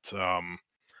 but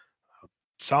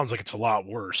sounds like it's a lot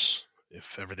worse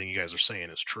if everything you guys are saying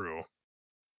is true.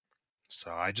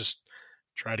 So I just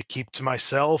try to keep to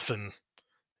myself and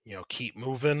keep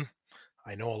moving.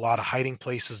 I know a lot of hiding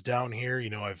places down here.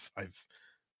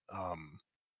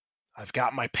 I've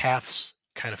got my paths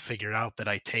kind of figured out that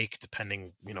I take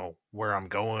depending, where I'm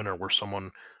going or where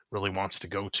someone really wants to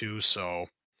go to. So,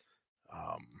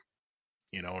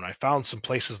 and I found some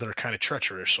places that are kind of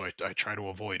treacherous, so I try to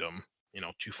avoid them.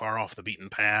 Too far off the beaten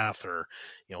path, or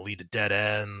lead to dead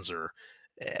ends, or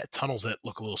tunnels that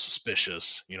look a little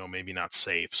suspicious. Maybe not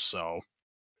safe. So,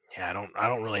 yeah, I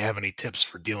don't really have any tips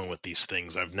for dealing with these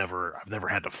things. I've never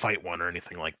had to fight one or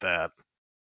anything like that.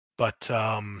 But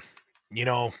the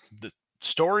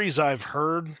stories I've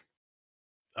heard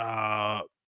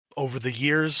over the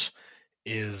years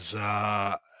is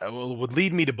would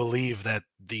lead me to believe that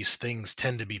these things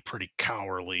tend to be pretty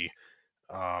cowardly,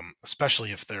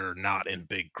 especially if they're not in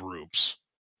big groups.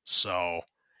 So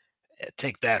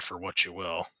take that for what you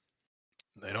will.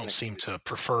 They don't seem to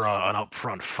prefer an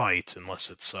upfront fight unless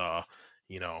it's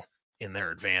in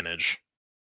their advantage.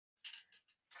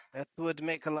 That would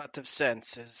make a lot of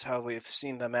sense, is how we've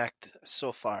seen them act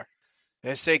so far.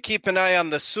 I say keep an eye on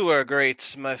the sewer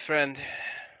grates, my friend.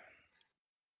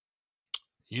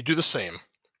 You do the same.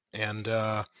 And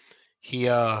he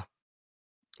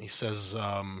says,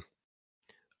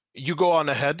 you go on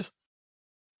ahead.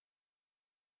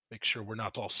 Make sure we're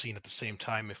not all seen at the same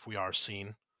time if we are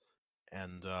seen.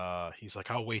 And he's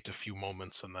like, I'll wait a few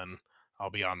moments and then I'll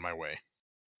be on my way.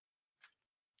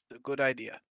 A good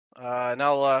idea. And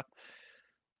I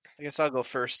guess I'll go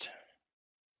first.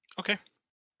 Okay.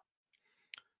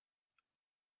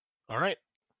 All right.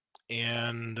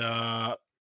 And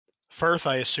Firth,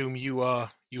 I assume you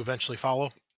eventually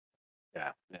follow?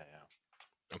 Yeah.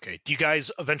 Okay. Do you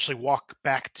guys eventually walk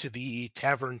back to the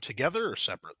tavern together or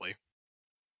separately?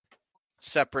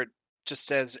 Separate,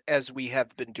 just as we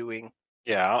have been doing.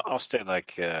 Yeah, I'll stay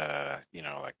like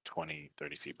 20,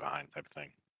 30 feet behind type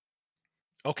thing.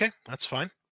 Okay, that's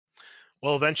fine.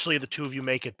 Well, eventually the two of you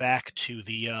make it back to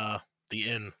the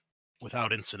inn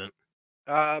without incident.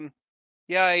 Yeah,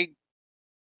 I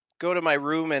go to my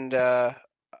room and I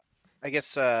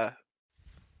guess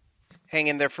hang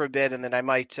in there for a bit, and then I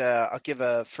might I'll give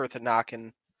Firth a knock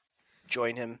and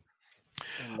join him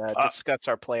and discuss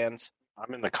our plans.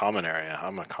 I'm in the common area.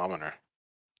 I'm a commoner.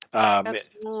 That's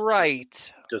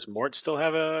right. Does Mort still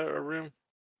have a room?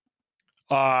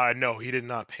 No, he did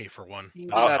not pay for one. He did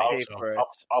not pay for it.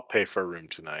 I'll pay for a room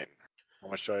tonight. How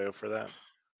much do I owe for that?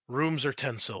 Rooms are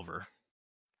 10 silver.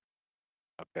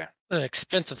 Okay. An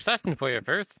expensive session for you,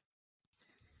 Firth.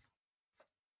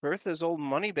 Firth is old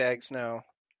money bags now.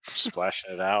 I'm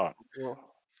splashing it out. Well,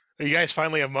 You guys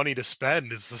finally have money to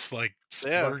spend. It's just like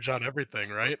splurge on everything,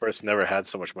 right? First never had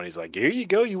so much money. He's like, here you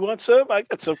go. You want some? I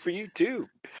got some for you too.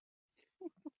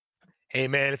 Hey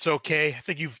man, it's okay. I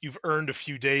think you've earned a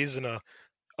few days in a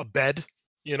bed,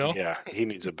 Yeah, he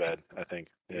needs a bed, I think.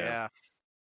 yeah.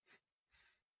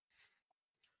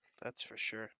 That's for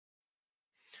sure.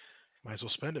 Might as well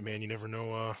spend it, man. You never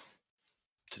know.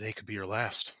 Today could be your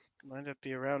last. Might not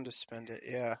be around to spend it.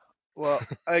 Yeah. Well,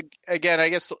 I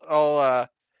guess I'll.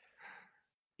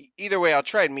 Either way, I'll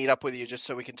try and meet up with you just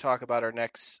so we can talk about our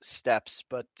next steps.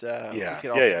 But we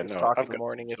can also talk in the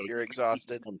morning if you're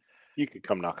exhausted. You could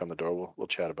come knock on the door. We'll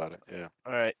chat about it. Yeah.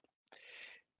 All right.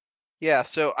 Yeah.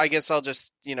 So I guess I'll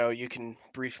just you can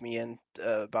brief me in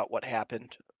about what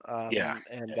happened.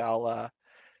 And I'll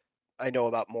I know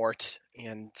about Mort,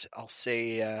 and I'll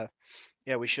say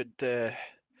we should.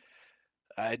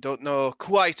 I don't know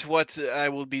quite what I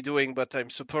will be doing, but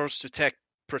I'm supposed to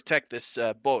protect this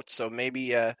boat. So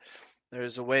maybe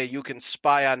there's a way you can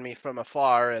spy on me from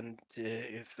afar, and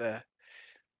if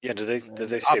did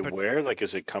they say where? Like,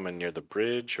 is it coming near the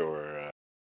bridge or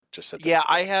just at the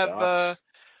docks?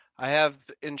 I have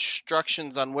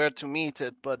instructions on where to meet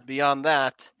it, but beyond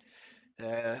that,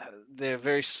 they're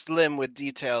very slim with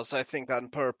details. I think on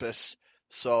purpose.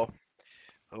 So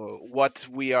what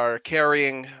we are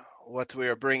carrying, what we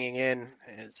are bringing in,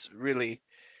 is really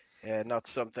not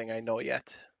something I know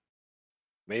yet.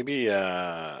 Maybe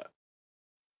I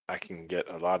can get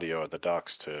Eladio at the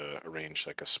docks to arrange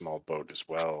like a small boat as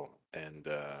well, and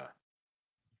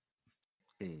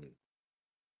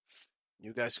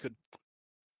you guys could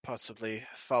possibly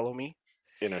follow me.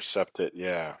 Intercept it,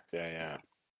 yeah.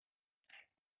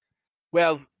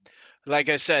 Well, like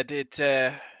I said,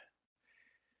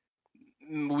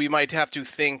 we might have to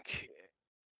think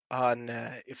on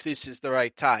if this is the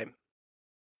right time.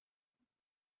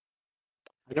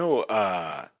 I know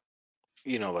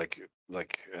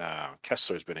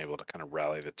Kessler's been able to kind of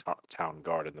rally the town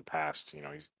guard in the past.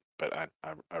 But I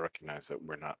recognize that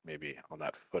we're not maybe on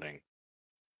that footing.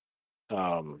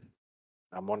 I'm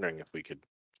wondering if we could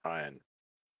try and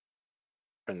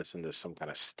turn this into some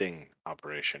kind of sting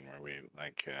operation where we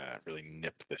really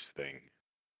nip this thing.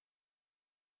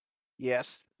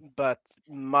 Yes, but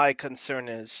my concern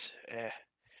is,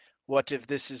 what if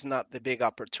this is not the big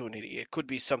opportunity? It could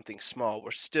be something small.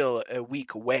 We're still a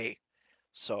week away,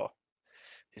 so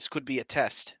this could be a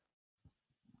test.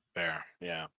 Fair,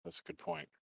 yeah, that's a good point.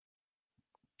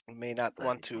 We may not Very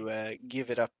want good to give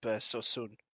it up so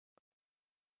soon.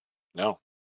 No,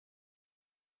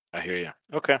 I hear you.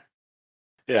 Okay,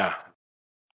 yeah.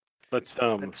 Let's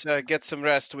get some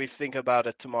rest. We think about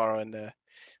it tomorrow, and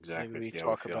exactly. maybe we Yeah,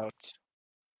 talk feel. about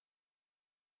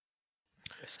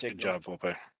a Good signal. job,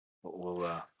 Volpe.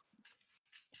 We'll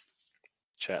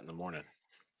chat in the morning.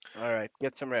 All right,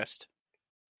 get some rest.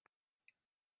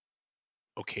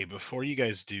 Okay, before you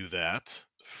guys do that,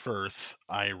 Firth,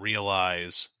 I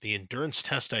realize the endurance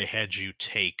test I had you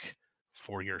take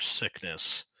for your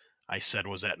sickness, I said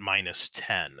was at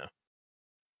 -10.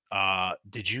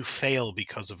 Did you fail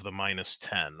because of the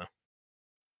 -10?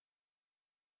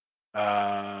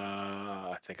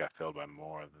 I think I failed by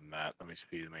more than that. Let me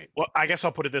see. Well, I guess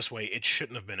I'll put it this way. It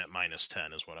shouldn't have been at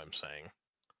 -10 is what I'm saying.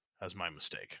 That's my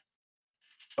mistake.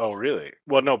 Oh, really?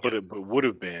 Well, no, but Yes. it would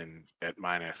have been at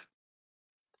 -5,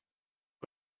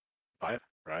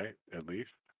 right? At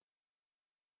least.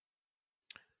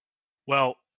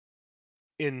 Well,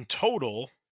 in total,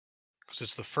 because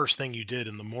it's the first thing you did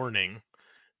in the morning,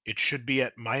 it should be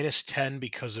at -10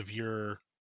 because of your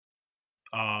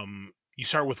you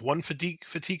start with one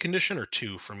fatigue condition or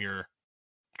two from your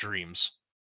dreams.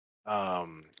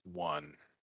 1.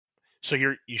 So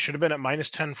you should have been at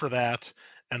 -10 for that,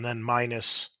 and then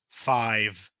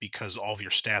 -5 because all of your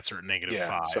stats are at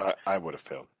 -5. So I would have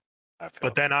failed. I failed.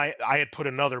 But then I had put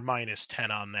another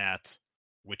 -10 on that,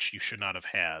 which you should not have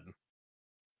had.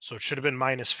 So it should have been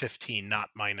 -15,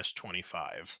 not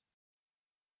 -25.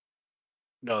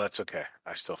 No, that's okay.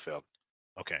 I still failed.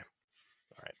 Okay.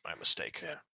 All right, my mistake.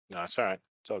 Yeah. No, it's all right.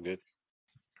 It's all good.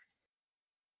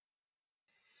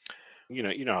 You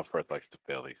know how Firth likes to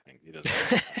fail these things. He doesn't.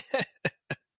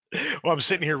 Well, I'm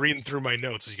sitting here reading through my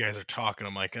notes as you guys are talking.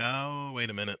 I'm like, oh, wait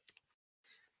a minute.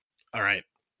 All right.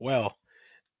 Well,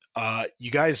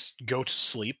 you guys go to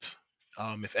sleep.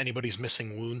 If anybody's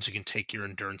missing wounds, you can take your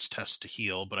endurance test to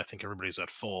heal, but I think everybody's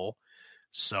at full.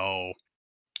 So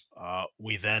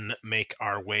we then make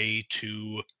our way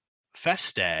to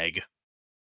Festag,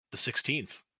 the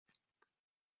 16th.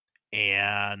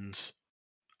 And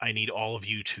I need all of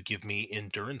you to give me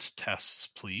endurance tests,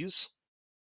 please.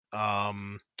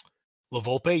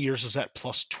 LaVolpe, yours is at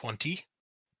 +20.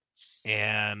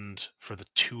 And for the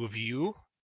two of you,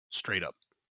 straight up.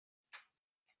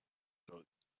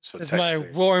 So Does my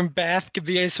warm bath could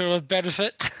be any sort of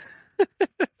benefit?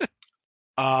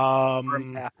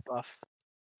 Warm bath buff.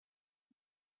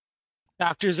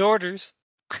 Doctor's orders.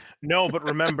 No, but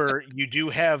remember, you do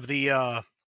have the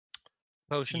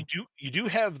potion. You do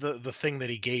have the thing that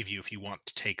he gave you if you want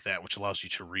to take that, which allows you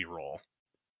to re-roll.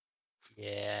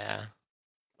 Yeah.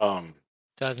 so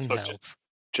Doesn't help.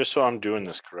 Just so I'm doing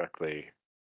this correctly,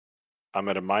 I'm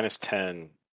at a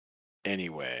 -10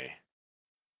 anyway,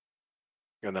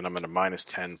 and then I'm at a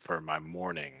 -10 for my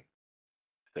morning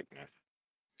sickness,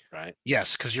 right?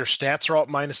 Yes, because your stats are all at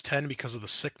 -10 because of the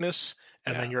sickness,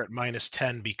 and Yeah. then you're at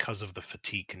 -10 because of the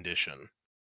fatigue condition.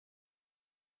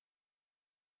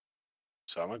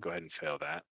 So I'm gonna go ahead and fail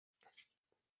that.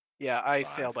 Yeah, I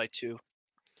failed by 2.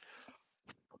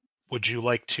 Would you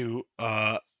like to?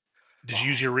 Did you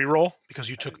use your reroll because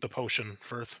you took the potion,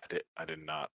 Firth? I did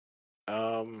not.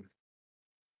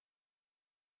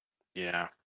 Yeah,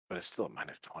 but it's still at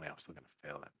 -20. I'm still gonna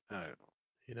fail it.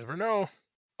 You never know.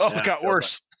 Oh, yeah, it got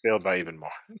worse. Failed by even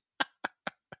more.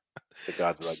 The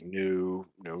gods are like, no.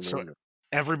 So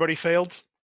everybody failed?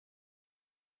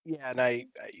 Yeah, and I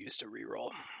used a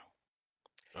reroll.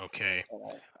 Okay.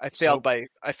 I failed by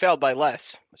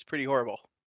less. It's pretty horrible.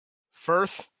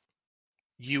 Firth,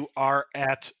 you are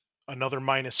at another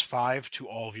 -5 to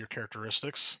all of your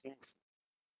characteristics.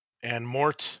 And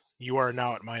Mort, you are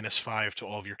now at -5 to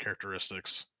all of your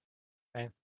characteristics.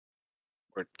 Okay.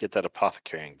 Or get that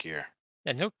apothecary in gear.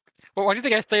 And no. Well, why do you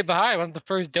think I stayed behind? I wanted the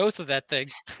first dose of that thing.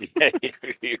 Yeah,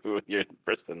 you're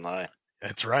first in line.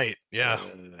 That's right. Yeah.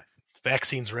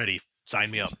 Vaccine's ready. Sign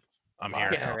me up. I'm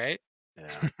here. Yeah, right?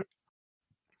 Yeah.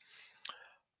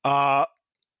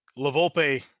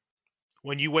 LaVolpe,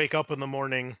 when you wake up in the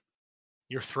morning,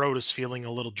 your throat is feeling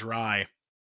a little dry.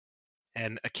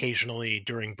 and occasionally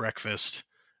during breakfast,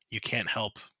 you can't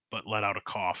help but let out a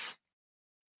cough.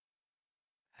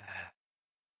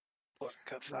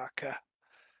 Porca vaca.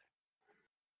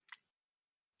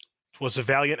 It was a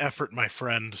valiant effort, my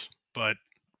friend, but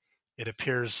it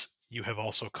appears you have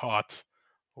also caught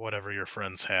whatever your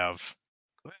friends have.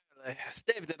 Well, I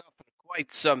staved it off for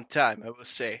quite some time, I will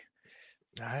say.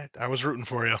 I was rooting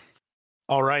for you.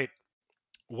 All right.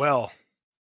 Well,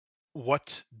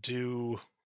 what do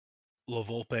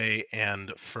Lavolpe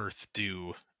and Firth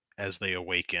do as they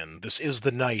awaken? This is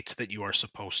the night that you are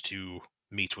supposed to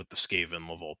meet with the Skaven,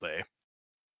 Lavolpe.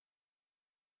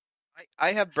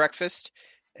 I have breakfast,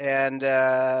 and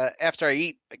after I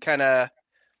eat, I kind of,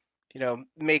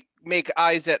 make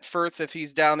eyes at Firth if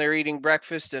he's down there eating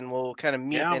breakfast, and we'll kind of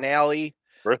meet in an alley.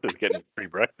 Firth is getting free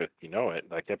breakfast, you know it.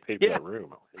 Like, get paid for Yeah. that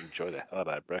room. Enjoy the hell out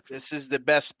of that breakfast. This is the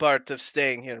best part of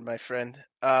staying here, my friend.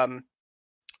 I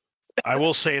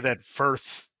will say that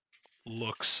Firth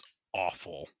looks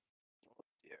awful.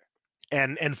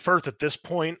 And Firth, at this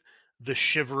point, the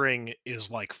shivering is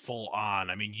like full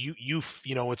on. I mean, you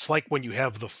know, it's like when you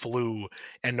have the flu,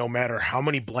 and no matter how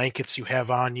many blankets you have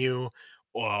on you,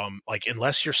 like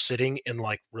unless you're sitting in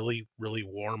like really, really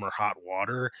warm or hot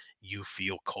water, you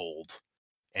feel cold,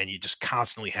 and you just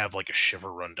constantly have like a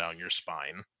shiver run down your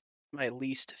spine. My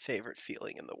least favorite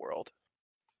feeling in the world.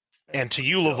 And to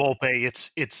you, Lavolpe,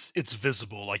 it's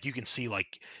visible. Like you can see,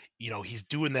 like, you know, he's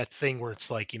doing that thing where it's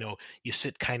like, you know, you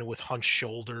sit kind of with hunched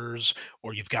shoulders,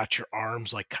 or you've got your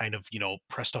arms like kind of, you know,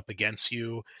 pressed up against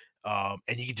you,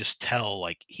 and you can just tell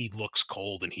like he looks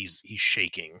cold and he's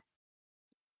shaking.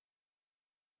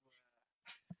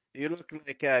 You look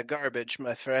like garbage,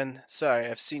 my friend. Sorry,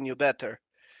 I've seen you better.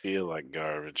 Feel like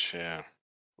garbage, yeah.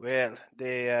 Well,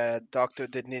 the doctor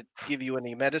didn't give you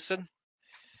any medicine?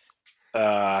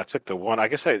 I took the one. I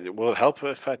guess will it help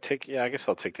if I take? Yeah, I guess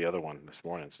I'll take the other one this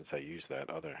morning since I used the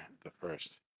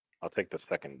first. I'll take the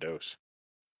second dose.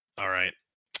 All right.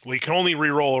 Well, you can only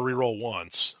re-roll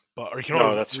once, but or you can No,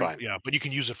 only, that's fine. Yeah, but you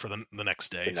can use it for the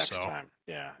next day. The next time,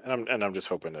 yeah. And I'm just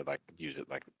hoping to like use it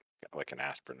like an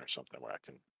aspirin or something where I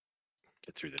can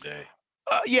get through the day.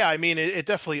 Yeah, I mean, it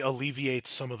definitely alleviates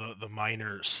some of the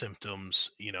minor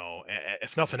symptoms, you know,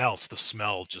 if nothing else, the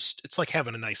smell it's like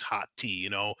having a nice hot tea, you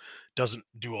know, doesn't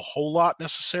do a whole lot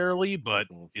necessarily, but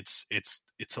it's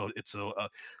a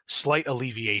slight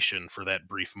alleviation for that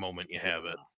brief moment you have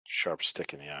it. Sharp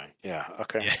stick in the eye. Yeah,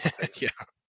 okay. Yeah. Yeah.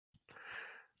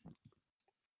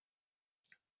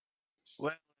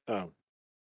 Well,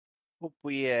 hope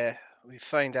we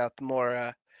find out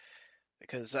more,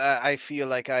 because I feel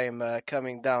like I am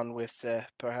coming down with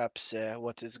perhaps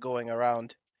what is going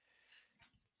around.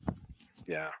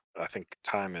 Yeah, I think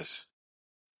time is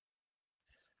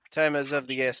of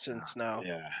the essence now.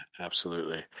 Yeah,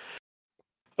 absolutely.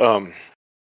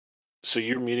 So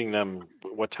you're meeting them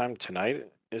what time tonight,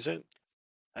 is it?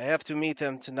 I have to meet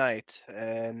them tonight,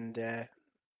 and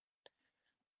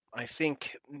I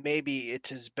think maybe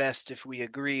it is best if we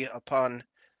agree upon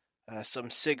some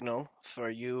signal for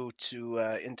you to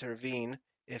intervene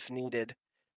if needed.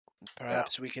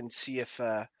 Perhaps we can see if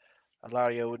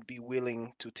Alaria would be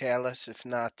willing to tell us. If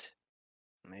not,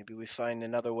 maybe we find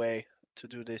another way to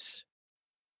do this.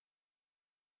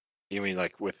 You mean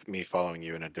like with me following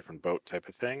you in a different boat type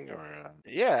of thing, or?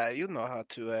 Yeah, you know how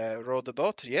to row the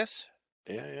boat, yes?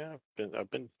 Yeah.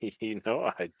 I've been. You know,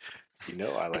 I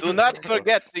like. Do not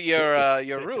forget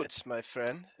your roots, my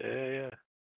friend. Yeah.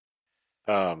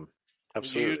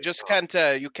 Absolutely. You just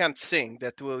you can't sing.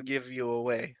 That will give you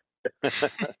away.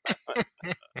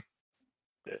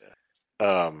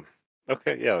 Yeah.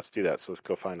 Okay. Yeah. Let's do that. So let's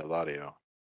go find Eladio.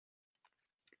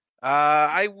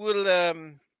 I will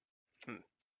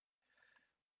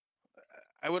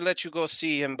let you go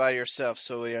see him by yourself,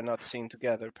 so we are not seen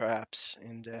together, perhaps.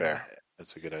 And Fair.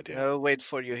 That's a good idea. I'll wait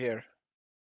for you here.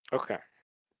 Okay.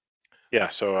 Yeah.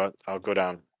 So I'll go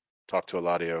down, talk to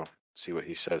Eladio, see what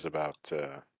he says about.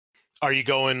 Are you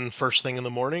going first thing in the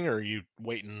morning, or are you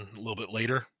waiting a little bit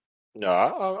later? No,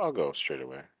 I'll go straight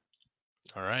away.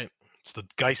 All right. It's the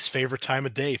Geists' favorite time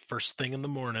of day, first thing in the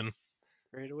morning.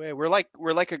 Right away. We're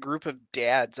like a group of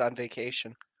dads on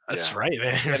vacation. That's right,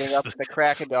 man. Getting up at the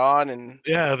crack of dawn and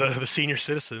the senior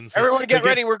citizens. Everyone get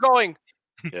ready, we're going.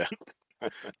 Yeah.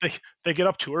 they get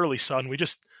up too early, son. We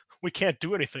can't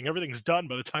do anything. Everything's done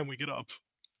by the time we get up.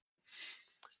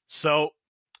 So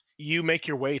you make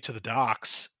your way to the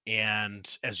docks, and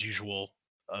as usual,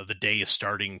 the day is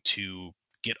starting to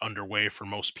get underway for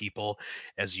most people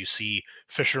as you see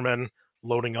fishermen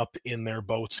loading up in their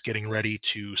boats, getting ready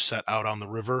to set out on the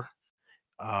river.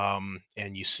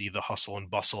 And you see the hustle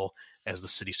and bustle as the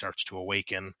city starts to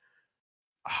awaken.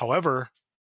 However,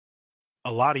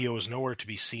 Eladio is nowhere to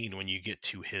be seen when you get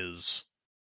to his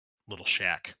little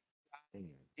shack.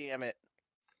 Damn it.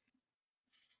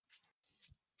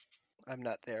 I'm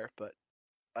not there, but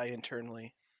I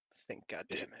internally think, God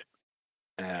damn it.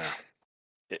 Yeah.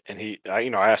 And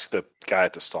I asked the guy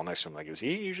at the stall next to him, like, is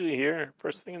he usually here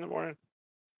first thing in the morning?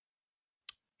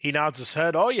 He nods his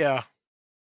head. Oh yeah.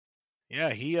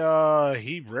 Yeah,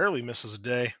 he rarely misses a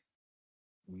day.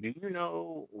 Do you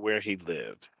know where he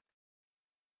lived?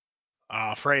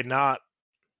 Afraid not.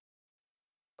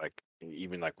 Like,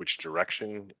 even like which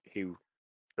direction he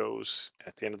goes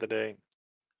at the end of the day?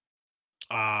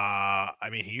 I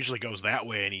mean, he usually goes that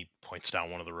way, and he points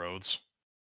down one of the roads.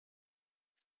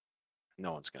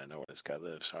 No one's going to know where this guy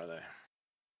lives, are they?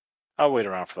 I'll wait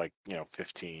around for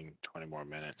 15, 20 more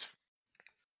minutes.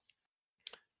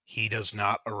 He does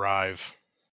not arrive.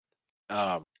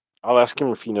 I'll ask him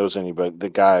if he knows anybody, the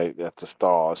guy at the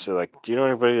stall. So, like, do you know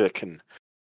anybody that can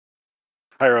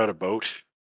hire out a boat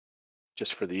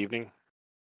just for the evening?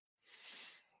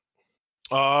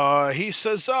 He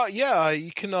says, yeah,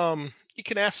 you can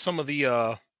ask some of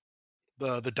the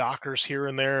dockers here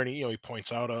and there, and he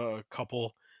points out a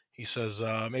couple. He says,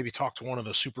 maybe talk to one of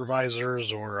the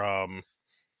supervisors, or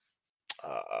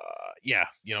yeah,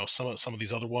 some of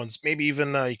these other ones. Maybe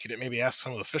even you could maybe ask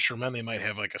some of the fishermen. They might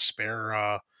have like a spare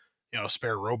a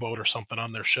spare rowboat or something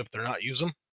on their ship they're not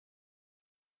using.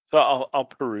 So I'll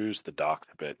peruse the dock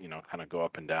a bit, kind of go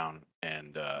up and down,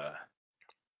 and kind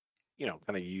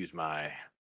of use my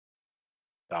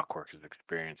dock workers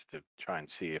experience to try and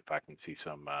see if I can see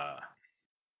some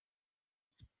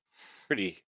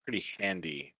pretty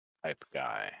handy type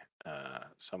guy,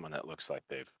 someone that looks like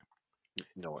they've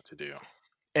know what to do.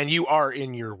 And you are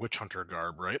in your witch hunter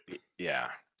garb, right? Yeah.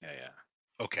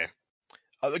 Okay.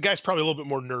 The guy's probably a little bit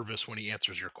more nervous when he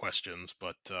answers your questions,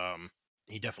 but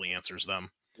he definitely answers them.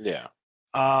 Yeah.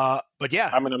 But yeah,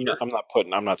 I mean,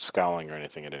 I'm not scowling or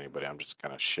anything at anybody. I'm just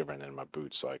kind of shivering in my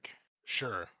boots, like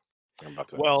sure. I'm about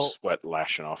to sweat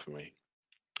lashing off of me.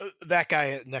 That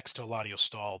guy next to Eladio's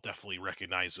stall definitely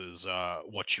recognizes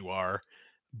what you are,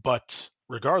 but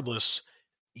regardless,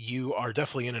 you are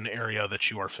definitely in an area that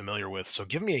you are familiar with. So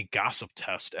give me a gossip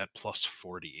test at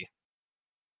 +40. I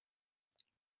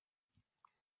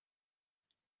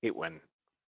hate when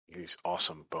these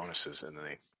awesome bonuses and then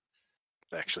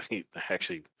they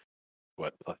actually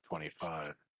what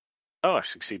 +25. Oh, I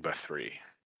succeed by 3.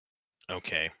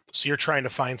 Okay, so you're trying to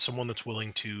find someone that's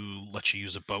willing to let you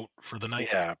use a boat for the night.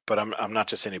 Yeah, but I'm not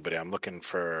just anybody. I'm looking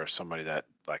for somebody that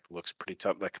like looks pretty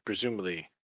tough, like presumably.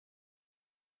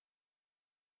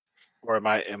 Or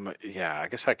yeah, I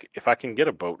guess if I can get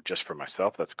a boat just for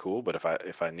myself, that's cool. But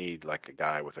if I need like a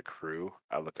guy with a crew,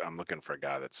 I'm looking for a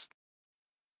guy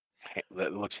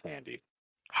that looks handy.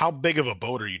 How big of a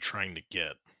boat are you trying to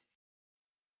get?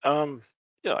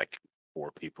 Yeah, like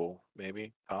 4 people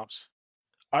maybe tops.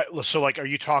 So like, are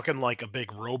you talking like a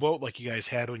big rowboat like you guys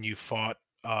had when you fought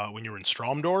when you were in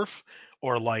Stromdorf,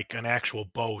 or like an actual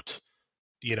boat,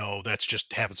 that's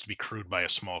just happens to be crewed by a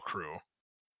small crew?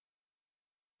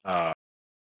 I'm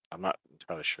not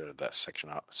entirely sure of that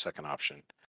second option.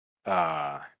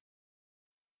 No,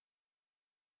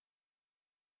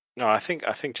 I think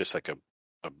just like a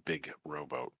big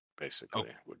rowboat basically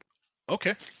would.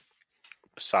 Okay. A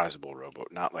sizable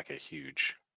rowboat, not like a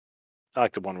huge, not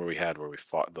like the one where we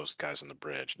fought those guys on the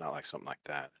bridge, not like something like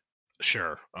that.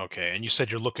 Sure. Okay. And you said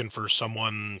you're looking for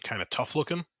someone kind of tough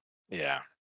looking? Yeah.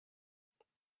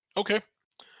 Okay.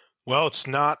 Well, it's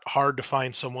not hard to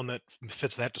find someone that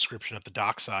fits that description at the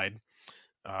dockside.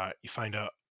 You find a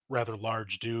rather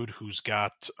large dude who's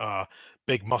got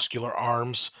big muscular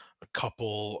arms, a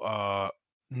couple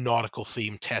nautical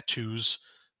themed tattoos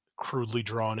crudely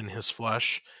drawn in his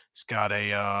flesh. He's got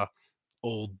a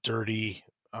old dirty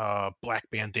black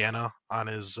bandana on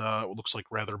his what looks like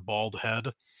rather bald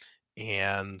head,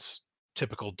 and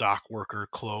typical dock worker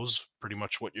clothes, pretty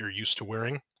much what you're used to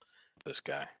wearing. This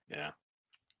guy, yeah.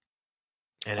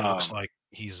 And it looks like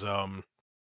he's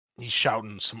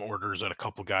shouting some orders at a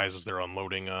couple guys as they're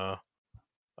unloading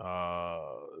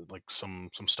like some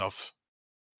stuff.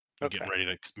 Okay. Getting ready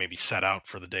to maybe set out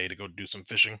for the day to go do some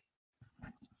fishing.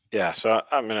 Yeah, so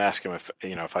I'm going to ask him if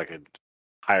I could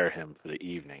hire him for the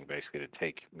evening, basically to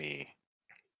take me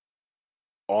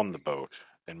on the boat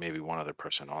and maybe one other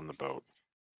person on the boat.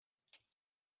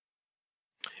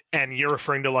 And you're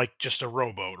referring to like just a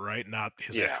rowboat, right? Not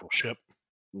his actual ship?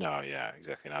 No, yeah,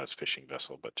 exactly. Not his fishing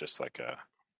vessel, but just like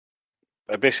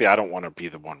basically, I don't want to be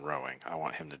the one rowing. I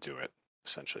want him to do it,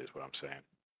 essentially, is what I'm saying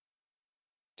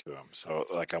to him. So,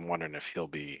 like, I'm wondering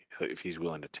if he's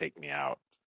willing to take me out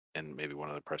and maybe one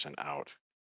other person out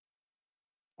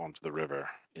onto the river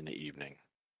in the evening.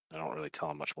 I don't really tell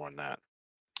him much more than that.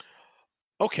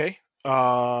 Okay.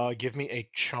 Give me a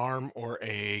charm or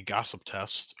a gossip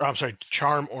test. Or, I'm sorry,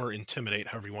 charm or intimidate,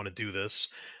 however you want to do this.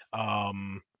 I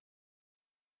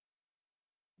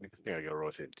think I gotta roll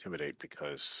with intimidate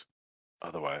because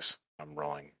otherwise I'm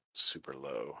rolling super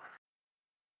low.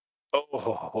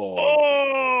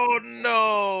 Oh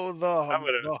no!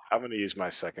 I'm gonna use my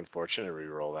second fortune and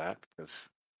re-roll that because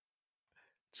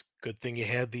It's a good thing you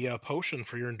had the potion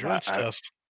for your my endurance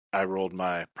test. I rolled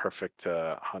my perfect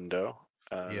hundo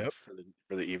Yep.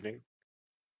 for the evening.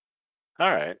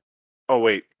 All right. Oh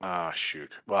wait. Ah,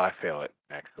 shoot. Well, I fail it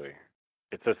actually.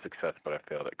 It's a success, but I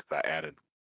failed it because I added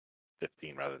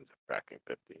 15 rather than subtracting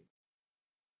 15.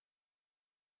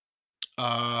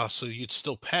 So you'd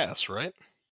still pass, right?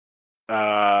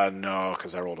 No,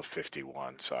 because I rolled a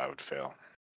 51, so I would fail.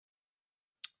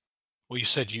 Well, you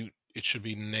said it should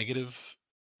be negative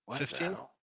What the 15.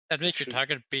 hell? That makes your Shoot.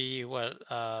 target be what,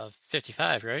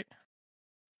 55, right?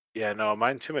 Yeah, no,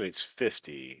 my intimidate's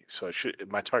 50, so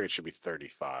my target should be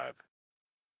 35.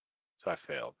 So I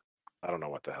failed. I don't know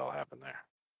what the hell happened there.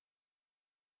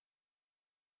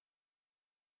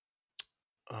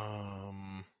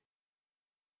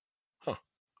 Huh.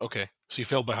 Okay. So you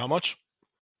failed by how much?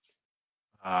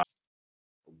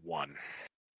 1,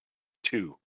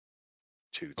 2,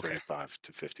 Okay. 35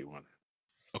 to 51.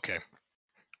 Okay.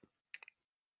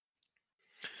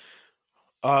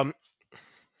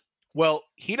 Well,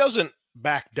 he doesn't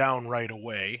back down right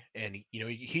away, and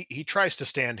he tries to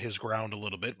stand his ground a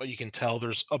little bit, but you can tell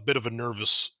there's a bit of a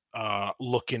nervous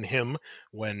look in him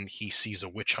when he sees a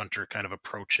witch hunter kind of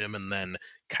approach him and then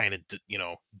kind of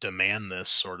demand this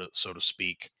sort of, so to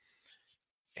speak.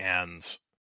 And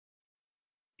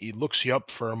he looks you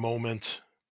up for a moment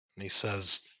and he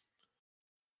says,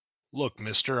 "Look,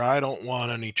 mister, I don't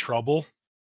want any trouble.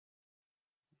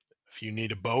 If you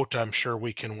need a boat, I'm sure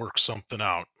we can work something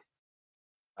out."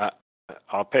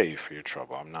 I'll pay you for your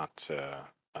trouble. I'm not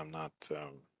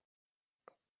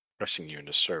pressing you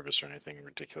into service or anything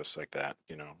ridiculous like that.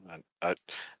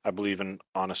 I believe in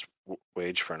honest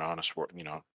wage for an honest work.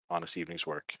 Honest evening's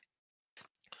work.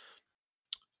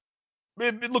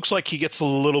 It looks like he gets a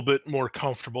little bit more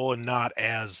comfortable and not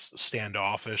as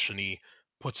standoffish, and he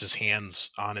puts his hands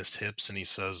on his hips and he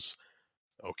says,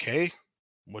 "Okay,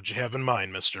 what'd you have in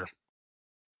mind, mister?"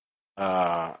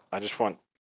 I just want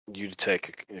you to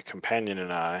take a companion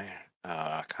and I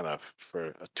kind of for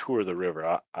a tour of the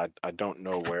river. I don't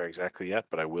know where exactly yet,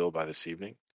 but I will by this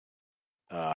evening.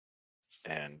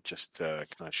 And just kind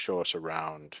of show us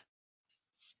around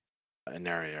an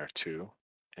area or two,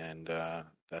 and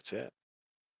that's it.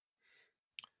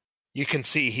 You can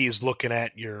see he's looking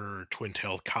at your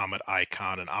twin-tailed comet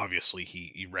icon, and obviously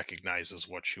he recognizes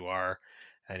what you are,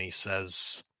 and he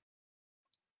says,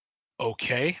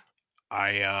 "Okay,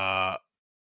 I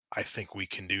think we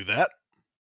can do that.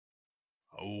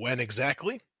 When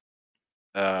exactly?"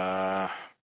 I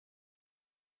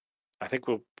think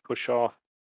we'll push off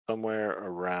somewhere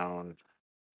around.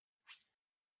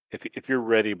 If you're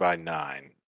ready by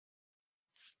 9,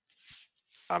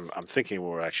 I'm thinking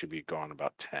we'll actually be gone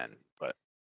about 10, but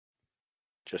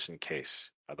just in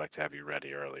case, I'd like to have you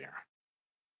ready earlier.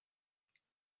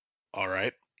 All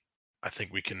right, I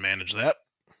think we can manage that.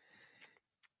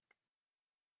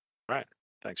 All right,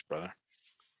 thanks, brother.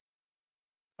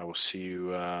 I will see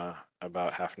you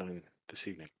about 9:30 this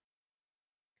evening.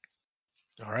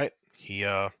 All right, he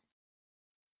Oh,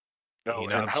 and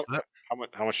nods to that.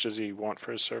 how much does he want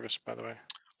for his service, by the way?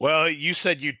 Well, you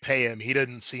said you'd pay him. He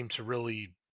didn't seem to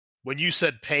really. When you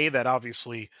said pay, that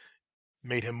obviously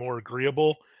made him more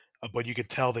agreeable, but you could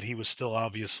tell that he was still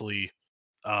obviously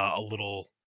a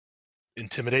little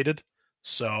intimidated.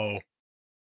 So,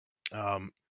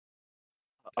 I'll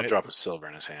drop a silver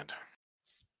in his hand.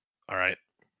 All right.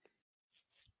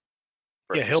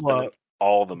 Yeah, he'll spend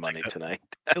all the money tonight.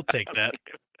 He'll take that.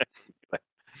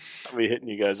 I'll be hitting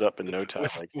you guys up in no time.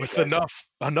 With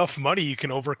enough money, you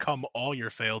can overcome all your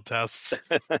failed tests.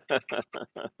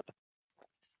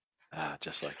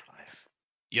 Just like life.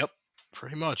 Yep,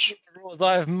 pretty much.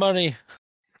 I have money.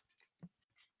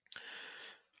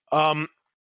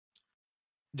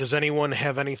 Does anyone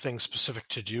have anything specific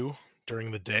to do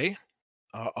during the day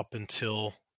up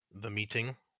until the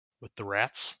meeting with the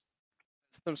rats?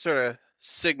 Some sort of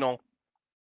signal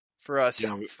for us,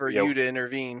 you to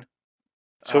intervene.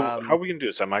 So how are we gonna do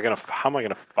this? How am I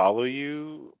gonna follow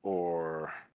you,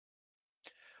 or?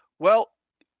 Well,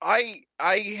 I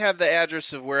have the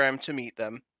address of where I'm to meet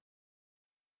them,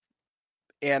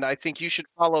 and I think you should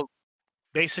follow.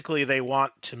 Basically, they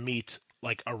want to meet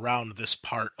like around this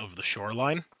part of the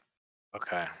shoreline.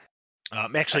 Okay.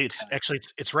 Actually,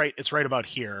 it's right. It's right about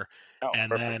here. Oh,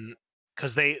 And perfect. then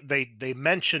because they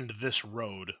mentioned this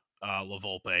road, La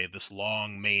Volpe, this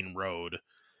long main road,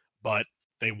 but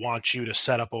they want you to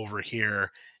set up over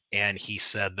here. And he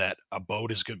said that a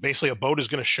boat is good. Basically, a boat is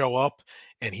going to show up,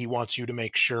 and he wants you to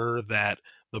make sure that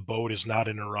the boat is not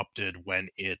interrupted when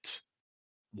it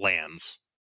lands,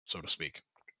 so to speak.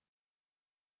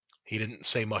 He didn't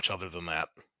say much other than that.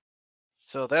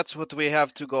 So that's what we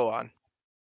have to go on.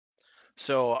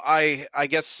 So I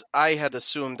guess I had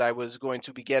assumed I was going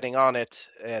to be getting on it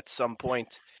at some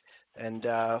point, and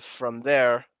from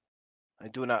there, I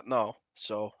do not know.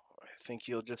 So I think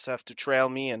you'll just have to trail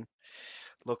me and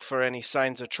look for any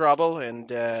signs of trouble. And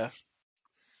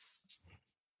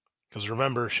Because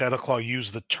remember, Shadowclaw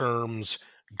used the terms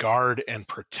guard and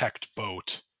protect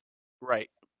boat.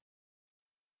 right,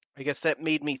 I guess that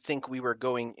made me think we were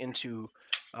going into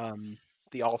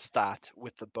the Allstat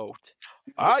with the boat.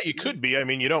 You could be. I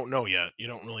mean, you don't know yet. You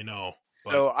don't really know.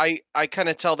 But So I kind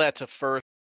of tell that to Firth.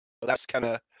 That's kind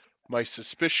of my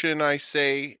suspicion, I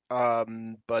say,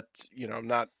 but I'm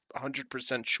not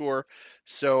 100% sure.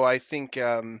 So I think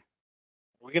Are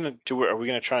we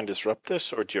gonna try and disrupt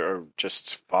this, or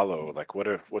just follow? Like,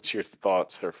 what's your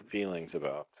thoughts or feelings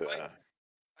about?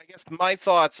 I guess my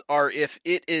thoughts are if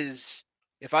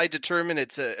I determine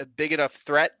it's a big enough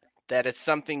threat that it's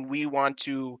something we want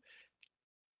to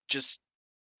just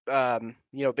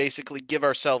basically give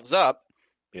ourselves up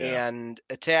Yeah. and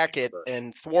attack it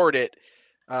and thwart it.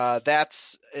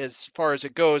 That's as far as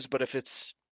it goes. But if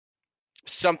it's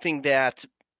something that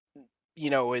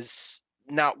is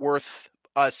not worth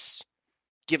us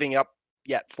giving up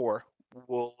yet for,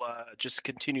 we'll just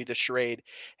continue the charade.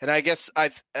 And I guess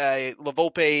La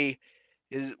Volpe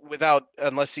is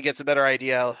unless he gets a better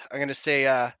idea. I'm gonna say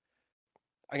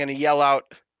I'm gonna yell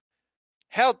out,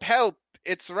 "Help! Help!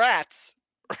 It's rats!"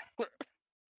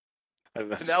 And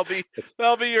that'll be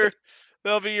your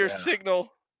Yeah.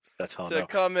 signal That's how I to know.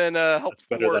 come and help That's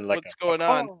better thwart than like what's going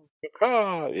on.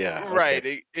 Yeah. Right.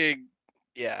 Okay.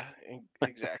 Yeah.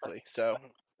 Exactly. So,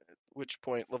 at which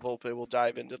point La Volpe will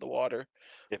dive into the water.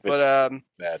 If it's But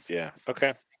bad, yeah.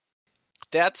 Okay.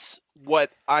 that's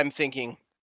what I'm thinking.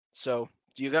 So,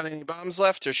 do you got any bombs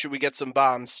left, or should we get some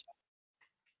bombs?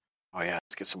 Oh yeah,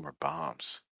 let's get some more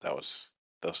bombs. That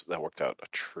worked out a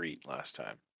treat last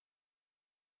time.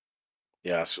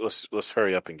 Yeah, so let's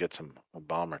hurry up and get a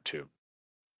bomb or two.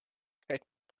 Okay.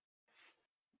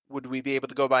 Would we be able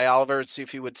to go by Oliver and see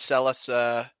if he would sell us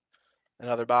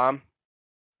another bomb?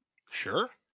 sure,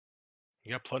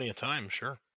 you got plenty of time.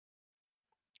 Sure.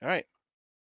 All right.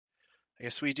 I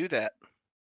guess we do that.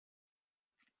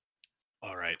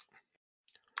 All right.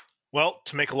 Well,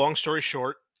 to make a long story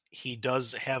short, he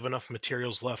does have enough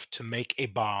materials left to make a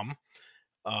bomb.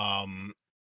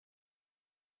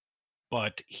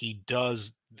 But he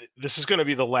does. This is going to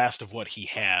be the last of what he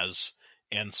has,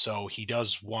 and so he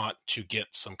does want to get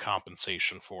some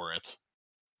compensation for it.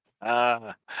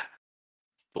 Volpe,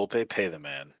 pay the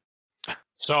man.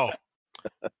 So,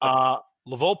 La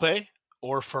Volpe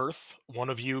or Firth, one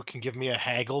of you can give me a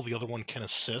haggle, the other one can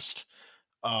assist.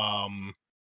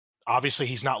 Obviously,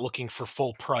 he's not looking for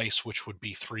full price, which would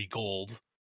be 3 gold,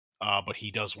 but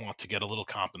he does want to get a little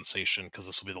compensation because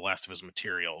this will be the last of his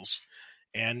materials.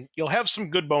 And you'll have some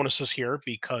good bonuses here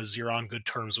because you're on good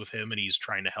terms with him and he's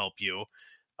trying to help you.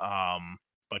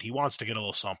 But he wants to get a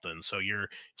little something. So your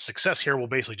success here will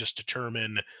basically just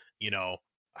determine,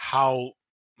 how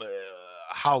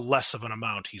less of an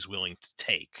amount he's willing to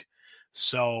take.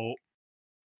 So,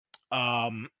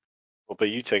 Well, but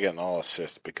you take it and I'll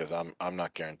assist because I'm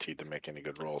not guaranteed to make any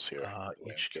good rolls here.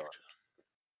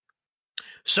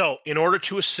 So, in order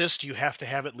to assist, you have to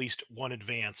have at least 1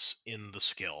 advance in the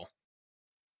skill.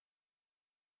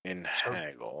 In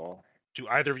haggle. Do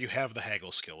either of you have the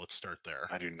haggle skill? Let's start there.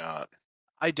 I do not.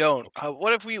 I don't.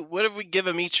 What if we give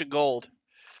him each a gold?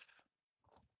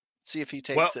 See if he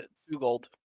takes it. 2 gold.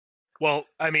 Well,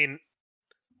 I mean,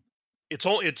 it's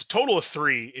a total of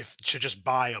 3 to just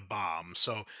buy a bomb.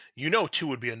 So 2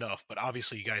 would be enough, but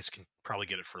obviously you guys can probably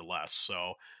get it for less.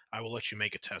 So I will let you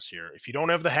make a test here. If you don't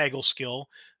have the haggle skill,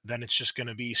 then it's just going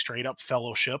to be straight up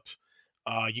fellowship.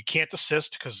 You can't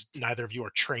assist because neither of you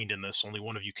are trained in this. Only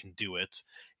one of you can do it,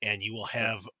 and you will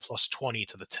have plus 20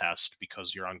 to the test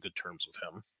because you're on good terms with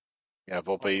him. Yeah,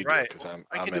 Volpe, you do it because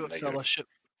I can do a fellowship.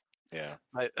 Yeah.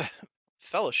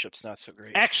 Fellowship's not so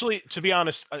great. Actually, to be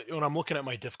honest, when I'm looking at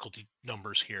my difficulty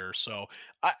numbers here, so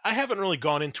I haven't really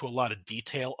gone into a lot of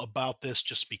detail about this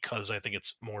just because I think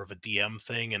it's more of a DM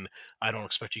thing, and I don't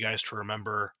expect you guys to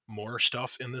remember more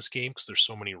stuff in this game because there's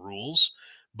so many rules.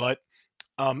 But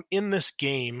in this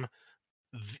game,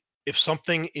 if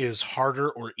something is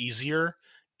harder or easier,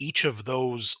 each of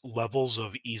those levels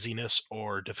of easiness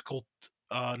or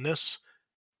difficultness,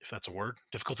 if that's a word,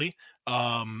 difficulty,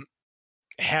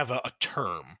 have a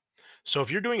term. So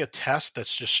if you're doing a test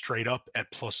that's just straight up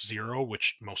at +0,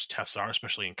 which most tests are,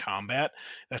 especially in combat,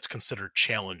 that's considered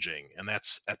challenging, and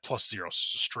that's at +0, so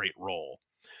it's a straight roll.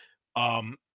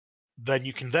 Then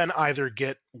you can then either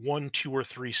get 1, 2, or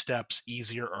 3 steps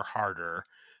easier or harder.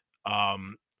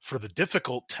 For the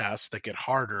difficult tests that get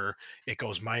harder, it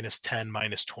goes -10,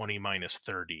 -20,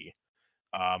 -30.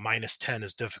 -10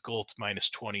 is difficult,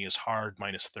 -20 is hard,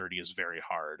 -30 is very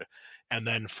hard. And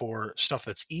then for stuff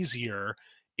that's easier,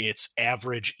 it's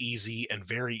average, easy, and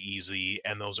very easy,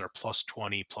 and those are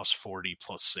 +20, +40,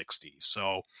 +60.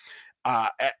 So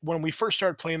when we first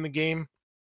started playing the game,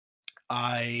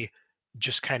 I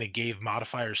just kind of gave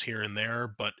modifiers here and there,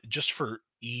 but just for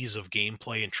ease of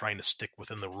gameplay and trying to stick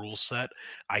within the rule set,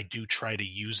 I do try to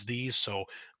use these. So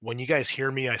when you guys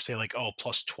hear me, I say like, oh,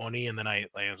 +20, and then I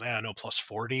know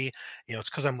 +40. It's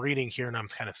because I'm reading here and I'm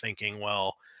kind of thinking,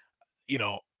 well,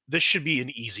 this should be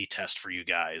an easy test for you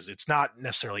guys. It's not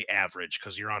necessarily average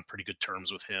because you're on pretty good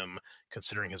terms with him,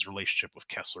 considering his relationship with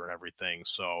Kessler and everything.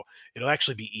 So it'll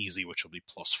actually be easy, which will be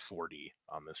 +40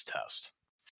 on this test.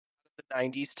 The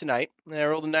 90s tonight, and I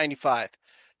rolled a 95.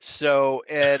 So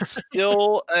it's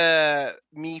still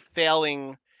me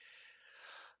failing.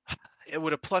 It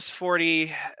would a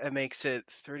 +40. It makes it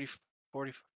 30,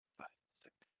 45.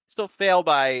 Still fail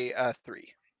by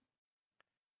 3.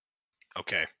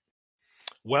 Okay.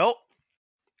 Well,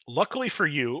 luckily for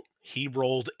you, he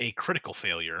rolled a critical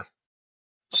failure.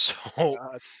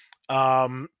 So,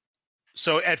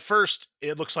 so at first,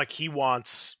 it looks like he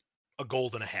wants a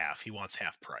gold and a half. He wants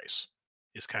half price,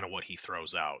 is kind of what he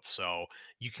throws out. So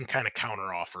you can kind of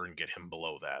counter offer and get him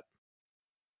below that.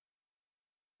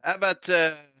 How about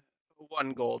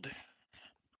 1 gold?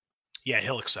 Yeah,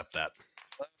 he'll accept that.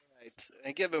 All right.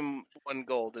 I give him 1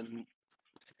 gold, and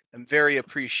I'm very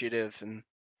appreciative and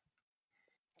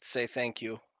say thank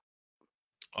you.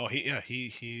 Oh,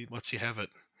 he lets you have it.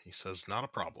 He says, not a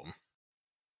problem.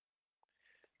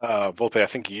 Volpe, I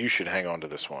think you should hang on to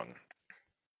this one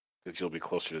because you'll be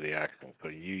closer to the action. So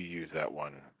you use that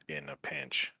one in a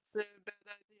pinch. That's a bad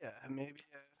idea. Maybe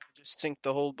just sink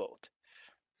the whole boat.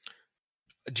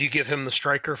 Do you give him the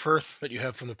striker Firth that you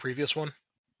have from the previous one?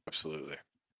 Absolutely.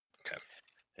 Okay.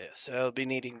 Yes, I'll be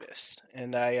needing this,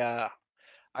 and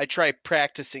I try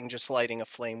practicing just lighting a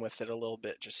flame with it a little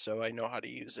bit, just so I know how to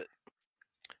use it.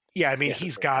 Yeah, I mean,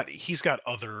 he's got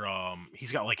other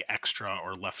he's got like extra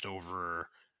or leftover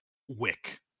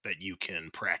wick that you can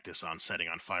practice on setting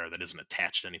on fire that isn't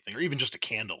attached to anything, or even just a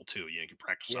candle too. You can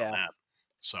practice on that.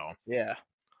 So yeah,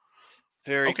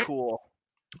 very cool.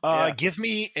 Give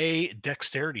me a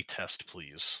dexterity test,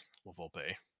 please,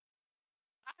 Volpe.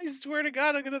 I swear to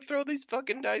God, I'm gonna throw these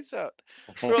fucking dice out.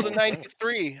 Rolled a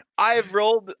 93. I've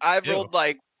rolled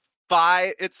like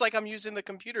 5. It's like I'm using the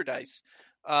computer dice.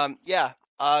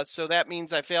 So that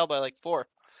means I fail by like 4.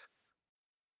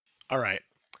 All right.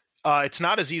 It's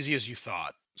not as easy as you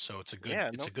thought, so it's a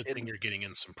good thing you're getting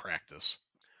in some practice.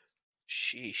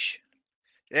 Sheesh.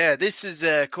 Yeah, this is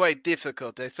quite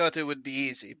difficult. I thought it would be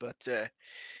easy, but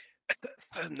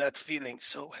I'm not feeling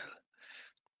so well.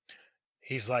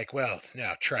 He's like, well,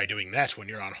 now try doing that when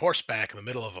you're on horseback in the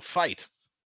middle of a fight.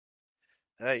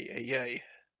 Ay.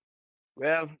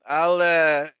 Well,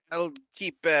 I'll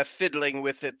keep fiddling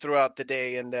with it throughout the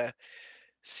day and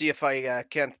see if I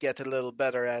can't get a little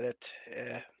better at it.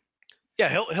 Yeah,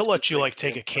 he'll let you like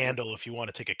take a candle if you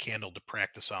want to take a candle to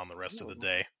practice on the rest of the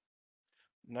day.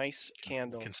 Nice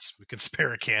candle. We can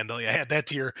spare a candle. Yeah, add that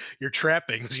to your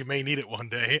trappings. You may need it one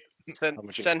day. Scent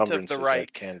of the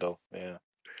right candle. Yeah.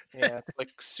 Yeah, it's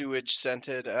like sewage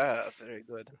scented. Very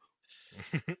good.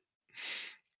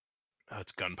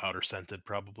 It's gunpowder scented,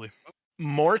 probably.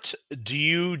 Mort, do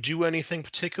you do anything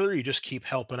particular? Or you just keep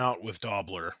helping out with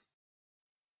Dobler?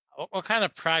 What kind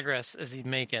of progress is he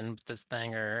making with this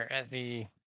thing, or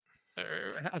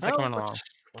how's it going along?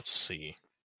 Let's see.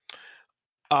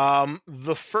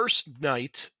 The first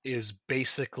night is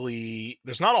basically,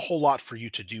 there's not a whole lot for you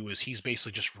to do, as he's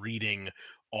basically just reading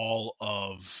all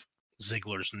of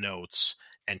Ziegler's notes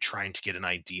and trying to get an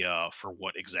idea for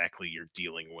what exactly you're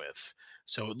dealing with.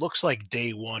 So it looks like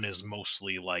day 1 is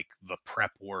mostly like the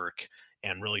prep work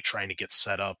and really trying to get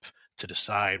set up to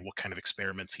decide what kind of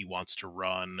experiments he wants to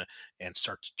run and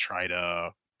start to try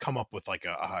to come up with like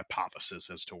a hypothesis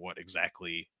as to what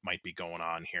exactly might be going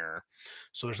on here.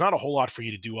 So there's not a whole lot for you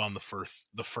to do on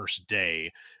the first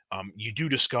day. You do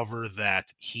discover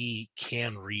that he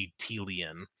can read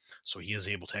Telian, so he is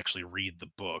able to actually read the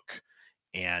book.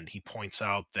 and he points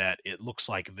out that it looks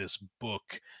like this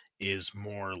book is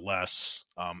more or less,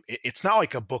 it's not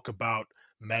like a book about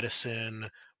medicine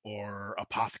or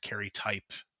apothecary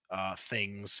type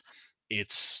things.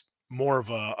 It's more of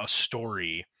a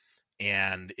story,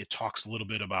 and it talks a little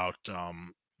bit about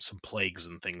some plagues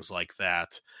and things like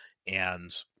that.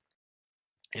 And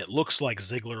it looks like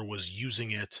Ziegler was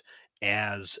using it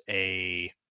as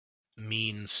a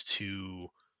means to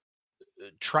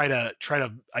try to,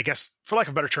 I guess, for lack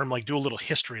of a better term, like do a little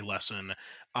history lesson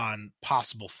on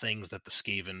possible things that the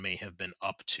Skaven may have been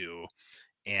up to.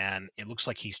 And it looks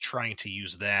like he's trying to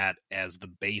use that as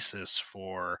the basis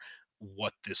for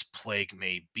what this plague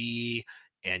may be,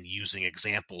 and using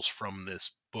examples from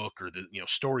this book, or the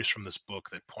stories from this book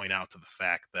that point out to the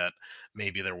fact that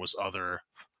maybe there was other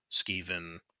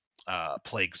Skaven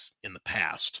plagues in the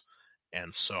past.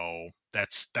 And so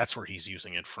that's where he's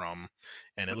using it from.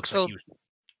 And it looks like So he was,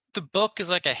 the book is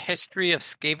like a history of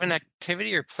Skaven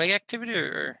activity or plague activity,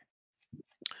 or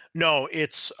no,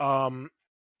 it's a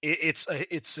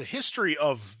history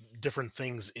of different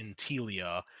things in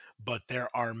Telia, but there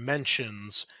are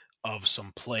mentions of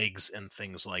some plagues and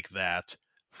things like that.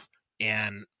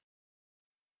 And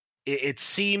it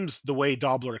seems, the way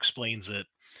Dobler explains it,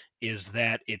 is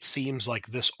that it seems like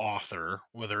this author,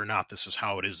 whether or not this is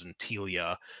how it is in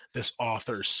Telia, this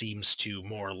author seems to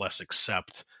more or less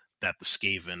accept that the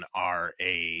Skaven are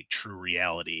a true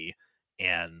reality,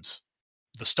 and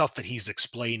the stuff that he's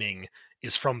explaining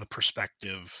is from the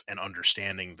perspective and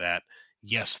understanding that,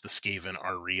 yes, the Skaven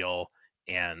are real,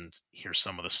 and here's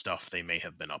some of the stuff they may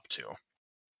have been up to.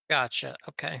 gotcha.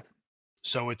 Okay.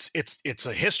 So it's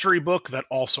a history book that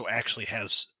also actually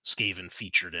has Skaven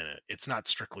featured in it. It's not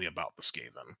strictly about the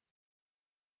Skaven.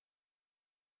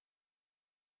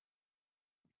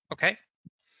 Okay.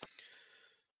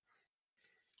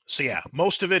 So yeah,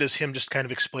 most of it is him just kind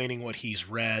of explaining what he's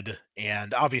read,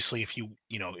 and obviously if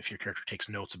if your character takes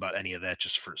notes about any of that,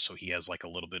 just for so he has like a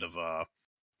little bit of a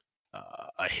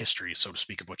history, so to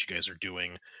speak, of what you guys are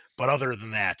doing. But other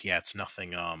than that, yeah, it's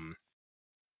nothing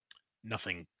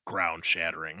ground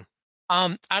shattering.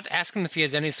 I'd ask him if he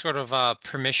has any sort of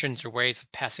permissions or ways of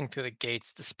passing through the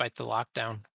gates despite the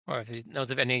lockdown, or if he knows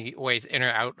of any ways in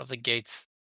or out of the gates.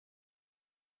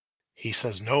 He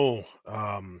says no.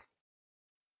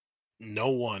 No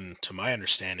one, to my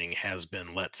understanding, has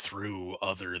been let through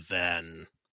other than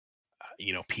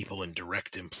people in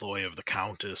direct employ of the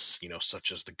Countess,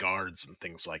 such as the guards and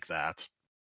things like that.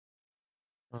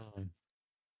 Hmm.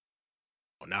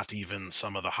 Not even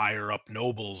some of the higher up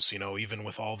nobles, even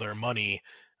with all their money.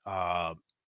 Uh,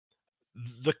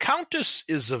 the Countess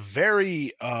is a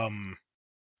very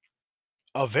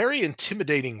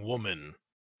intimidating woman,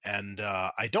 and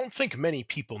I don't think many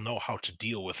people know how to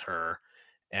deal with her.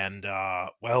 And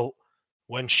well,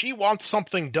 when she wants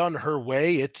something done her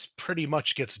way, it pretty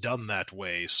much gets done that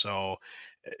way. So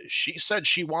she said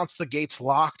she wants the gates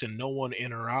locked and no one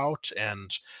in or out,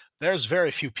 and there's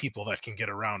very few people that can get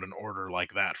around an order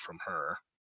like that from her.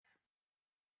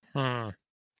 Hmm.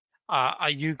 Are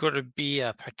you going to be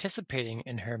participating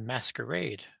in her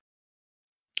masquerade?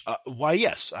 Why,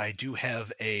 yes, I do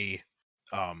have an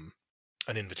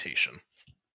invitation.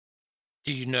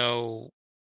 Do you know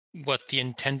what the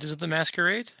intent is of the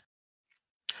masquerade?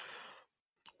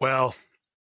 Well,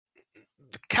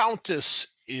 the Countess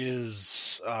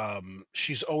is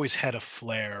she's always had a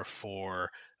flair for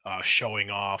showing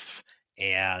off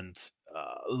and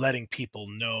letting people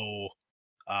know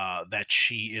that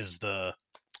she is the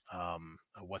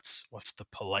what's the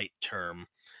polite term,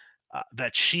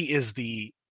 that she is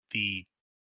the the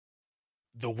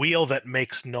wheel that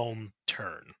makes known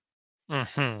turn.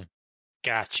 Mm-hmm.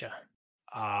 Gotcha.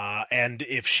 And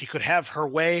if she could have her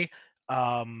way,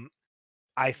 um,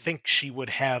 I think she would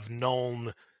have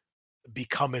known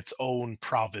become its own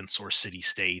province or city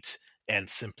state and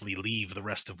simply leave the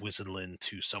rest of Wizenlin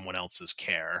to someone else's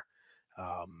care.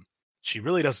 Um, she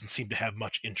really doesn't seem to have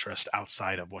much interest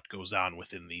outside of what goes on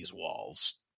within these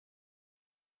walls.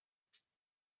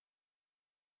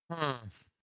 Hmm.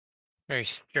 Very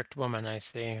strict woman, I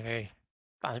see.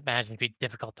 I imagine it'd be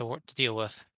difficult to deal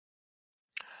with.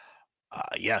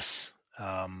 Yes,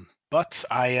 but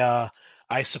I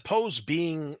suppose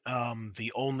being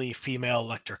the only female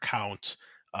elector count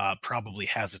probably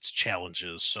has its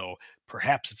challenges. So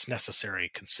perhaps it's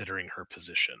necessary considering her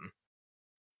position.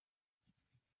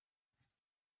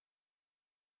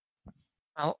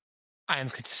 Well, I am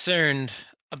concerned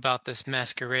about this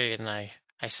masquerade, and I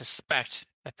suspect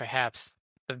that perhaps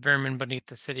the vermin beneath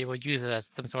the city will use it as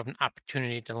some sort of an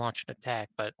opportunity to launch an attack,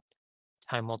 but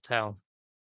time will tell.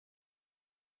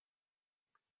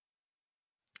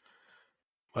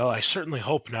 Well, I certainly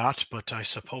hope not, but I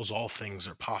suppose all things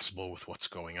are possible with what's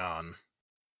going on.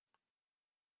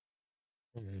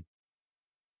 Mhm.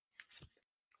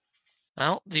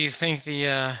 Well, do you think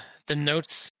the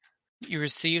notes you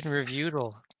received and reviewed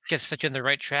will get set you on the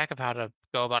right track of how to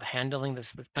go about handling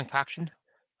this concoction?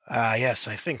 Yes,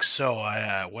 I think so.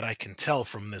 What I can tell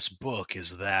from this book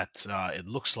is that it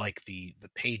looks like the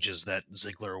pages that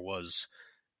Ziegler was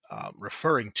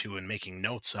referring to and making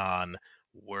notes on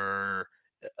were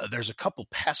there's a couple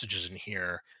passages in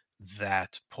here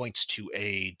that points to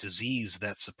a disease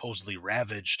that supposedly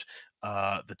ravaged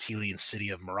the Telian city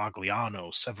of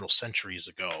Miragliano several centuries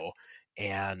ago,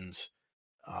 and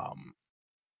um,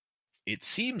 it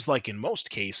seems like in most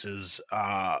cases,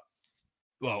 well,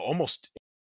 almost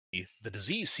the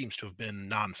disease seems to have been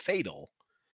non-fatal,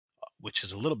 which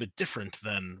is a little bit different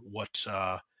than what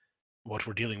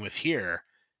we're dealing with here.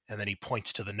 And then he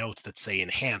points to the notes that say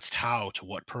enhanced how to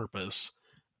what purpose.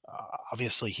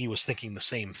 Obviously, he was thinking the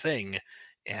same thing,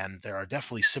 and there are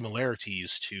definitely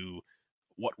similarities to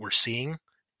what we're seeing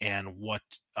and what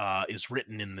is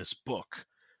written in this book.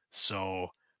 So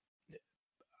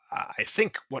I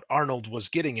think what Arnold was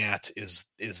getting at is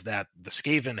that the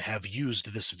Skaven have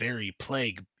used this very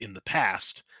plague in the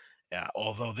past,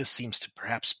 although this seems to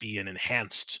perhaps be an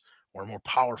enhanced or more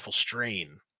powerful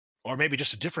strain, or maybe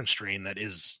just a different strain that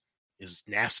is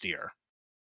nastier.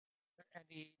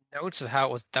 Any notes of how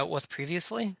it was dealt with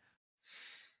previously?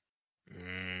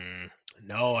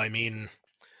 No, I mean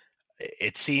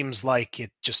it seems like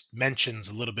it just mentions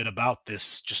a little bit about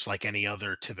this, just like any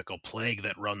other typical plague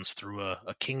that runs through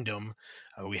a kingdom.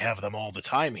 We have them all the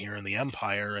time here in the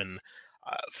Empire, and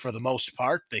for the most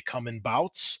part, they come in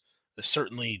bouts.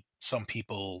 Certainly, some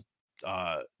people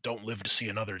don't live to see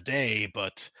another day,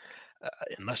 but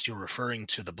unless you're referring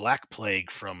to the Black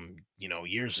Plague from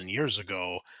years and years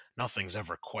ago, nothing's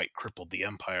ever quite crippled the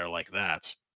Empire like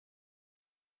that.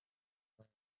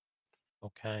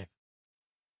 Okay.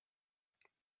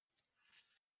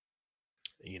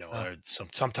 Uh,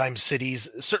 Sometimes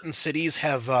certain cities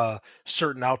have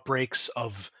certain outbreaks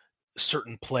of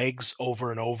certain plagues over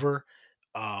and over.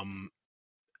 Um,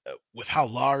 with how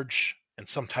large and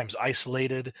sometimes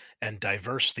isolated and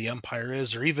diverse the empire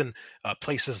is, or even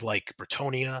places like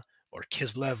Bretonia or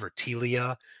Kislev or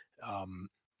Telia,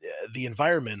 the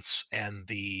environments and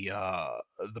the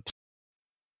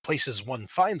places one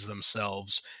finds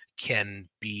themselves can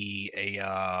be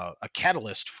a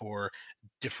catalyst for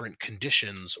different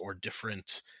conditions or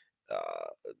different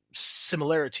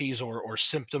similarities or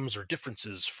symptoms or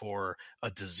differences for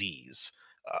a disease.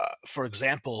 For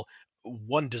example,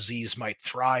 one disease might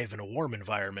thrive in a warm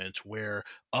environment where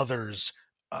others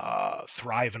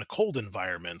thrive in a cold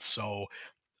environment. So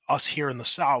us here in the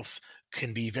South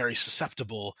can be very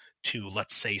susceptible to,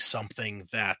 let's say, something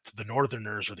that the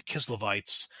Northerners or the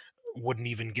Kislevites wouldn't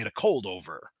even get a cold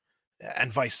over,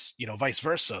 and vice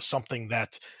versa. Something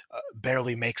that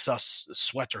barely makes us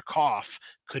sweat or cough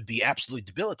could be absolutely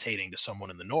debilitating to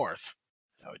someone in the North.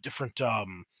 Different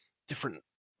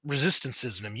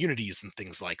resistances and immunities and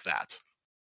things like that.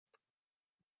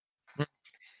 The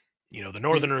we,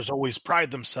 Northerners always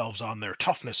pride themselves on their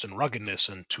toughness and ruggedness,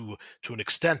 and to an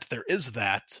extent there is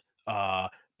that,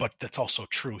 but that's also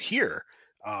true here.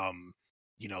 Um,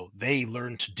 they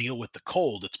learn to deal with the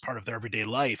cold. It's part of their everyday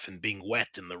life, and being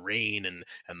wet in the rain and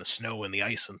the snow and the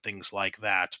ice and things like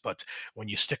that. But when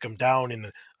you stick them down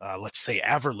in, let's say,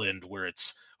 Averland, where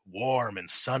it's warm and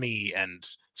sunny and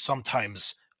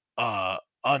sometimes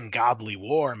ungodly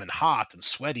warm and hot and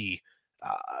sweaty,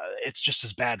 uh, it's just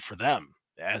as bad for them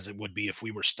as it would be if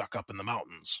we were stuck up in the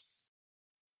mountains.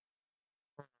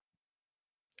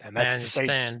 And I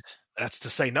understand. that's to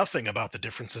say nothing about the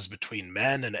differences between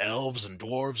men and elves and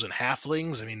dwarves and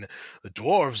halflings. I mean, the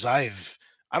dwarves I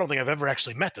don't think I've ever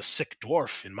actually met a sick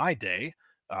dwarf in my day.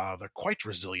 They're quite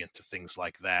resilient to things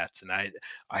like that, and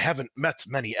I haven't met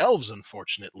many elves,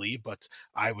 unfortunately, but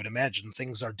I would imagine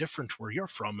things are different where you're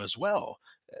from as well.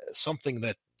 Something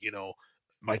that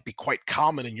might be quite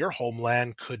common in your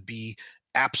homeland could be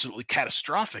absolutely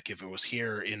catastrophic if it was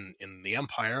here in the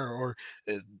empire, or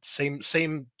same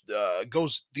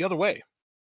goes the other way.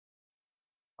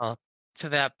 Well, to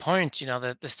that point,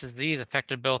 that this disease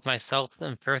affected both myself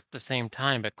and Firth at the same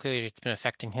time, but clearly it's been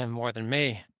affecting him more than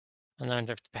me. And then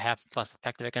if perhaps it's less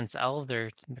effective against elves,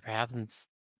 or perhaps it's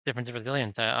different to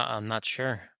resilience. I'm not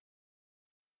sure.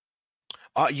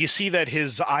 You see that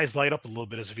his eyes light up a little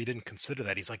bit as if he didn't consider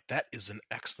that. He's like, "That is an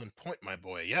excellent point, my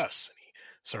boy. Yes." And he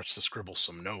starts to scribble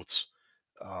some notes.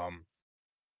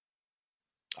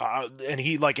 And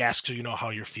he like asks you, how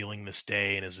you're feeling this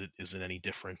day, and is it any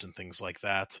different, and things like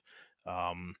that.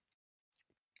 Um,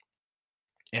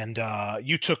 And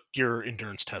you took your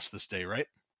endurance test this day, right?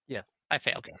 Yeah, I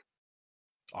failed. Okay.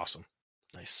 Awesome.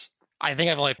 Nice. I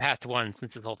think I've only passed one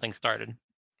since this whole thing started.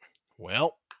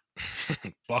 Well,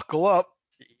 buckle up.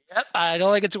 Yep, I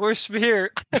don't think it's worse from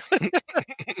here.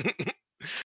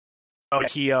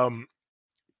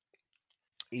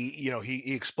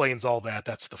 He explains all that.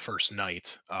 That's the first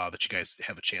night that you guys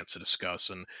have a chance to discuss,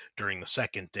 and during the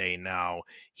second day now,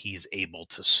 he's able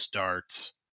to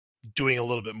start doing a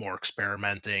little bit more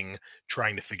experimenting,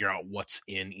 trying to figure out what's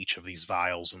in each of these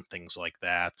vials and things like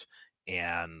that.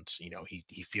 And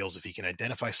he feels if he can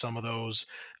identify some of those,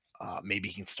 maybe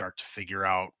he can start to figure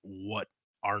out what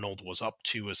Arnold was up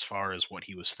to as far as what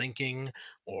he was thinking,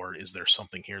 or is there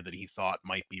something here that he thought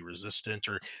might be resistant?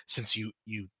 Or since you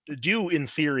do in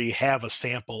theory have a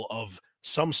sample of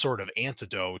some sort of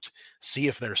antidote, see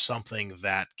if there's something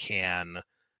that can,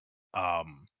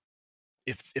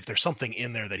 if there's something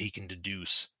in there that he can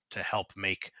deduce to help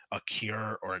make a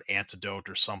cure or an antidote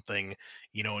or something.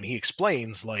 And he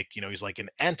explains, like, he's like, an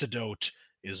antidote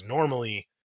is normally,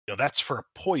 that's for a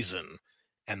poison.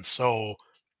 And so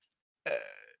uh,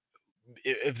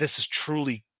 if this is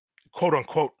truly quote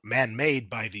unquote man-made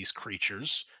by these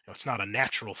creatures, it's not a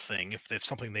natural thing. If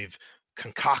something they've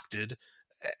concocted,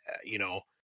 you know,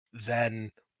 then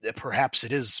perhaps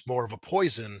it is more of a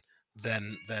poison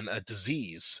than a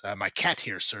disease. My cat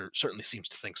here certainly seems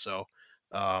to think so.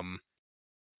 And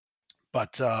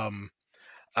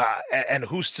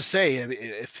who's to say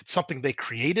if it's something they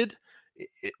created?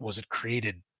 Was it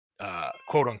created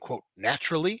quote unquote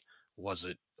naturally? Was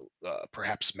it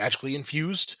perhaps magically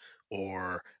infused,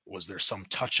 or was there some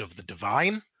touch of the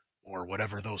divine, or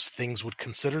whatever those things would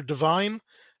consider divine?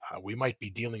 We might be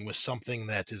dealing with something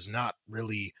that is not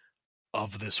really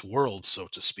of this world, so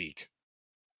to speak.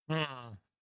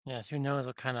 Yes, who knows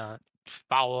what kind of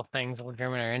foul things the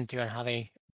German are into and how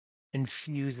they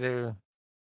infuse their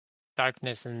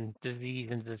darkness and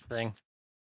disease into this thing.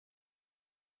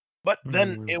 But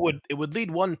then it would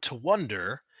lead one to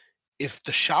wonder if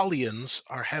the Shalians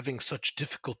are having such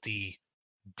difficulty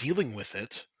dealing with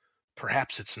it.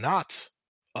 Perhaps it's not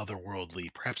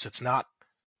otherworldly. Perhaps it's not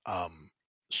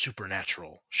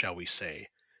supernatural, shall we say?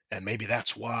 And maybe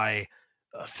that's why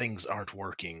things aren't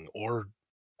working, or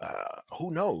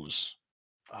who knows?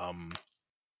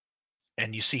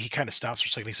 And you see, he kind of stops for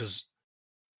a second. He says,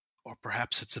 or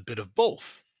perhaps it's a bit of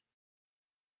both.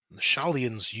 And the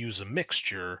Shalians use a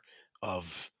mixture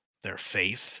of their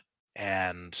faith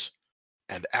and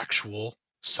actual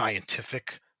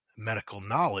scientific medical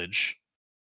knowledge.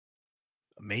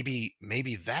 Maybe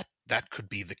that could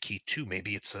be the key too.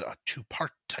 Maybe it's a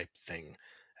two-part type thing.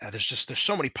 There's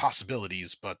so many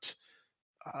possibilities, but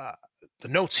the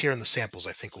notes here in the samples,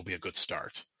 I think, will be a good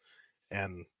start.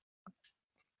 And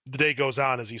the day goes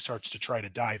on as he starts to try to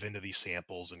dive into these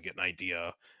samples and get an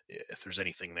idea if there's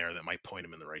anything there that might point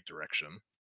him in the right direction.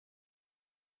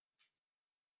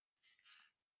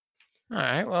 All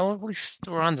right, well, at least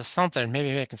we're on to something.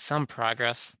 Maybe making some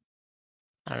progress.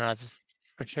 I don't know, it's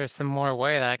for sure some more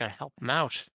way that I can help him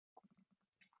out.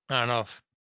 I don't know if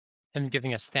him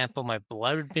giving a sample of my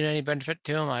blood would be any benefit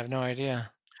to him. I have no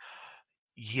idea.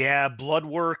 Yeah, blood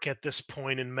work at this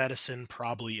point in medicine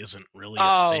probably isn't really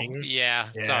a thing. Yeah,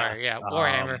 sorry, yeah,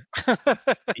 Warhammer.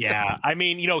 Yeah, I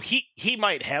mean, he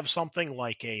might have something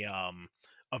like a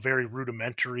very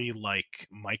rudimentary like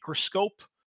microscope,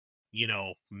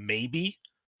 maybe,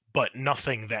 but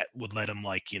nothing that would let him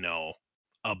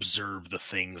observe the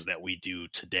things that we do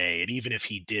today. And even if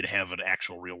he did have an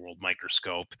actual real world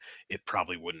microscope, it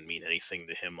probably wouldn't mean anything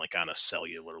to him like on a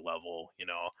cellular level.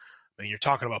 I mean, you're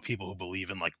talking about people who believe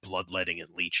in like bloodletting and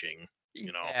leeching.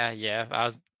 Yeah, I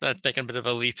was taking a bit of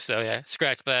a leap, so yeah,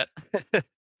 scratch that.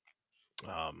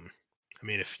 I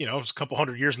mean, if it's a couple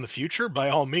hundred years in the future, by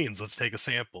all means, let's take a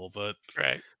sample. But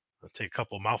right, let's take a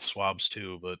couple mouth swabs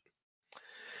too. But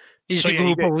these people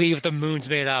who believe the moon's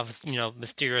made out of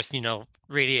mysterious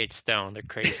radiate stone, they're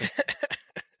crazy.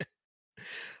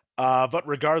 But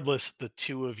regardless, the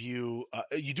two of you,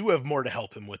 you do have more to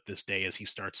help him with this day as he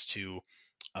starts to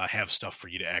have stuff for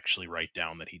you to actually write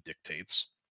down that he dictates.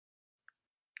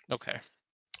 Okay.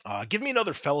 Give me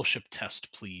another fellowship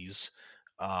test, please,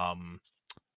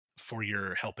 for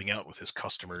your helping out with his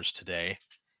customers today.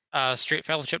 Straight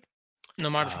fellowship, no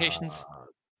modifications.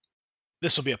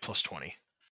 This will be a +20.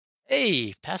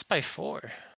 Hey, passed by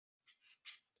 4.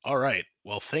 All right.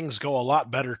 Well, things go a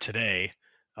lot better today.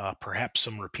 Perhaps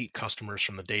some repeat customers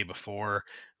from the day before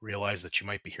realize that you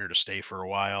might be here to stay for a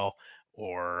while,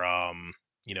 or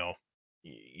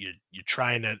you're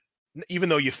trying to, even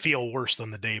though you feel worse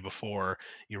than the day before,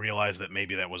 you realize that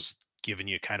maybe that was giving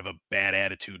you kind of a bad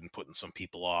attitude and putting some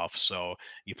people off. So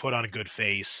you put on a good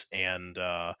face, and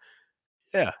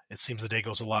yeah, it seems the day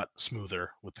goes a lot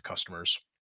smoother with the customers.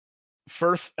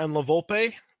 Firth and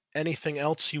Lavolpe, anything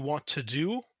else you want to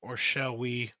do, or shall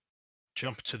we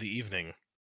jump to the evening?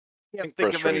 Can't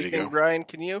think First of ready to anything, go. Brian.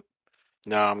 Can you?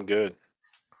 No, I'm good.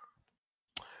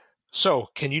 So,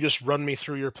 can you just run me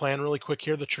through your plan really quick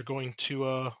here that you're going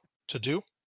to do?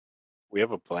 We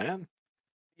have a plan?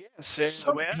 Yes.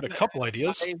 So, Well, I had a couple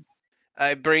ideas.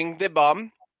 I bring the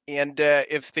bomb, and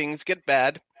if things get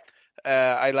bad,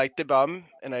 I light the bomb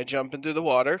and I jump into the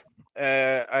water.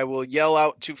 I will yell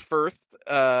out to Firth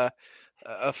a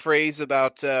phrase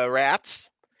about rats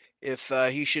if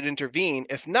he should intervene.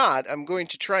 If not, I'm going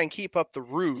to try and keep up the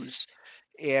ruse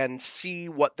and see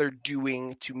what they're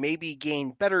doing to maybe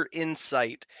gain better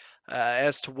insight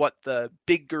as to what the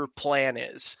bigger plan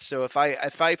is. So if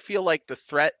I feel like the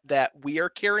threat that we are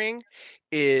carrying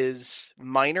is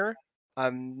minor,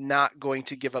 I'm not going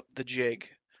to give up the jig.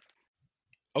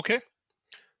 Okay.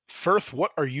 Firth,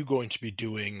 what are you going to be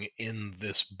doing in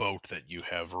this boat that you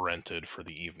have rented for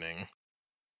the evening?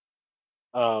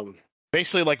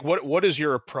 Basically, like, what is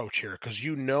your approach here? Because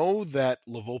you know that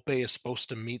Lavolpe is supposed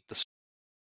to meet the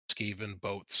Skaven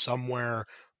boat somewhere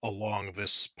along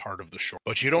this part of the shore,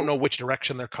 but you don't know which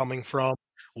direction they're coming from,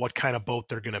 what kind of boat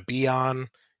they're going to be on.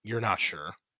 You're not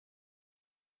sure.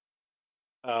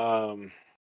 The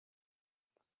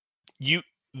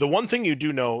one thing you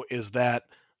do know is that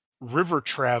river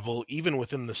travel, even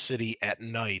within the city at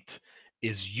night,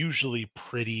 is usually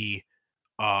pretty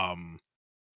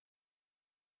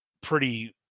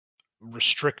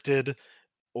restricted,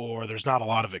 or there's not a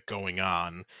lot of it going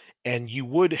on. And you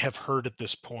would have heard at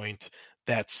this point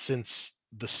that since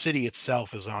the city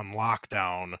itself is on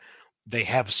lockdown, they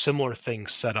have similar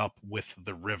things set up with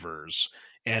the rivers.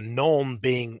 And Nuln,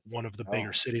 being one of the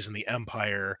bigger cities in the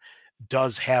Empire,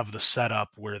 does have the setup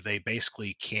where they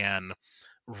basically can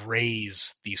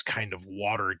raise these kind of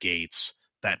water gates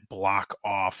that block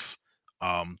off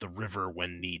the river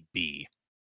when need be.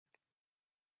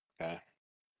 Okay.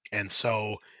 And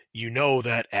so you know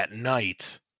that at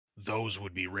night those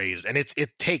would be raised, and it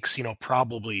takes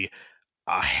probably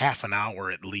a half an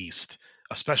hour at least,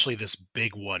 especially this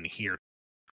big one here,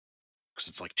 because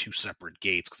it's like two separate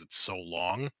gates because it's so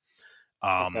long.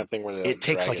 That kind of thing where they It like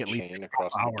takes drag like a at least chain an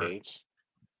across the hour. gates.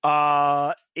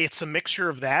 It's a mixture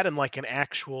of that and like an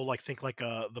actual, like, think like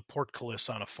the portcullis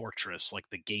on a fortress, like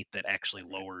the gate that actually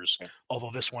lowers. Okay.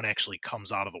 Although this one actually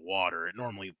comes out of the water. It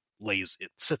normally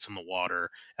sits in the water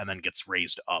and then gets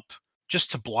raised up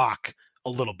just to block a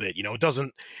little bit. It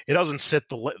doesn't sit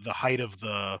the height of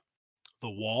the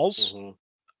walls.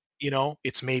 Mm-hmm.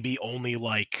 It's maybe only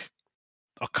like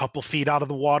a couple feet out of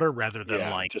the water rather than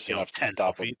Yeah, like just 10, enough to 12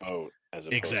 stop a feet. boat as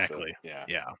opposed to Exactly. yeah.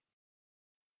 Yeah.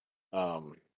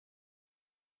 Oh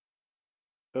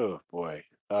boy.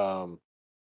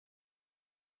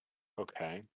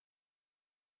 Okay.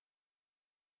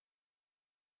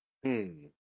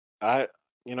 I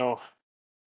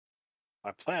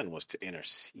my plan was to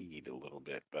intercede a little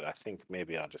bit, but I think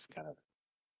maybe I'll just kind of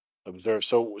observe.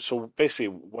 So basically,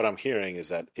 what I'm hearing is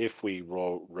that if we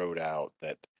rode out,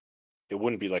 that it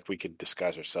wouldn't be like we could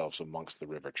disguise ourselves amongst the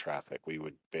river traffic. We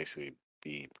would basically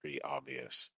be pretty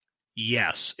obvious.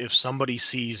 Yes, if somebody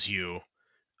sees you.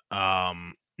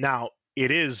 Now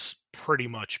it is pretty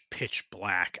much pitch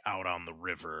black out on the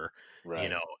river,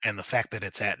 Right. and the fact that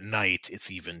it's at night,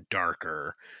 it's even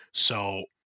darker. So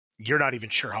you're not even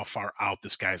sure how far out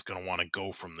this guy's going to want to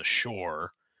go from the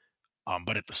shore.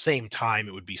 But at the same time,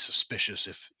 it would be suspicious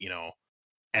if,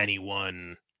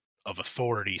 anyone of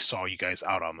authority saw you guys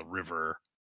out on the river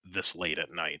this late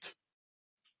at night.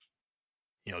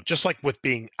 Just like with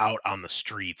being out on the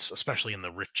streets, especially in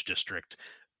the rich district,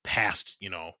 past,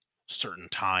 certain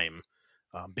time,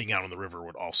 being out on the river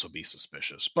would also be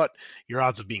suspicious. But your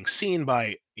odds of being seen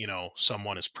by,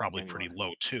 someone is probably pretty Anyone.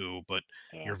 low too, but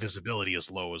Yeah. your visibility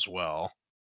is low as well.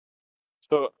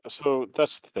 So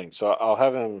that's the thing. So I'll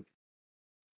have him.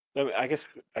 I guess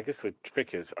the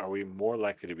trick is: are we more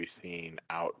likely to be seen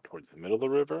out towards the middle of the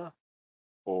river,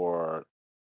 or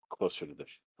closer to the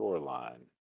shoreline?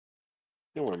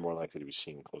 I think we're more likely to be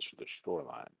seen closer to the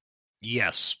shoreline.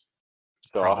 Yes,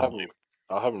 So probably.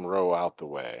 I'll have him row out the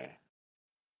way,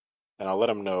 and I'll let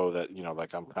him know that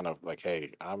like I'm kind of like,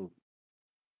 hey, I'm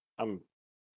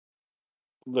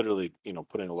literally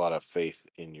putting a lot of faith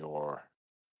in your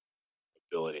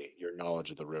ability, your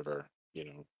knowledge of the river,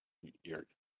 your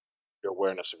your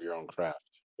awareness of your own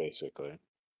craft, basically.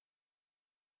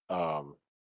 Um,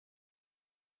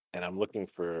 and I'm looking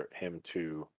for him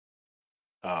to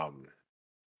um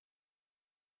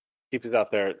Keep it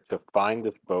out there to find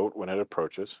this boat when it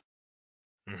approaches,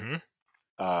 Mm-hmm.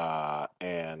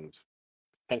 and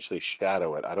potentially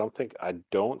shadow it. I don't think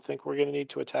we're going to need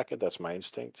to attack it. That's my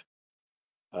instinct.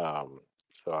 So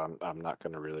I'm not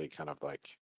going to really kind of like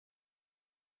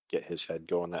get his head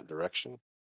going that direction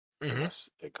unless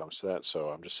it comes to that. So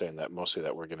I'm just saying that mostly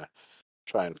that we're going to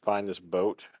try and find this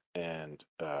boat and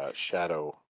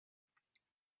shadow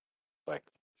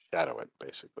it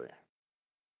basically.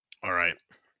 All right.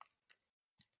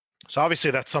 So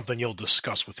obviously that's something you'll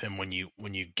discuss with him when you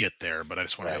get there, but I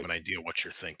just want to have an idea what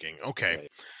you're thinking. Okay.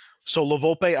 Right. So La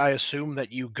Volpe, I assume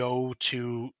that you go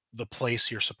to the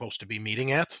place you're supposed to be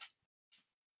meeting at?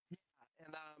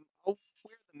 And I'll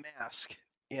wear the mask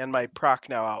and my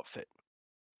Prochnow outfit.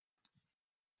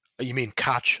 You mean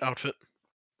Koch outfit?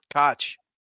 Koch.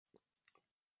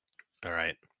 All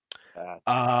right.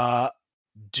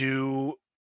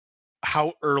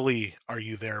 How early are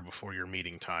you there before your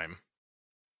meeting time?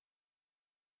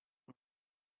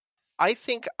 I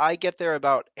think I get there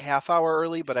about half hour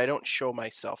early, but I don't show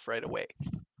myself right away.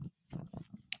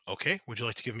 Okay. Would you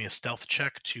like to give me a stealth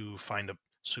check to find a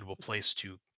suitable place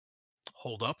to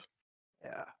hold up?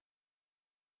 Yeah.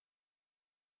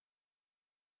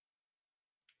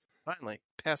 Finally,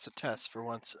 pass a test for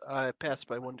once. I passed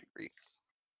by 1 degree.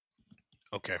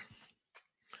 Okay.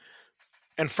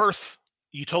 And Firth,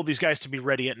 you told these guys to be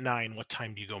ready at 9. What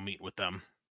time do you go meet with them?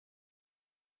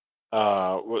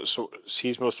 So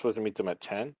he's supposed to meet them at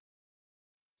 10?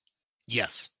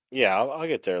 Yes. Yeah, I'll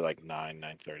get there like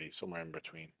 9:30, somewhere in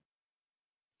between.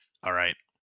 All right.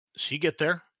 So you get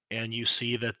there and you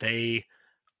see that they're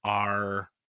on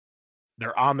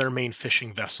their main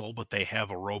fishing vessel, but they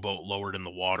have a rowboat lowered in the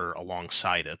water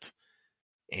alongside it.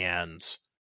 And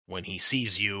when he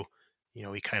sees you,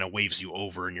 he kind of waves you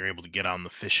over and you're able to get on the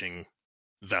fishing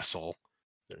vessel.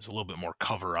 There's a little bit more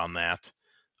cover on that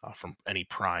from any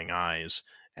prying eyes.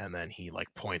 And then he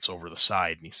points over the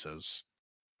side and he says,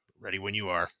 "Ready when you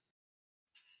are."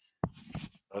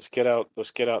 Let's get out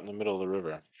in the middle of the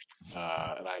river.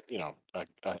 And I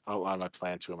outline my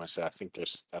plan to him. I say, I think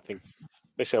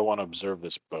basically I want to observe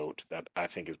this boat that I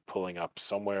think is pulling up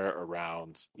somewhere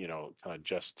around, kind of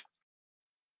just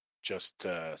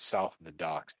south of the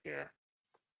docks here.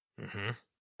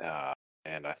 Mm-hmm.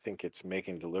 And I think it's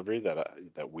making delivery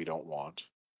that we don't want.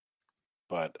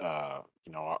 But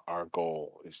our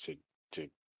goal is to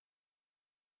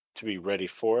be ready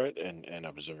for it and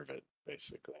observe it,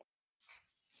 basically.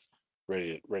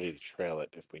 Ready to trail it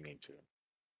if we need to.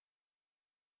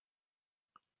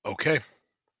 Okay.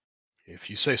 If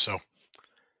you say so.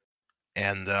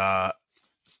 And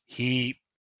he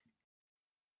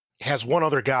has one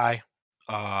other guy.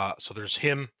 So there's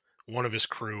him, one of his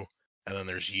crew, and then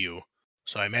there's you.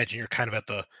 So I imagine you're kind of at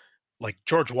the,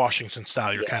 George Washington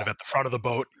style, you're kind of at the front of the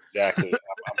boat. Exactly.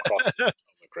 I'm crossing the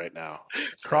Potomac right now.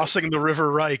 That's crossing right. the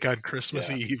River Reich on Christmas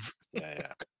Eve.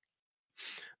 Yeah.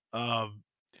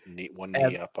 One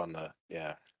and, knee up on the,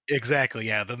 yeah. Exactly,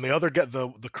 yeah. Then the other guy,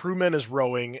 the crewman is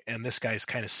rowing, and this guy's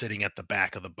kind of sitting at the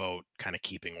back of the boat, kind of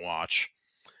keeping watch.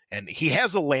 And he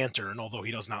has a lantern, although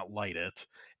he does not light it.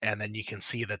 And then you can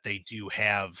see that they do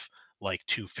have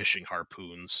 2 fishing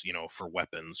harpoons, for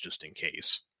weapons, just in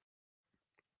case.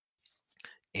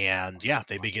 And yeah,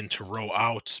 they begin to row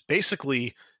out,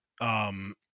 basically,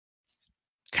 kind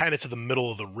of to the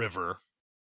middle of the river,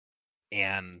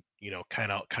 and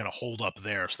kind of hold up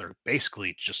there. So they're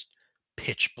basically just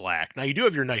pitch black. Now you do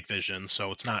have your night vision,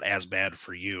 so it's not as bad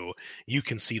for you. You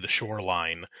can see the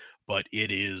shoreline, but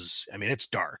it's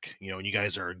dark, and you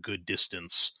guys are a good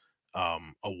distance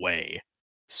away.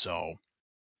 So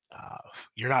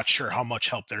you're not sure how much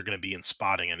help they're going to be in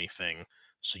spotting anything.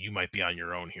 So you might be on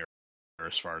your own here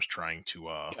as far as trying to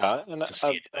see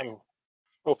anything.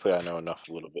 Hopefully I know a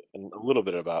little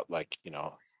bit about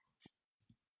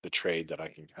the trade that I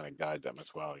can kind of guide them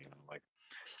as well,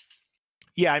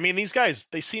 Yeah, these guys,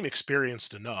 they seem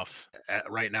experienced enough.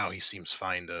 Right now, he seems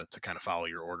fine to kind of follow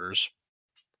your orders.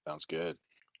 Sounds good.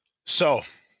 So,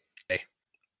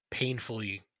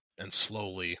 painfully and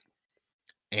slowly,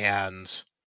 and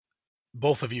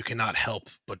both of you cannot help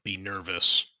but be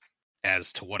nervous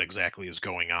as to what exactly is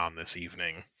going on this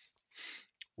evening.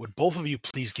 Would both of you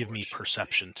please give me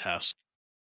perception tests?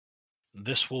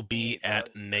 This will be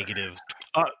at negative.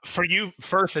 For you,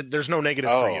 Firth, there's no negative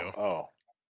for you. Oh.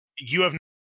 You have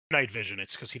night vision.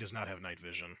 It's because he does not have night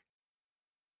vision.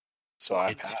 So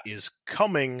it is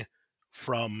coming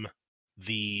from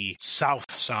the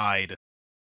south side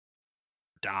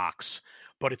docks,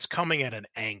 but it's coming at an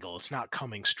angle. It's not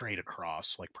coming straight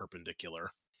across,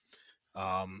 perpendicular.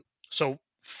 So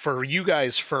for you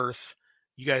guys, Firth,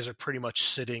 you guys are pretty much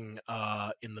sitting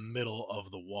in the middle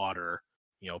of the water,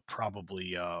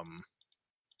 probably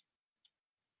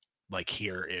like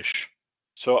here-ish.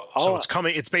 So So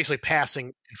it's basically passing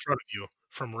in front of you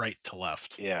from right to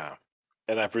left. Yeah,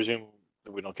 and I presume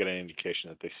that we don't get any indication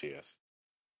that they see us.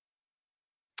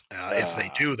 If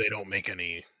they do, they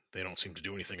don't seem to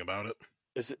do anything about it.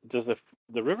 Does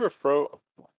the river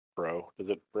does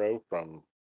it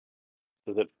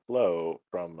flow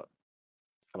from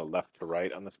kind of left to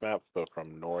right on this map? So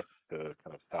from north to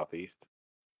kind of southeast?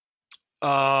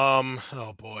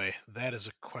 Oh boy, that is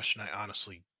a question I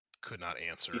honestly could not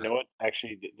answer. You know what?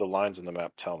 Actually, the lines on the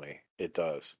map tell me it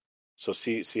does. So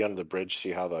see under the bridge,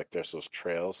 see how like there's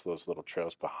those little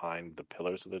trails behind the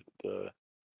pillars of the.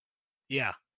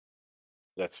 Yeah.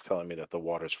 That's telling me that the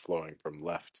water's flowing from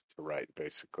left to right,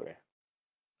 basically.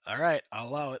 All right, I'll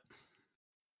allow it.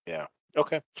 Yeah.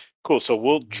 Okay. Cool. So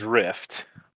we'll drift.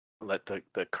 Let the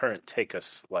current take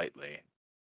us slightly.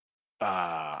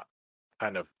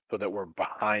 Kind of so that we're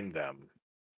behind them.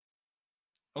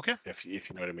 Okay. If you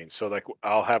know what I mean. So like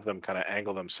I'll have them kind of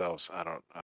angle themselves. I don't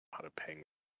know how to ping.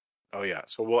 Oh yeah.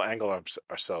 So we'll angle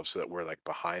ourselves so that we're like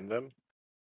behind them,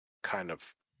 kind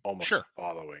of almost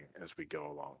following as we go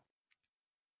along.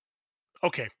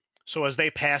 Okay. So as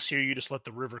they pass you, you just let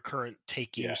the river current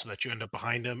take you so that you end up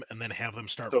behind them, and then have them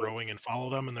start rowing and follow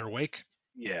them in their wake?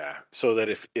 Yeah. So that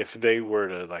if they were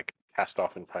to like cast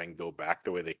off and try and go back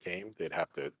the way they came, they'd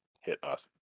have to hit us.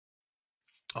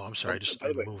 Oh, I'm sorry.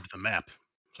 I moved the map.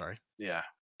 Sorry. Yeah.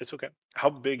 It's okay. How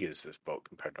big is this boat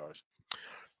compared to ours?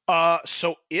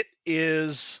 So it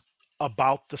is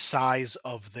about the size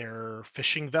of their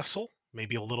fishing vessel,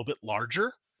 maybe a little bit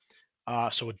larger.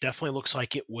 So it definitely looks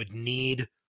like it would need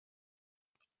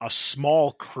a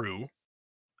small crew,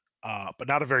 but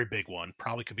not a very big one.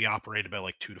 Probably could be operated by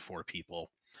like 2 to 4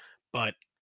 people. But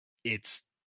it's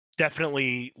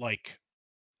definitely like,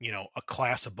 a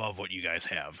class above what you guys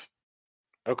have.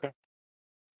 Okay.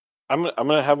 I'm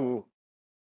gonna have them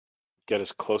get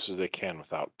as close as they can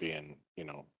without being,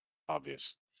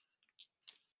 obvious.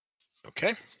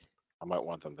 Okay. I might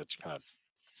want them to kind of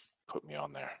put me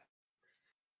on there.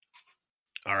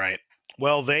 All right.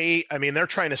 Well, they're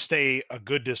trying to stay a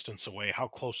good distance away. How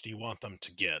close do you want them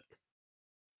to get?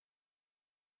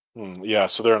 Yeah,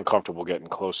 so they're uncomfortable getting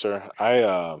closer.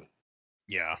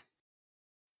 Yeah.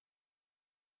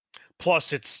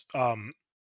 Plus, it's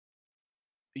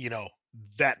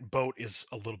that boat is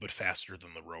a little bit faster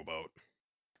than the rowboat.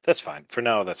 That's fine. For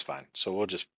now, that's fine. So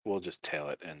we'll just tail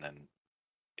it, and then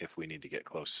if we need to get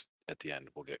close at the end,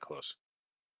 we'll get close.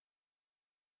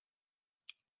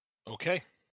 Okay.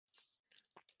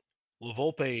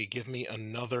 LaVolpe, give me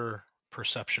another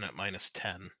perception at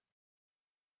 -10.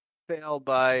 Fail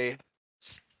by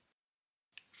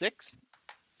 6.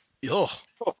 Ugh.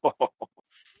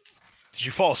 Did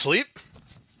you fall asleep?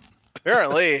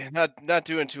 Apparently, not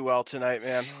doing too well tonight,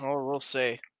 man. Oh, we'll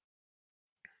see.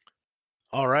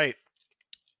 All right.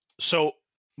 So,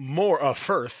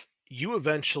 Firth, you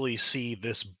eventually see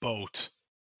this boat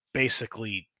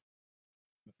basically,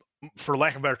 for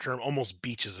lack of a better term, almost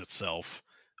beaches itself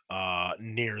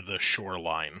near the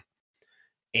shoreline.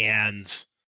 And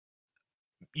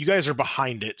you guys are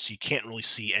behind it, so you can't really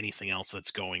see anything else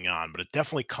that's going on, but it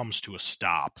definitely comes to a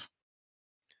stop.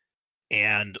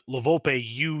 And LaVolpe,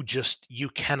 you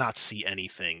cannot see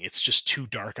anything. It's just too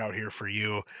dark out here for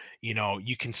you.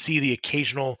 You can see the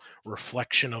occasional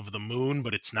reflection of the moon,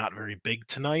 but it's not very big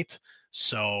tonight.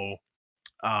 So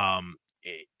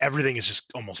everything is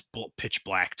just almost pitch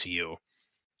black to you.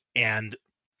 And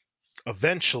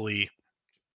eventually,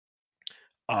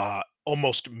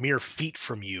 almost mere feet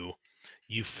from you,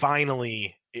 you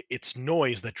finally, it's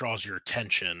noise that draws your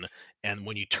attention, and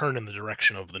when you turn in the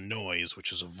direction of the noise,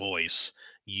 which is a voice,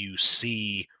 you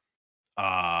see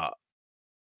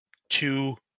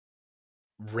 2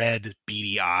 red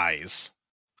beady eyes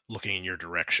looking in your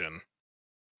direction.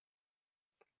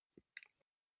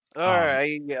 All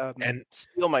right, and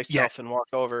steal myself and walk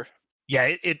over.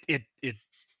 Yeah, it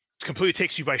completely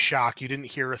takes you by shock. You didn't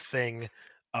hear a thing,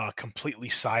 completely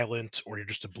silent, or you're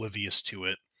just oblivious to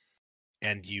it.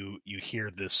 And you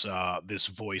hear this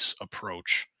voice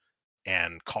approach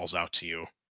and calls out to you.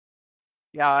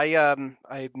 Yeah,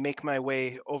 I make my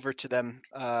way over to them,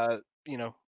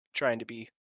 trying to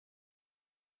be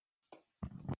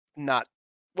not,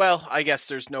 well, I guess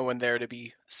there's no one there to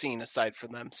be seen aside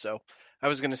from them, so I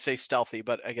was going to say stealthy,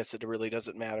 but I guess it really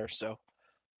doesn't matter, so.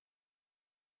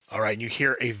 All right, and you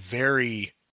hear a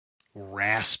very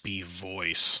raspy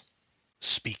voice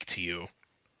speak to you.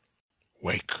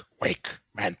 Wake,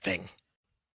 man-thing.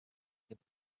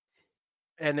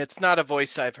 And it's not a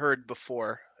voice I've heard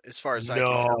before. as far as I can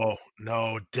tell.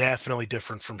 No, definitely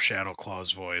different from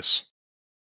Shadowclaw's voice.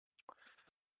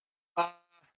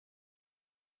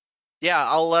 Yeah,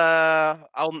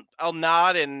 I'll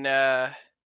nod and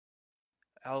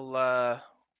I'll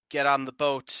get on the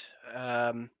boat.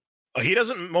 He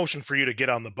doesn't motion for you to get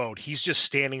on the boat. He's just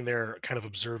standing there, kind of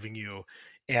observing you.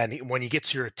 And when he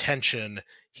gets your attention,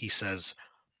 he says,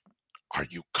 "Are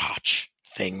you Koch,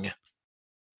 thing?"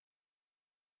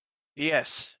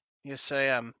 Yes, I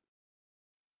am.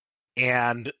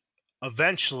 And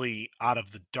eventually, out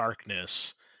of the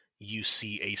darkness, you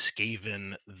see a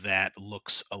Skaven that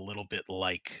looks a little bit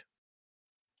like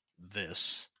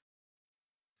this.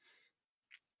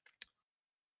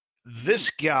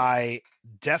 This guy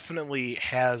definitely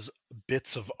has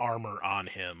bits of armor on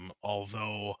him,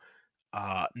 although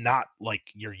not like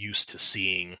you're used to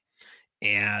seeing.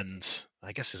 And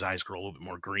I guess his eyes grow a little bit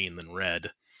more green than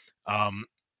red.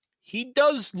 He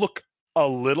does look a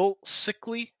little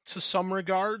sickly to some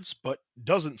regards, but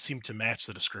doesn't seem to match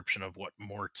the description of what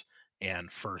Mort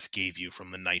and Firth gave you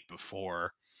from the night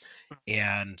before.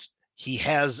 And he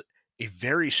has a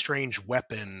very strange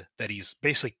weapon that he's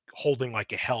basically holding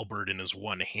like a halberd in his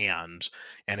one hand,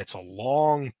 and it's a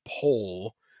long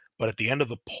pole, but at the end of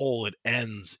the pole it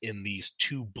ends in these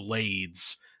two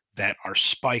blades that are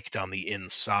spiked on the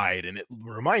inside, and it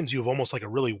reminds you of almost like a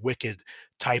really wicked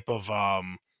type of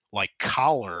like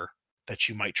collar that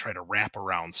you might try to wrap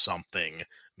around something,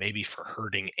 maybe for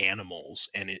herding animals.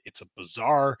 And it's a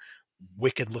bizarre,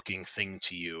 wicked looking thing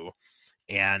to you.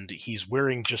 And he's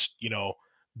wearing just,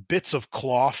 bits of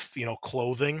cloth,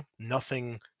 clothing,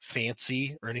 nothing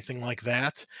fancy or anything like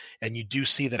that. And you do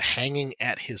see that hanging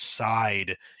at his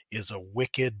side is a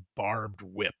wicked barbed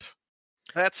whip.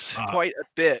 That's quite a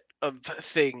bit of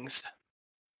things.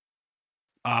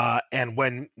 And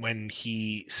when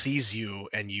he sees you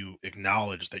and you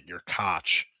acknowledge that you're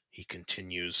Koch, he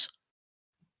continues,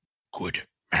 "Good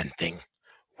man thing.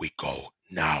 We go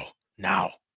now.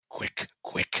 Quick.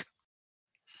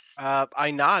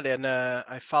 I nod and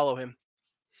I follow him.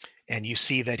 And you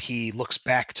see that he looks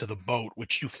back to the boat,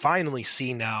 which you finally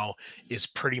see now is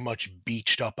pretty much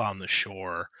beached up on the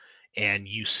shore. And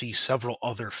you see several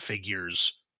other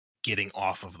figures getting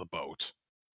off of the boat.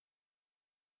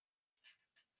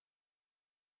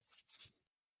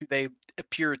 Do they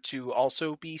appear to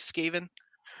also be Skaven?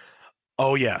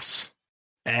 Oh, yes.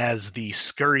 As the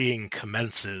scurrying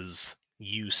commences,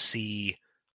 you see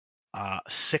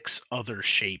 6 other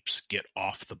shapes get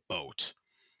off the boat.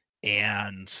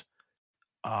 And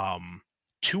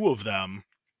 2 of them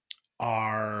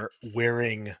are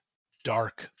wearing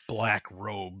dark black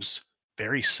robes,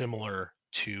 very similar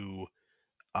to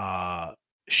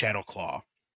Shadowclaw.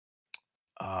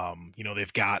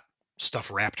 They've got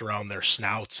stuff wrapped around their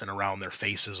snouts and around their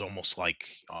faces, almost like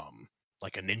a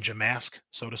ninja mask,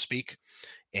 so to speak.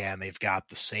 And they've got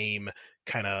the same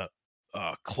kind of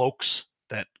cloaks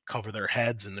that cover their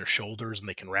heads and their shoulders, and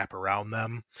they can wrap around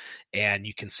them. And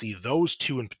you can see those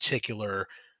 2 in particular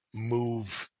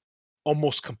move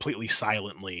almost completely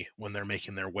silently when they're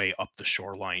making their way up the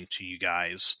shoreline to you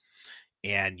guys.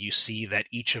 And you see that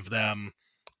each of them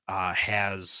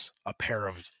has a pair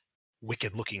of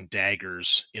wicked looking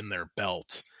daggers in their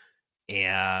belt.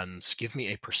 And give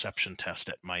me a perception test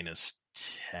at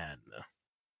 -10.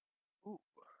 Ooh,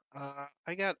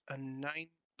 I got a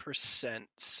 9%,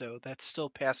 so that's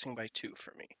still passing by 2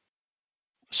 for me.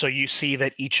 So you see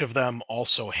that each of them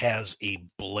also has a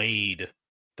blade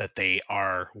that they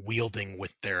are wielding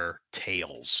with their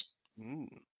tails.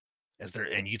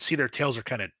 And you'd see their tails are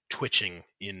kind of twitching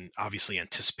in obviously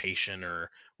anticipation or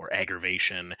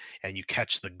aggravation, and you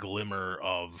catch the glimmer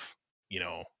of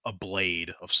a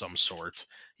blade of some sort.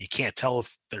 You can't tell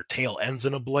if their tail ends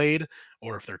in a blade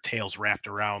or if their tail's wrapped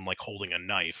around like holding a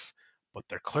knife, but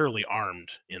they're clearly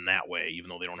armed in that way, even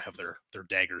though they don't have their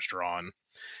daggers drawn.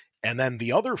 And then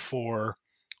the other 4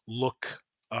 look,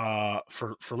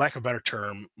 for lack of a better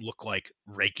term, look like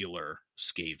regular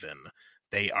Skaven.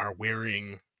 They are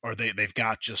wearing, or they've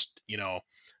got just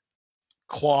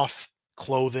cloth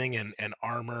clothing and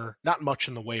armor, not much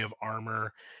in the way of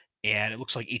armor. And it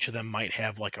looks like each of them might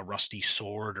have like a rusty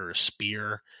sword or a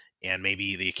spear and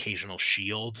maybe the occasional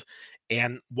shield.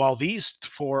 And while these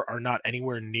 4 are not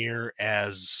anywhere near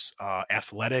as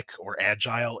athletic or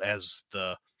agile as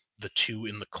the 2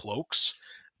 in the cloaks,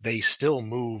 they still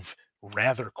move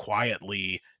rather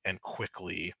quietly and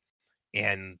quickly.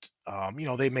 And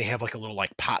they may have like a little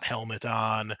like pot helmet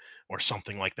on or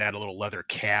something like that, a little leather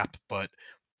cap, but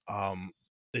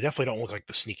they definitely don't look like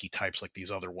the sneaky types like these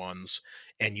other ones.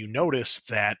 And you notice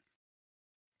that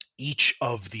each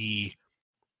of these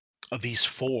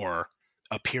 4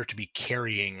 appear to be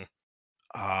carrying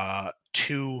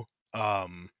two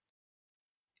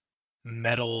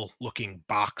metal-looking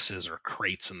boxes or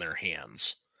crates in their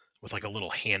hands with like a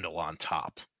little handle on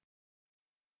top.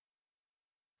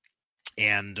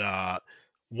 And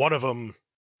one of them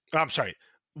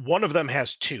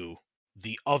has two.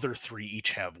 The other three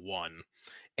each have one.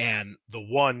 And the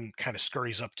one kind of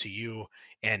scurries up to you,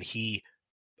 and he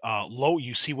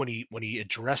you see when he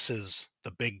addresses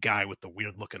the big guy with the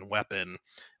weird looking weapon,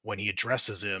 when he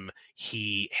addresses him,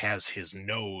 he has his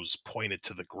nose pointed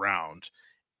to the ground,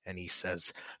 and he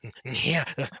says, "Here,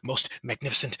 most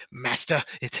magnificent master,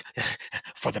 it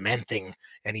for the man thing."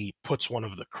 And he puts one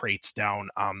of the crates down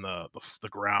on the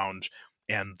ground,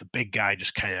 and the big guy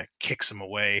just kind of kicks him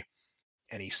away,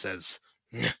 and he says,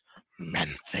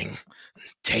 "Man thing,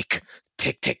 take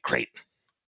crate."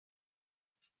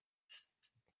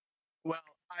 Well,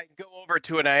 I go over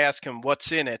to it and I ask him,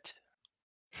 what's in it?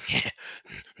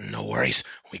 No worries.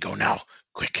 We go now.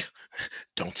 Quick.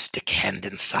 Don't stick hand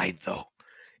inside, though.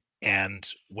 And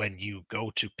when you go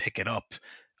to pick it up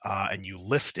and you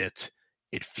lift it,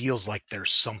 it feels like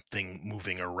there's something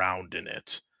moving around in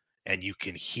it. And you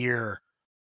can hear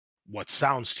what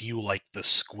sounds to you like the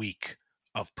squeak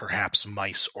of perhaps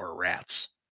mice or rats.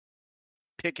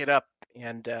 Pick it up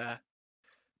and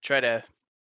try to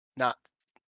not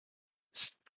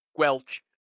squelch.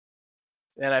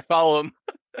 And I follow him.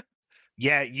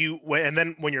 Yeah, and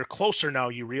then when you're closer now,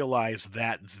 you realize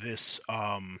that this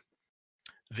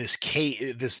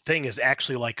thing is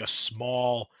actually like a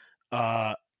small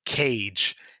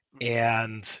cage,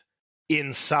 and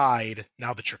inside,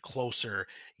 now that you're closer,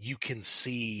 you can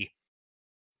see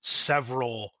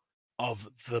several of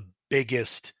the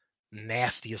biggest,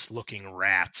 nastiest looking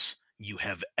rats you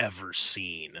have ever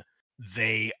seen.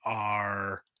 They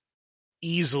are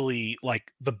easily,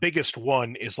 like, the biggest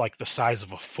one is like the size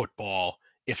of a football,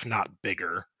 if not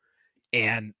bigger,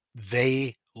 and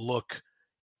they look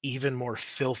even more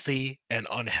filthy and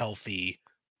unhealthy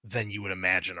than you would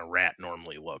imagine a rat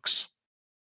normally looks.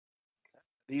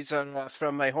 These are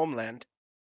from my homeland.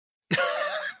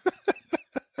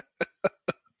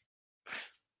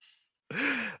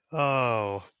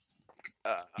 Oh,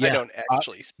 I don't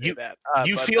actually say that.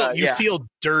 You feel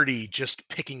dirty just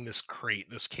picking this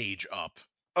cage up.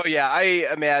 Oh yeah, I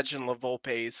imagine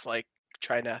LaVolpe's like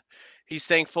trying to. He's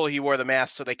thankful he wore the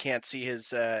mask so they can't see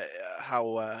his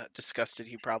how disgusted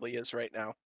he probably is right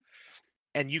now.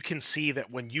 And you can see that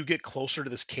when you get closer to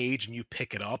this cage and you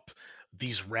pick it up,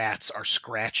 these rats are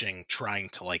scratching, trying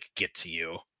to like get to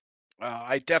you.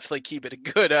 I definitely keep it a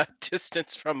good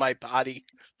distance from my body.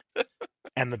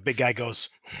 And the big guy goes,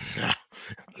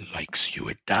 "Likes you,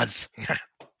 it does."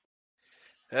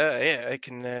 Yeah, I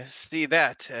can see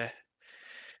that.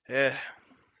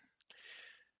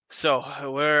 So,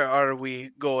 where are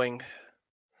we going?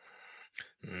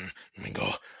 We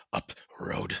go up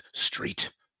Road Street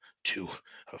to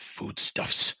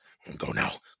Foodstuffs. Go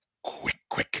now.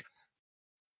 Quick.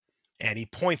 And he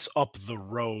points up the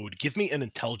road. Give me an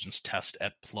intelligence test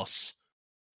at plus...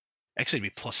 Actually,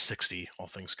 it'd be plus 60, all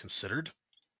things considered.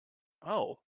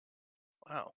 Oh,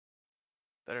 wow.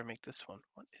 Better make this one.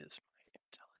 What is my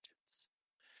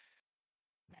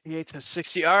intelligence? 8 to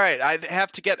 60. All right, I'd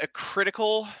have to get a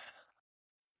critical.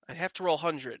 I'd have to roll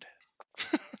 100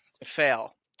 to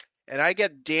fail. And I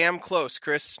get damn close,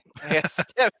 Chris.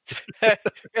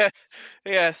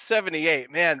 Yeah,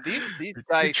 78. Man, these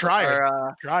dice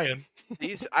are trying.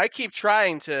 These I keep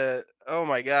trying to. Oh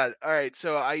my god! All right,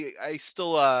 so I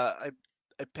still I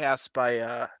pass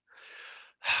by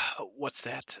what's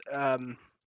that? I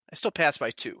still pass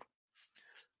by 2.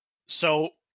 So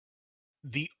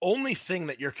the only thing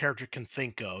that your character can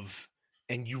think of,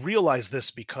 and you realize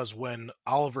this because when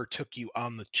Oliver took you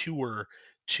on the tour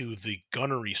to the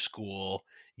gunnery school,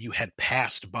 you had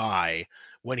passed by.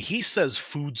 When he says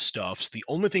foodstuffs, the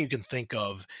only thing you can think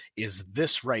of is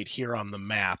this right here on the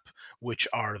map, which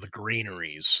are the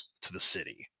granaries to the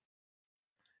city.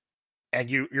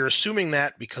 And you're assuming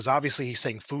that because obviously he's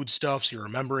saying foodstuffs, you're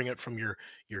remembering it from your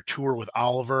tour with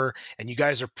Oliver, and you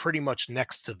guys are pretty much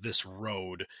next to this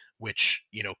road, which,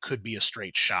 could be a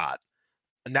straight shot.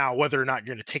 Now, whether or not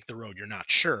you're going to take the road, you're not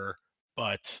sure,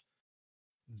 but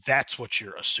that's what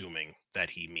you're assuming that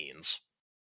he means.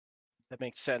 That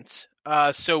makes sense.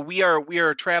 So we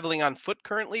are traveling on foot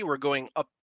currently. We're going up.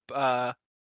 Yes,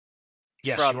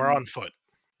 you are on foot.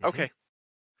 Mm-hmm. Okay.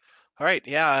 All right.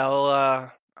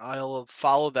 Yeah, I'll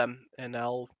follow them, and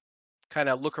I'll kind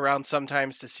of look around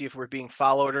sometimes to see if we're being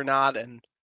followed or not.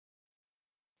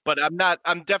 But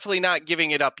I'm definitely not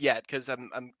giving it up yet because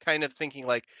I'm kind of thinking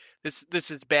like this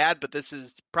is bad, but this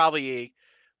is probably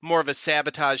more of a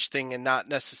sabotage thing and not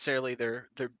necessarily their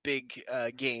big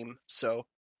game. So,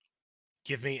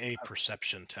 Give me a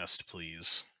perception test,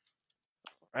 please.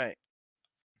 right.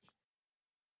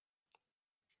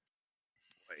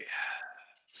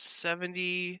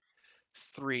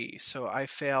 73. So I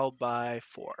failed by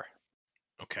 4.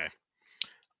 Okay.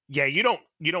 Yeah, you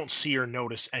don't see or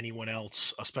notice anyone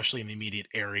else, especially in the immediate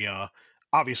area.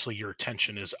 Obviously, your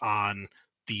attention is on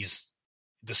these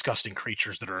disgusting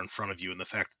creatures that are in front of you, and the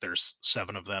fact that there's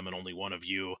 7 of them and only 1 of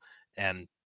you, and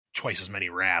twice as many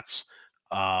rats.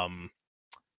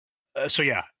 So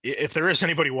yeah, if there is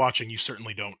anybody watching, you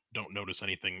certainly don't notice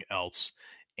anything else,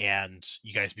 and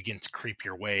you guys begin to creep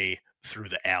your way through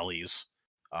the alleys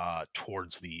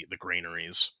towards the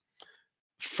granaries.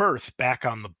 Firth, back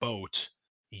on the boat,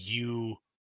 you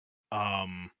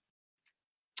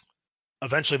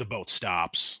eventually the boat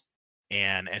stops,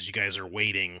 and as you guys are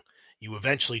waiting, you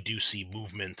eventually do see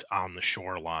movement on the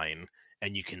shoreline,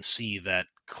 and you can see that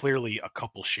clearly a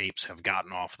couple shapes have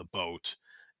gotten off the boat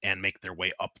and make their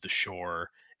way up the shore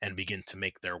and begin to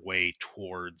make their way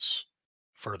towards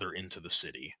further into the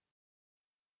city.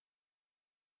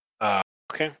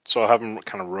 Okay, so I'll have them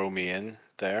kind of row me in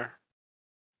there.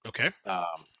 Okay.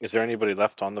 Is there anybody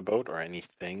left on the boat or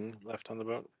anything left on the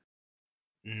boat?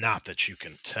 Not that you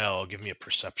can tell. Give me a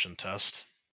perception test.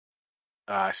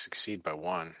 I succeed by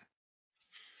 1.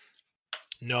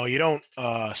 No, you don't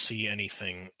see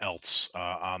anything else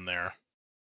on there.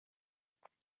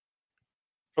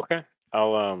 Okay,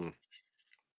 I'll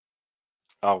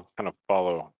kind of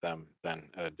follow them then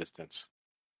at a distance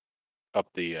up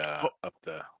the up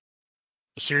the.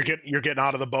 So you're getting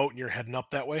out of the boat and you're heading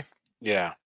up that way?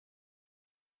 Yeah.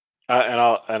 And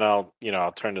I'll I'll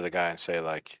turn to the guy and say,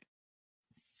 like,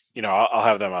 I'll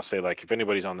have them. I'll say, like, if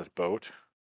anybody's on this boat,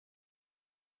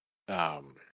 kill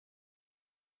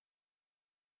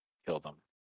them.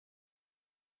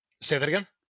 Say that again?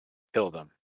 Kill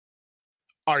them.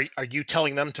 Are you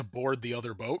telling them to board the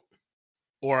other boat,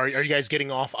 or are you guys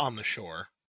getting off on the shore?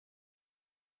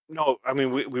 No, I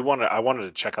mean I wanted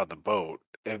to check out the boat.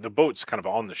 The boat's kind of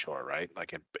on the shore, right?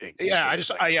 Like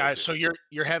Yeah, So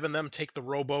you're having them take the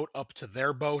rowboat up to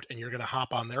their boat, and you're gonna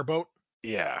hop on their boat.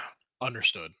 Yeah.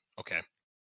 Understood. Okay.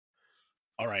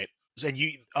 All right.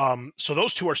 And so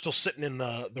those 2 are still sitting in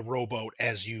the rowboat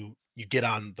as you get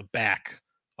on the back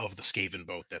of the Skaven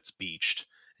boat that's beached,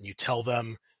 and you tell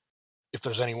them if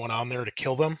there's anyone on there to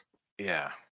kill them.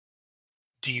 Yeah.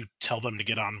 Do you tell them to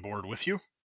get on board with you?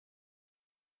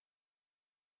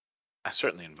 I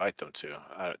certainly invite them to.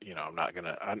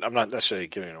 I'm not necessarily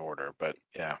giving an order, but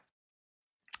yeah.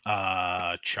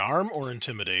 Charm or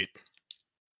intimidate?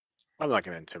 I'm not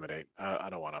going to intimidate. I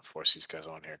don't want to force these guys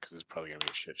on here because it's probably going to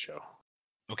be a shit show.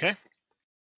 Okay.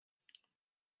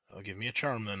 Give me a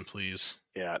charm then, please.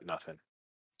 Yeah, nothing.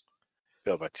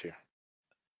 Fail by 2.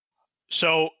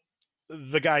 So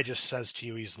the guy just says to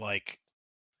you, he's like,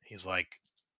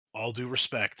 all due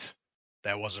respect,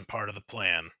 that wasn't part of the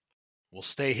plan. We'll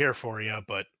stay here for you,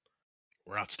 but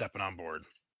we're not stepping on board.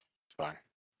 It's fine.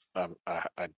 I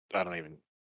don't even.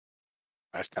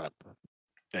 I just kind of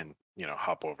then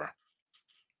hop over.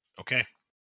 Okay.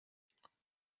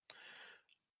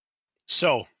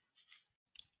 So,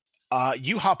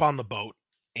 you hop on the boat,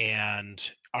 and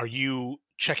are you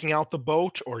checking out the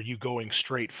boat, or are you going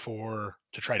straight to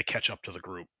try to catch up to the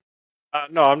group?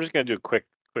 No, I'm just gonna do a quick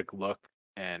look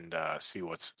and see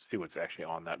what's actually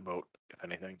on that boat, if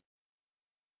anything.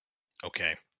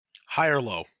 Okay. High or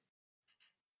low?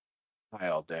 High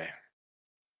all day.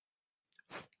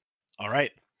 All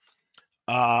right.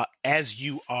 As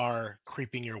you are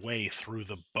creeping your way through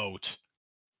the boat,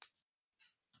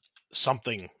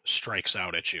 something strikes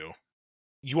out at you.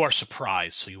 You are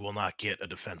surprised, so you will not get a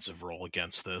defensive roll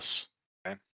against this.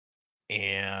 Okay.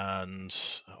 And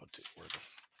where the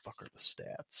fuck are the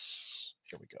stats?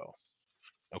 Here we go.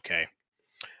 Okay.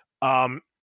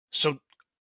 So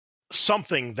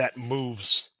something that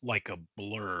moves like a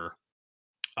blur,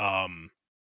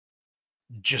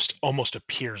 just almost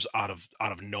appears out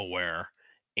of nowhere,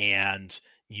 and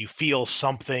you feel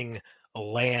something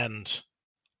land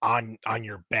on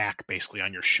your back, basically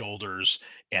on your shoulders,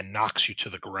 and knocks you to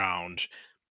the ground,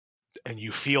 and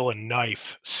you feel a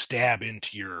knife stab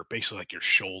into your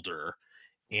shoulder,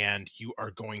 and you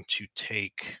are going to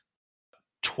take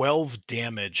 12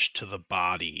 damage to the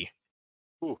body.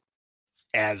 Ooh.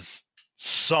 As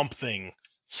something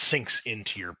sinks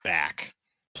into your back.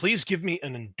 Please give me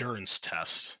an endurance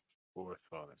test. Sorry,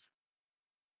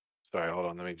 hold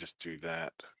on. Let me just do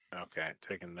that. Okay,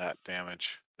 taking that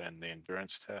damage, then the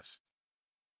endurance test.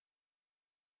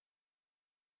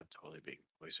 I'm totally being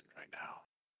poisoned right now.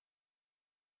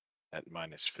 at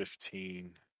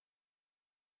 -15.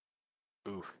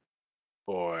 Ooh,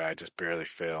 boy, I just barely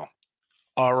fail.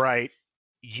 All right.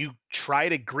 You try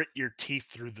to grit your teeth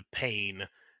through the pain,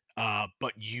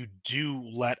 but you do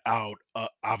let out,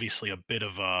 obviously, a bit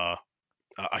of a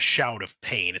shout of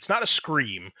pain. It's not a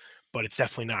scream, but it's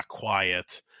definitely not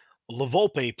quiet.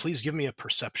 Lavolpe, please give me a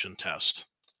perception test.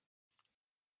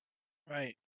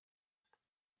 Right.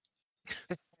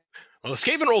 Well, the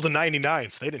Skaven rolled a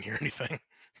 99, so they didn't hear anything.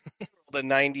 The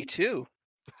 92.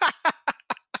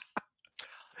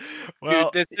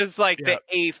 Well, Dude, this is like yeah.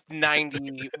 the 8th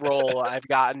 90 roll I've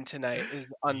gotten tonight. Is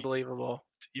unbelievable.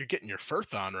 You're getting your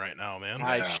firth on right now, man.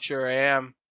 I sure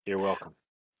am. You're welcome.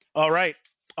 All right.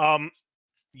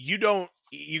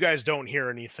 You guys don't hear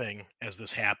anything as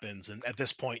this happens, and at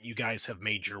this point you guys have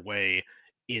made your way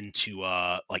into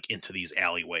into these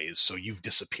alleyways, so you've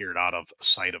disappeared out of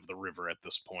sight of the river at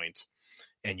this point,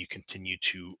 and you continue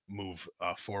to move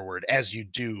forward. As you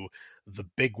do, the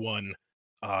big one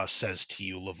says to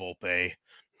you, Lavolpe,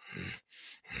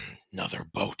 "Another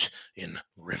boat in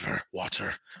river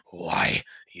water. Why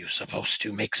you supposed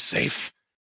to make safe?"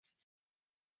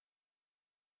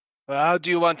 Well, how do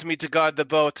you want me to guard the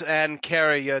boat and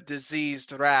carry your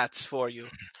diseased rats for you?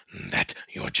 "That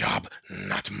your job,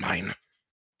 not mine."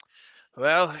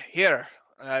 Well, here.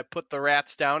 I put the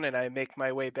rats down and I make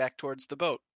my way back towards the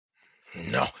boat.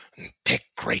 "No,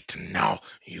 take great now.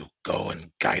 You go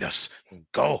and guide us.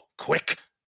 Go, quick."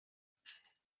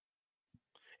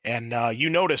 And you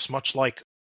notice, much like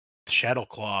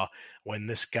Shadowclaw, when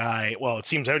this guy, well, it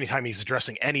seems anytime he's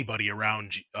addressing anybody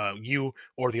around you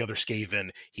or the other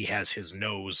Skaven, he has his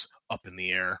nose up in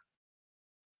the air.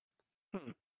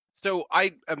 So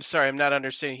I'm sorry, I'm not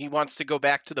understanding. He wants to go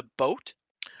back to the boat?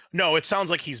 No, it sounds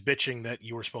like he's bitching that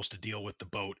you were supposed to deal with the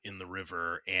boat in the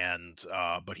river, and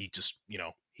but he just,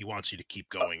 he wants you to keep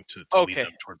going to lead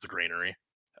them towards the granary.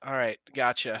 All right,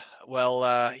 gotcha.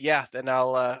 Well, yeah, then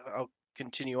I'll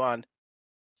continue on.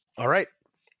 All right.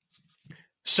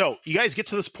 So you guys get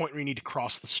to this point where you need to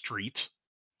cross the street.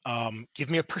 Give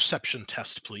me a perception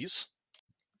test, please.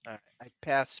 All right, I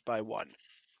pass by 1.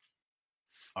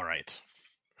 All right.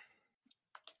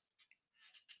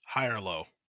 High or low?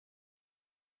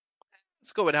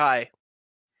 Let's go with high.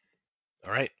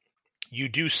 All right. You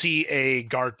do see a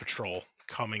guard patrol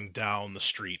coming down the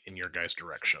street in your guys'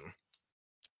 direction.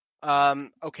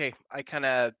 Okay, I kind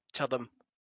of tell them,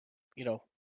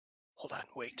 hold on,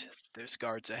 wait, there's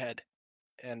guards ahead.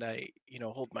 And I,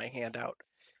 hold my hand out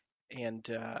and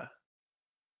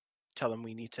tell them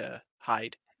we need to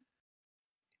hide.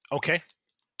 Okay.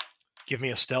 Give me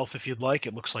a stealth if you'd like.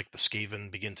 It looks like the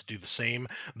Skaven begin to do the same.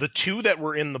 The two that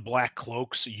were in the black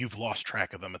cloaks, you've lost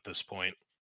track of them at this point.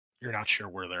 You're not sure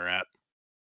where they're at.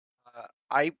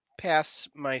 I pass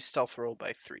my stealth roll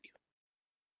by 3.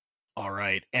 All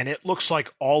right. And it looks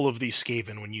like all of these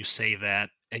Skaven, when you say that,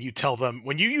 and you tell them,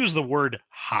 when you use the word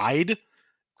hide,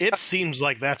 it seems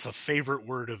like that's a favorite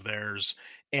word of theirs,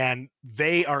 and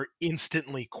they are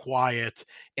instantly quiet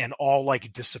and all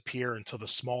disappear into the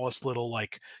smallest little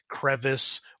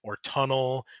crevice or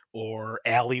tunnel or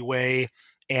alleyway,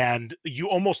 and you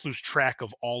almost lose track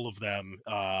of all of them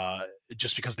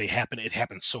just because it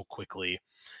happens so quickly.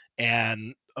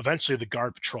 And eventually the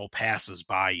guard patrol passes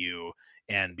by you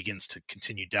and begins to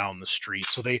continue down the street.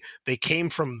 So they came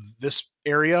from this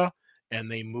area and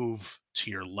they move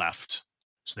to your left.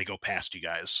 So they go past you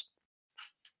guys.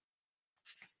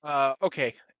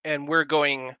 Okay, and we're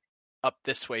going up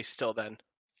this way still then.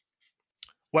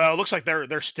 Well, it looks like they're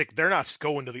not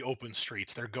going to the open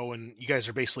streets. They're going. You guys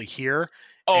are basically here.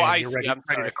 Oh, and I you're see.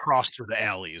 Ready to cross through the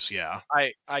alleys. Yeah.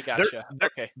 I gotcha.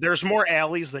 Okay. There's more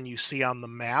alleys than you see on the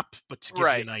map, but to give you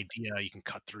Right. an idea, you can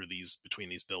cut through between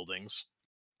these buildings.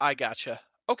 I gotcha.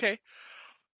 Okay.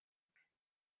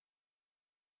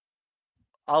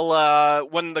 I'll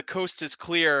when the coast is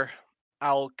clear,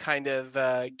 I'll kind of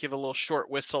give a little short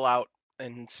whistle out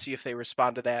and see if they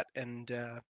respond to that. And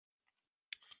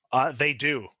they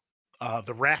do.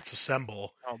 The rats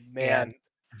assemble. oh man,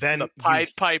 then the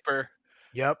Pied Piper.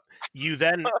 Yep. You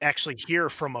then actually hear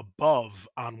from above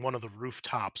on one of the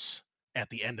rooftops at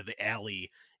the end of the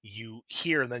alley. You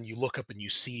hear, and then you look up and you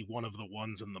see one of the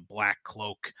ones in the black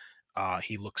cloak.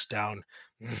 He looks down.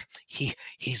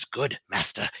 He's good,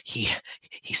 master. He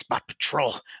spot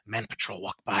patrol. Men patrol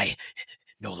walk by.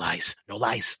 No lies, no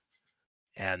lies.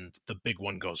 And the big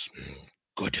one goes,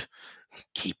 good.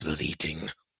 Keep leading.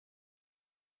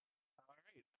 All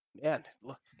right, man.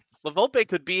 Lavolpe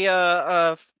could be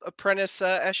a apprentice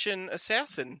Eshin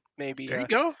assassin, maybe. There you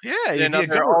go. Yeah, you'd be a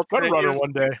good runner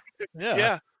one day.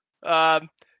 Yeah.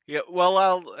 Yeah.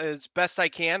 Well, as best I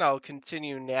can, I'll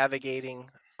continue navigating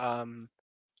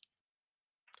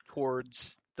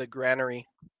towards the granary.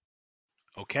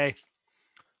 Okay.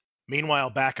 Meanwhile,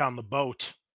 back on the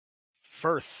boat,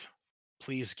 Firth,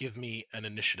 please give me an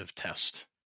initiative test.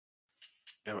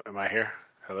 Am I here?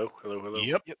 Hello?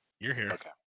 Yep. You're here. Okay.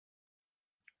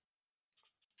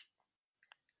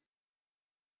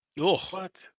 Oh.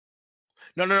 What?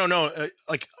 No.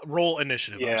 Like, roll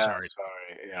initiative. Yeah, I'm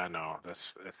sorry. Yeah, no.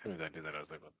 As soon as I did that, I was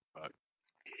like, what the fuck?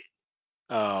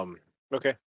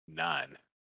 Okay. 9.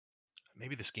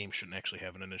 Maybe this game shouldn't actually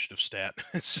have an initiative stat.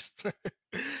 It's just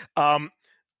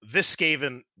this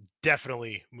Skaven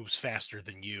definitely moves faster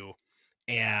than you,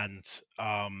 and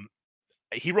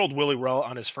he rolled really well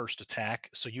on his first attack,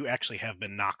 so you actually have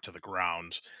been knocked to the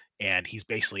ground, and he's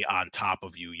basically on top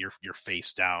of you. You're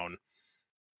face down,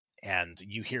 and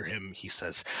you hear him. He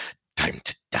says, "Time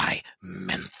to die,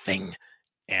 men thing,"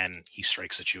 and he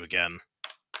strikes at you again.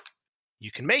 You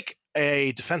can make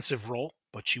a defensive roll,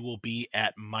 but you will be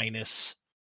at minus.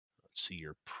 Let's see,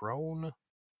 you're prone.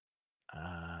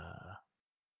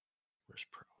 Where's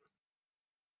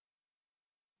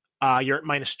prone? You're at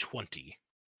minus 20.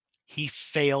 He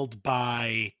failed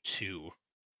by 2.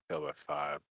 Failed by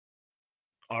 5.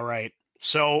 All right.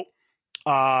 So,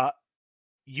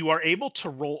 you are able to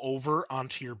roll over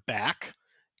onto your back,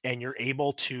 and you're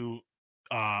able to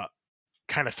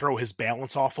kind of throw his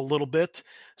balance off a little bit.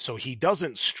 So he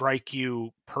doesn't strike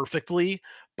you perfectly,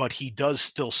 but he does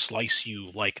still slice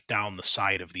you like down the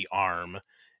side of the arm,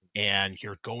 and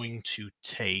you're going to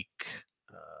take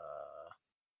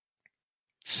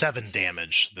 7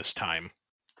 damage this time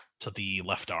to the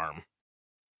left arm.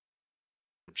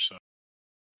 So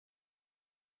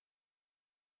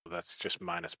that's just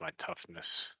minus my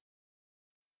toughness.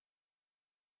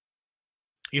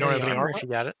 You don't have any armor? If you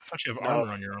got it. I thought you have No.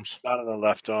 armor on your arms. Not on the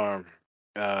left arm.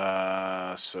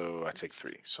 So I take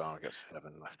 3, so I guess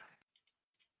 7 left.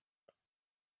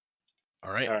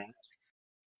 All right. All right.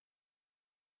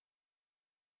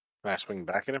 Can I swing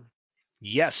back at him?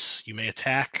 Yes, you may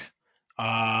attack.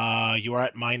 You are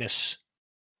at minus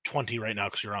 20 right now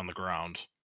because you're on the ground.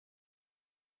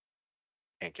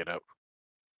 Can't get up.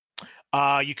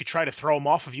 You could try to throw him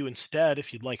off of you instead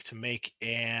if you'd like to make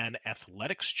an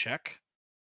athletics check.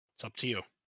 It's up to you.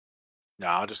 No,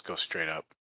 I'll just go straight up.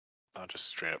 I'll just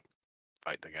straight up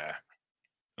fight the guy.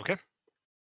 Okay.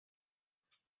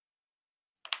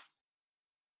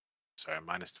 Sorry,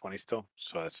 minus 20 still.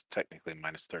 So that's technically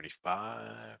minus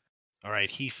 35. All right,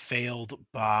 he failed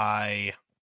by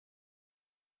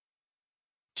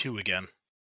 2 again.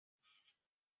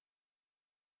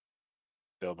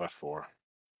 Failed by 4.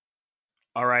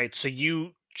 All right, so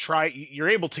you're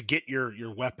able to get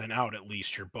your weapon out, at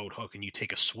least your boat hook, and you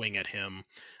take a swing at him,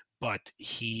 but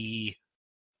he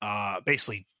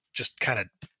basically just kind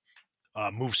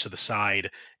of moves to the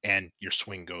side, and your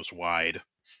swing goes wide.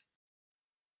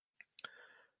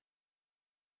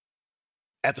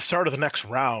 At the start of the next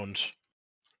round,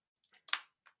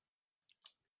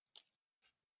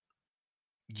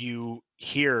 you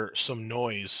hear some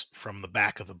noise from the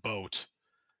back of the boat,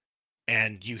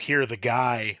 and you hear the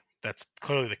guy that's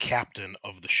clearly the captain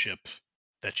of the ship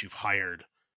that you've hired.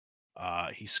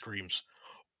 He screams,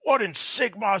 "What in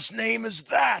Sigmar's name is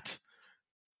that?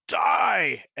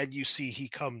 Die!" And you see he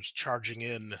comes charging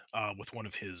in with one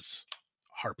of his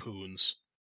harpoons.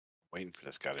 Waiting for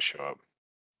this guy to show up.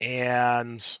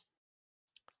 And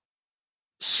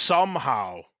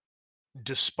somehow,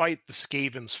 despite the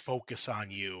Skaven's focus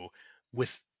on you,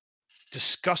 with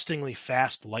disgustingly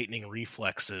fast lightning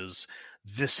reflexes,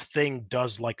 this thing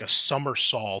does like a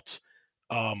somersault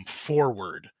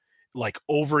forward, like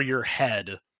over your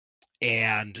head,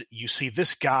 and you see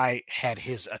this guy had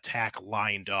his attack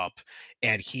lined up,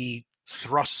 and he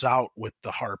thrusts out with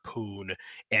the harpoon,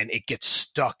 and it gets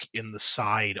stuck in the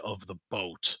side of the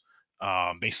boat,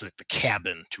 basically the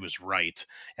cabin to his right,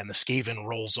 and the Skaven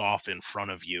rolls off in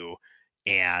front of you,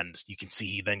 and you can see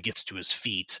he then gets to his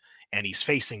feet, and he's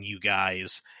facing you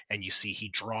guys, and you see he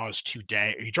draws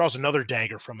he draws another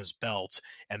dagger from his belt,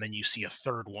 and then you see a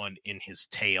third one in his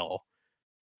tail.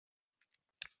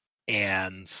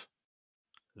 And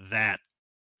that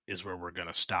is where we're going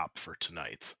to stop for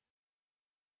tonight.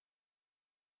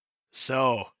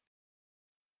 So,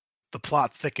 the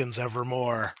plot thickens ever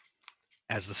more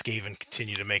as the Skaven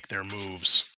continue to make their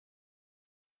moves.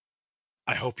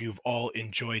 I hope you've all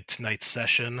enjoyed tonight's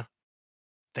session.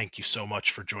 Thank you so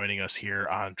much for joining us here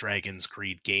on Dragon's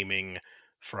Greed Gaming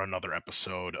for another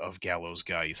episode of Gallows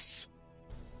Geists.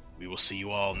 We will see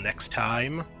you all next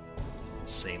time.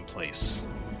 Same place.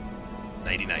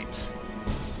 Nighty night.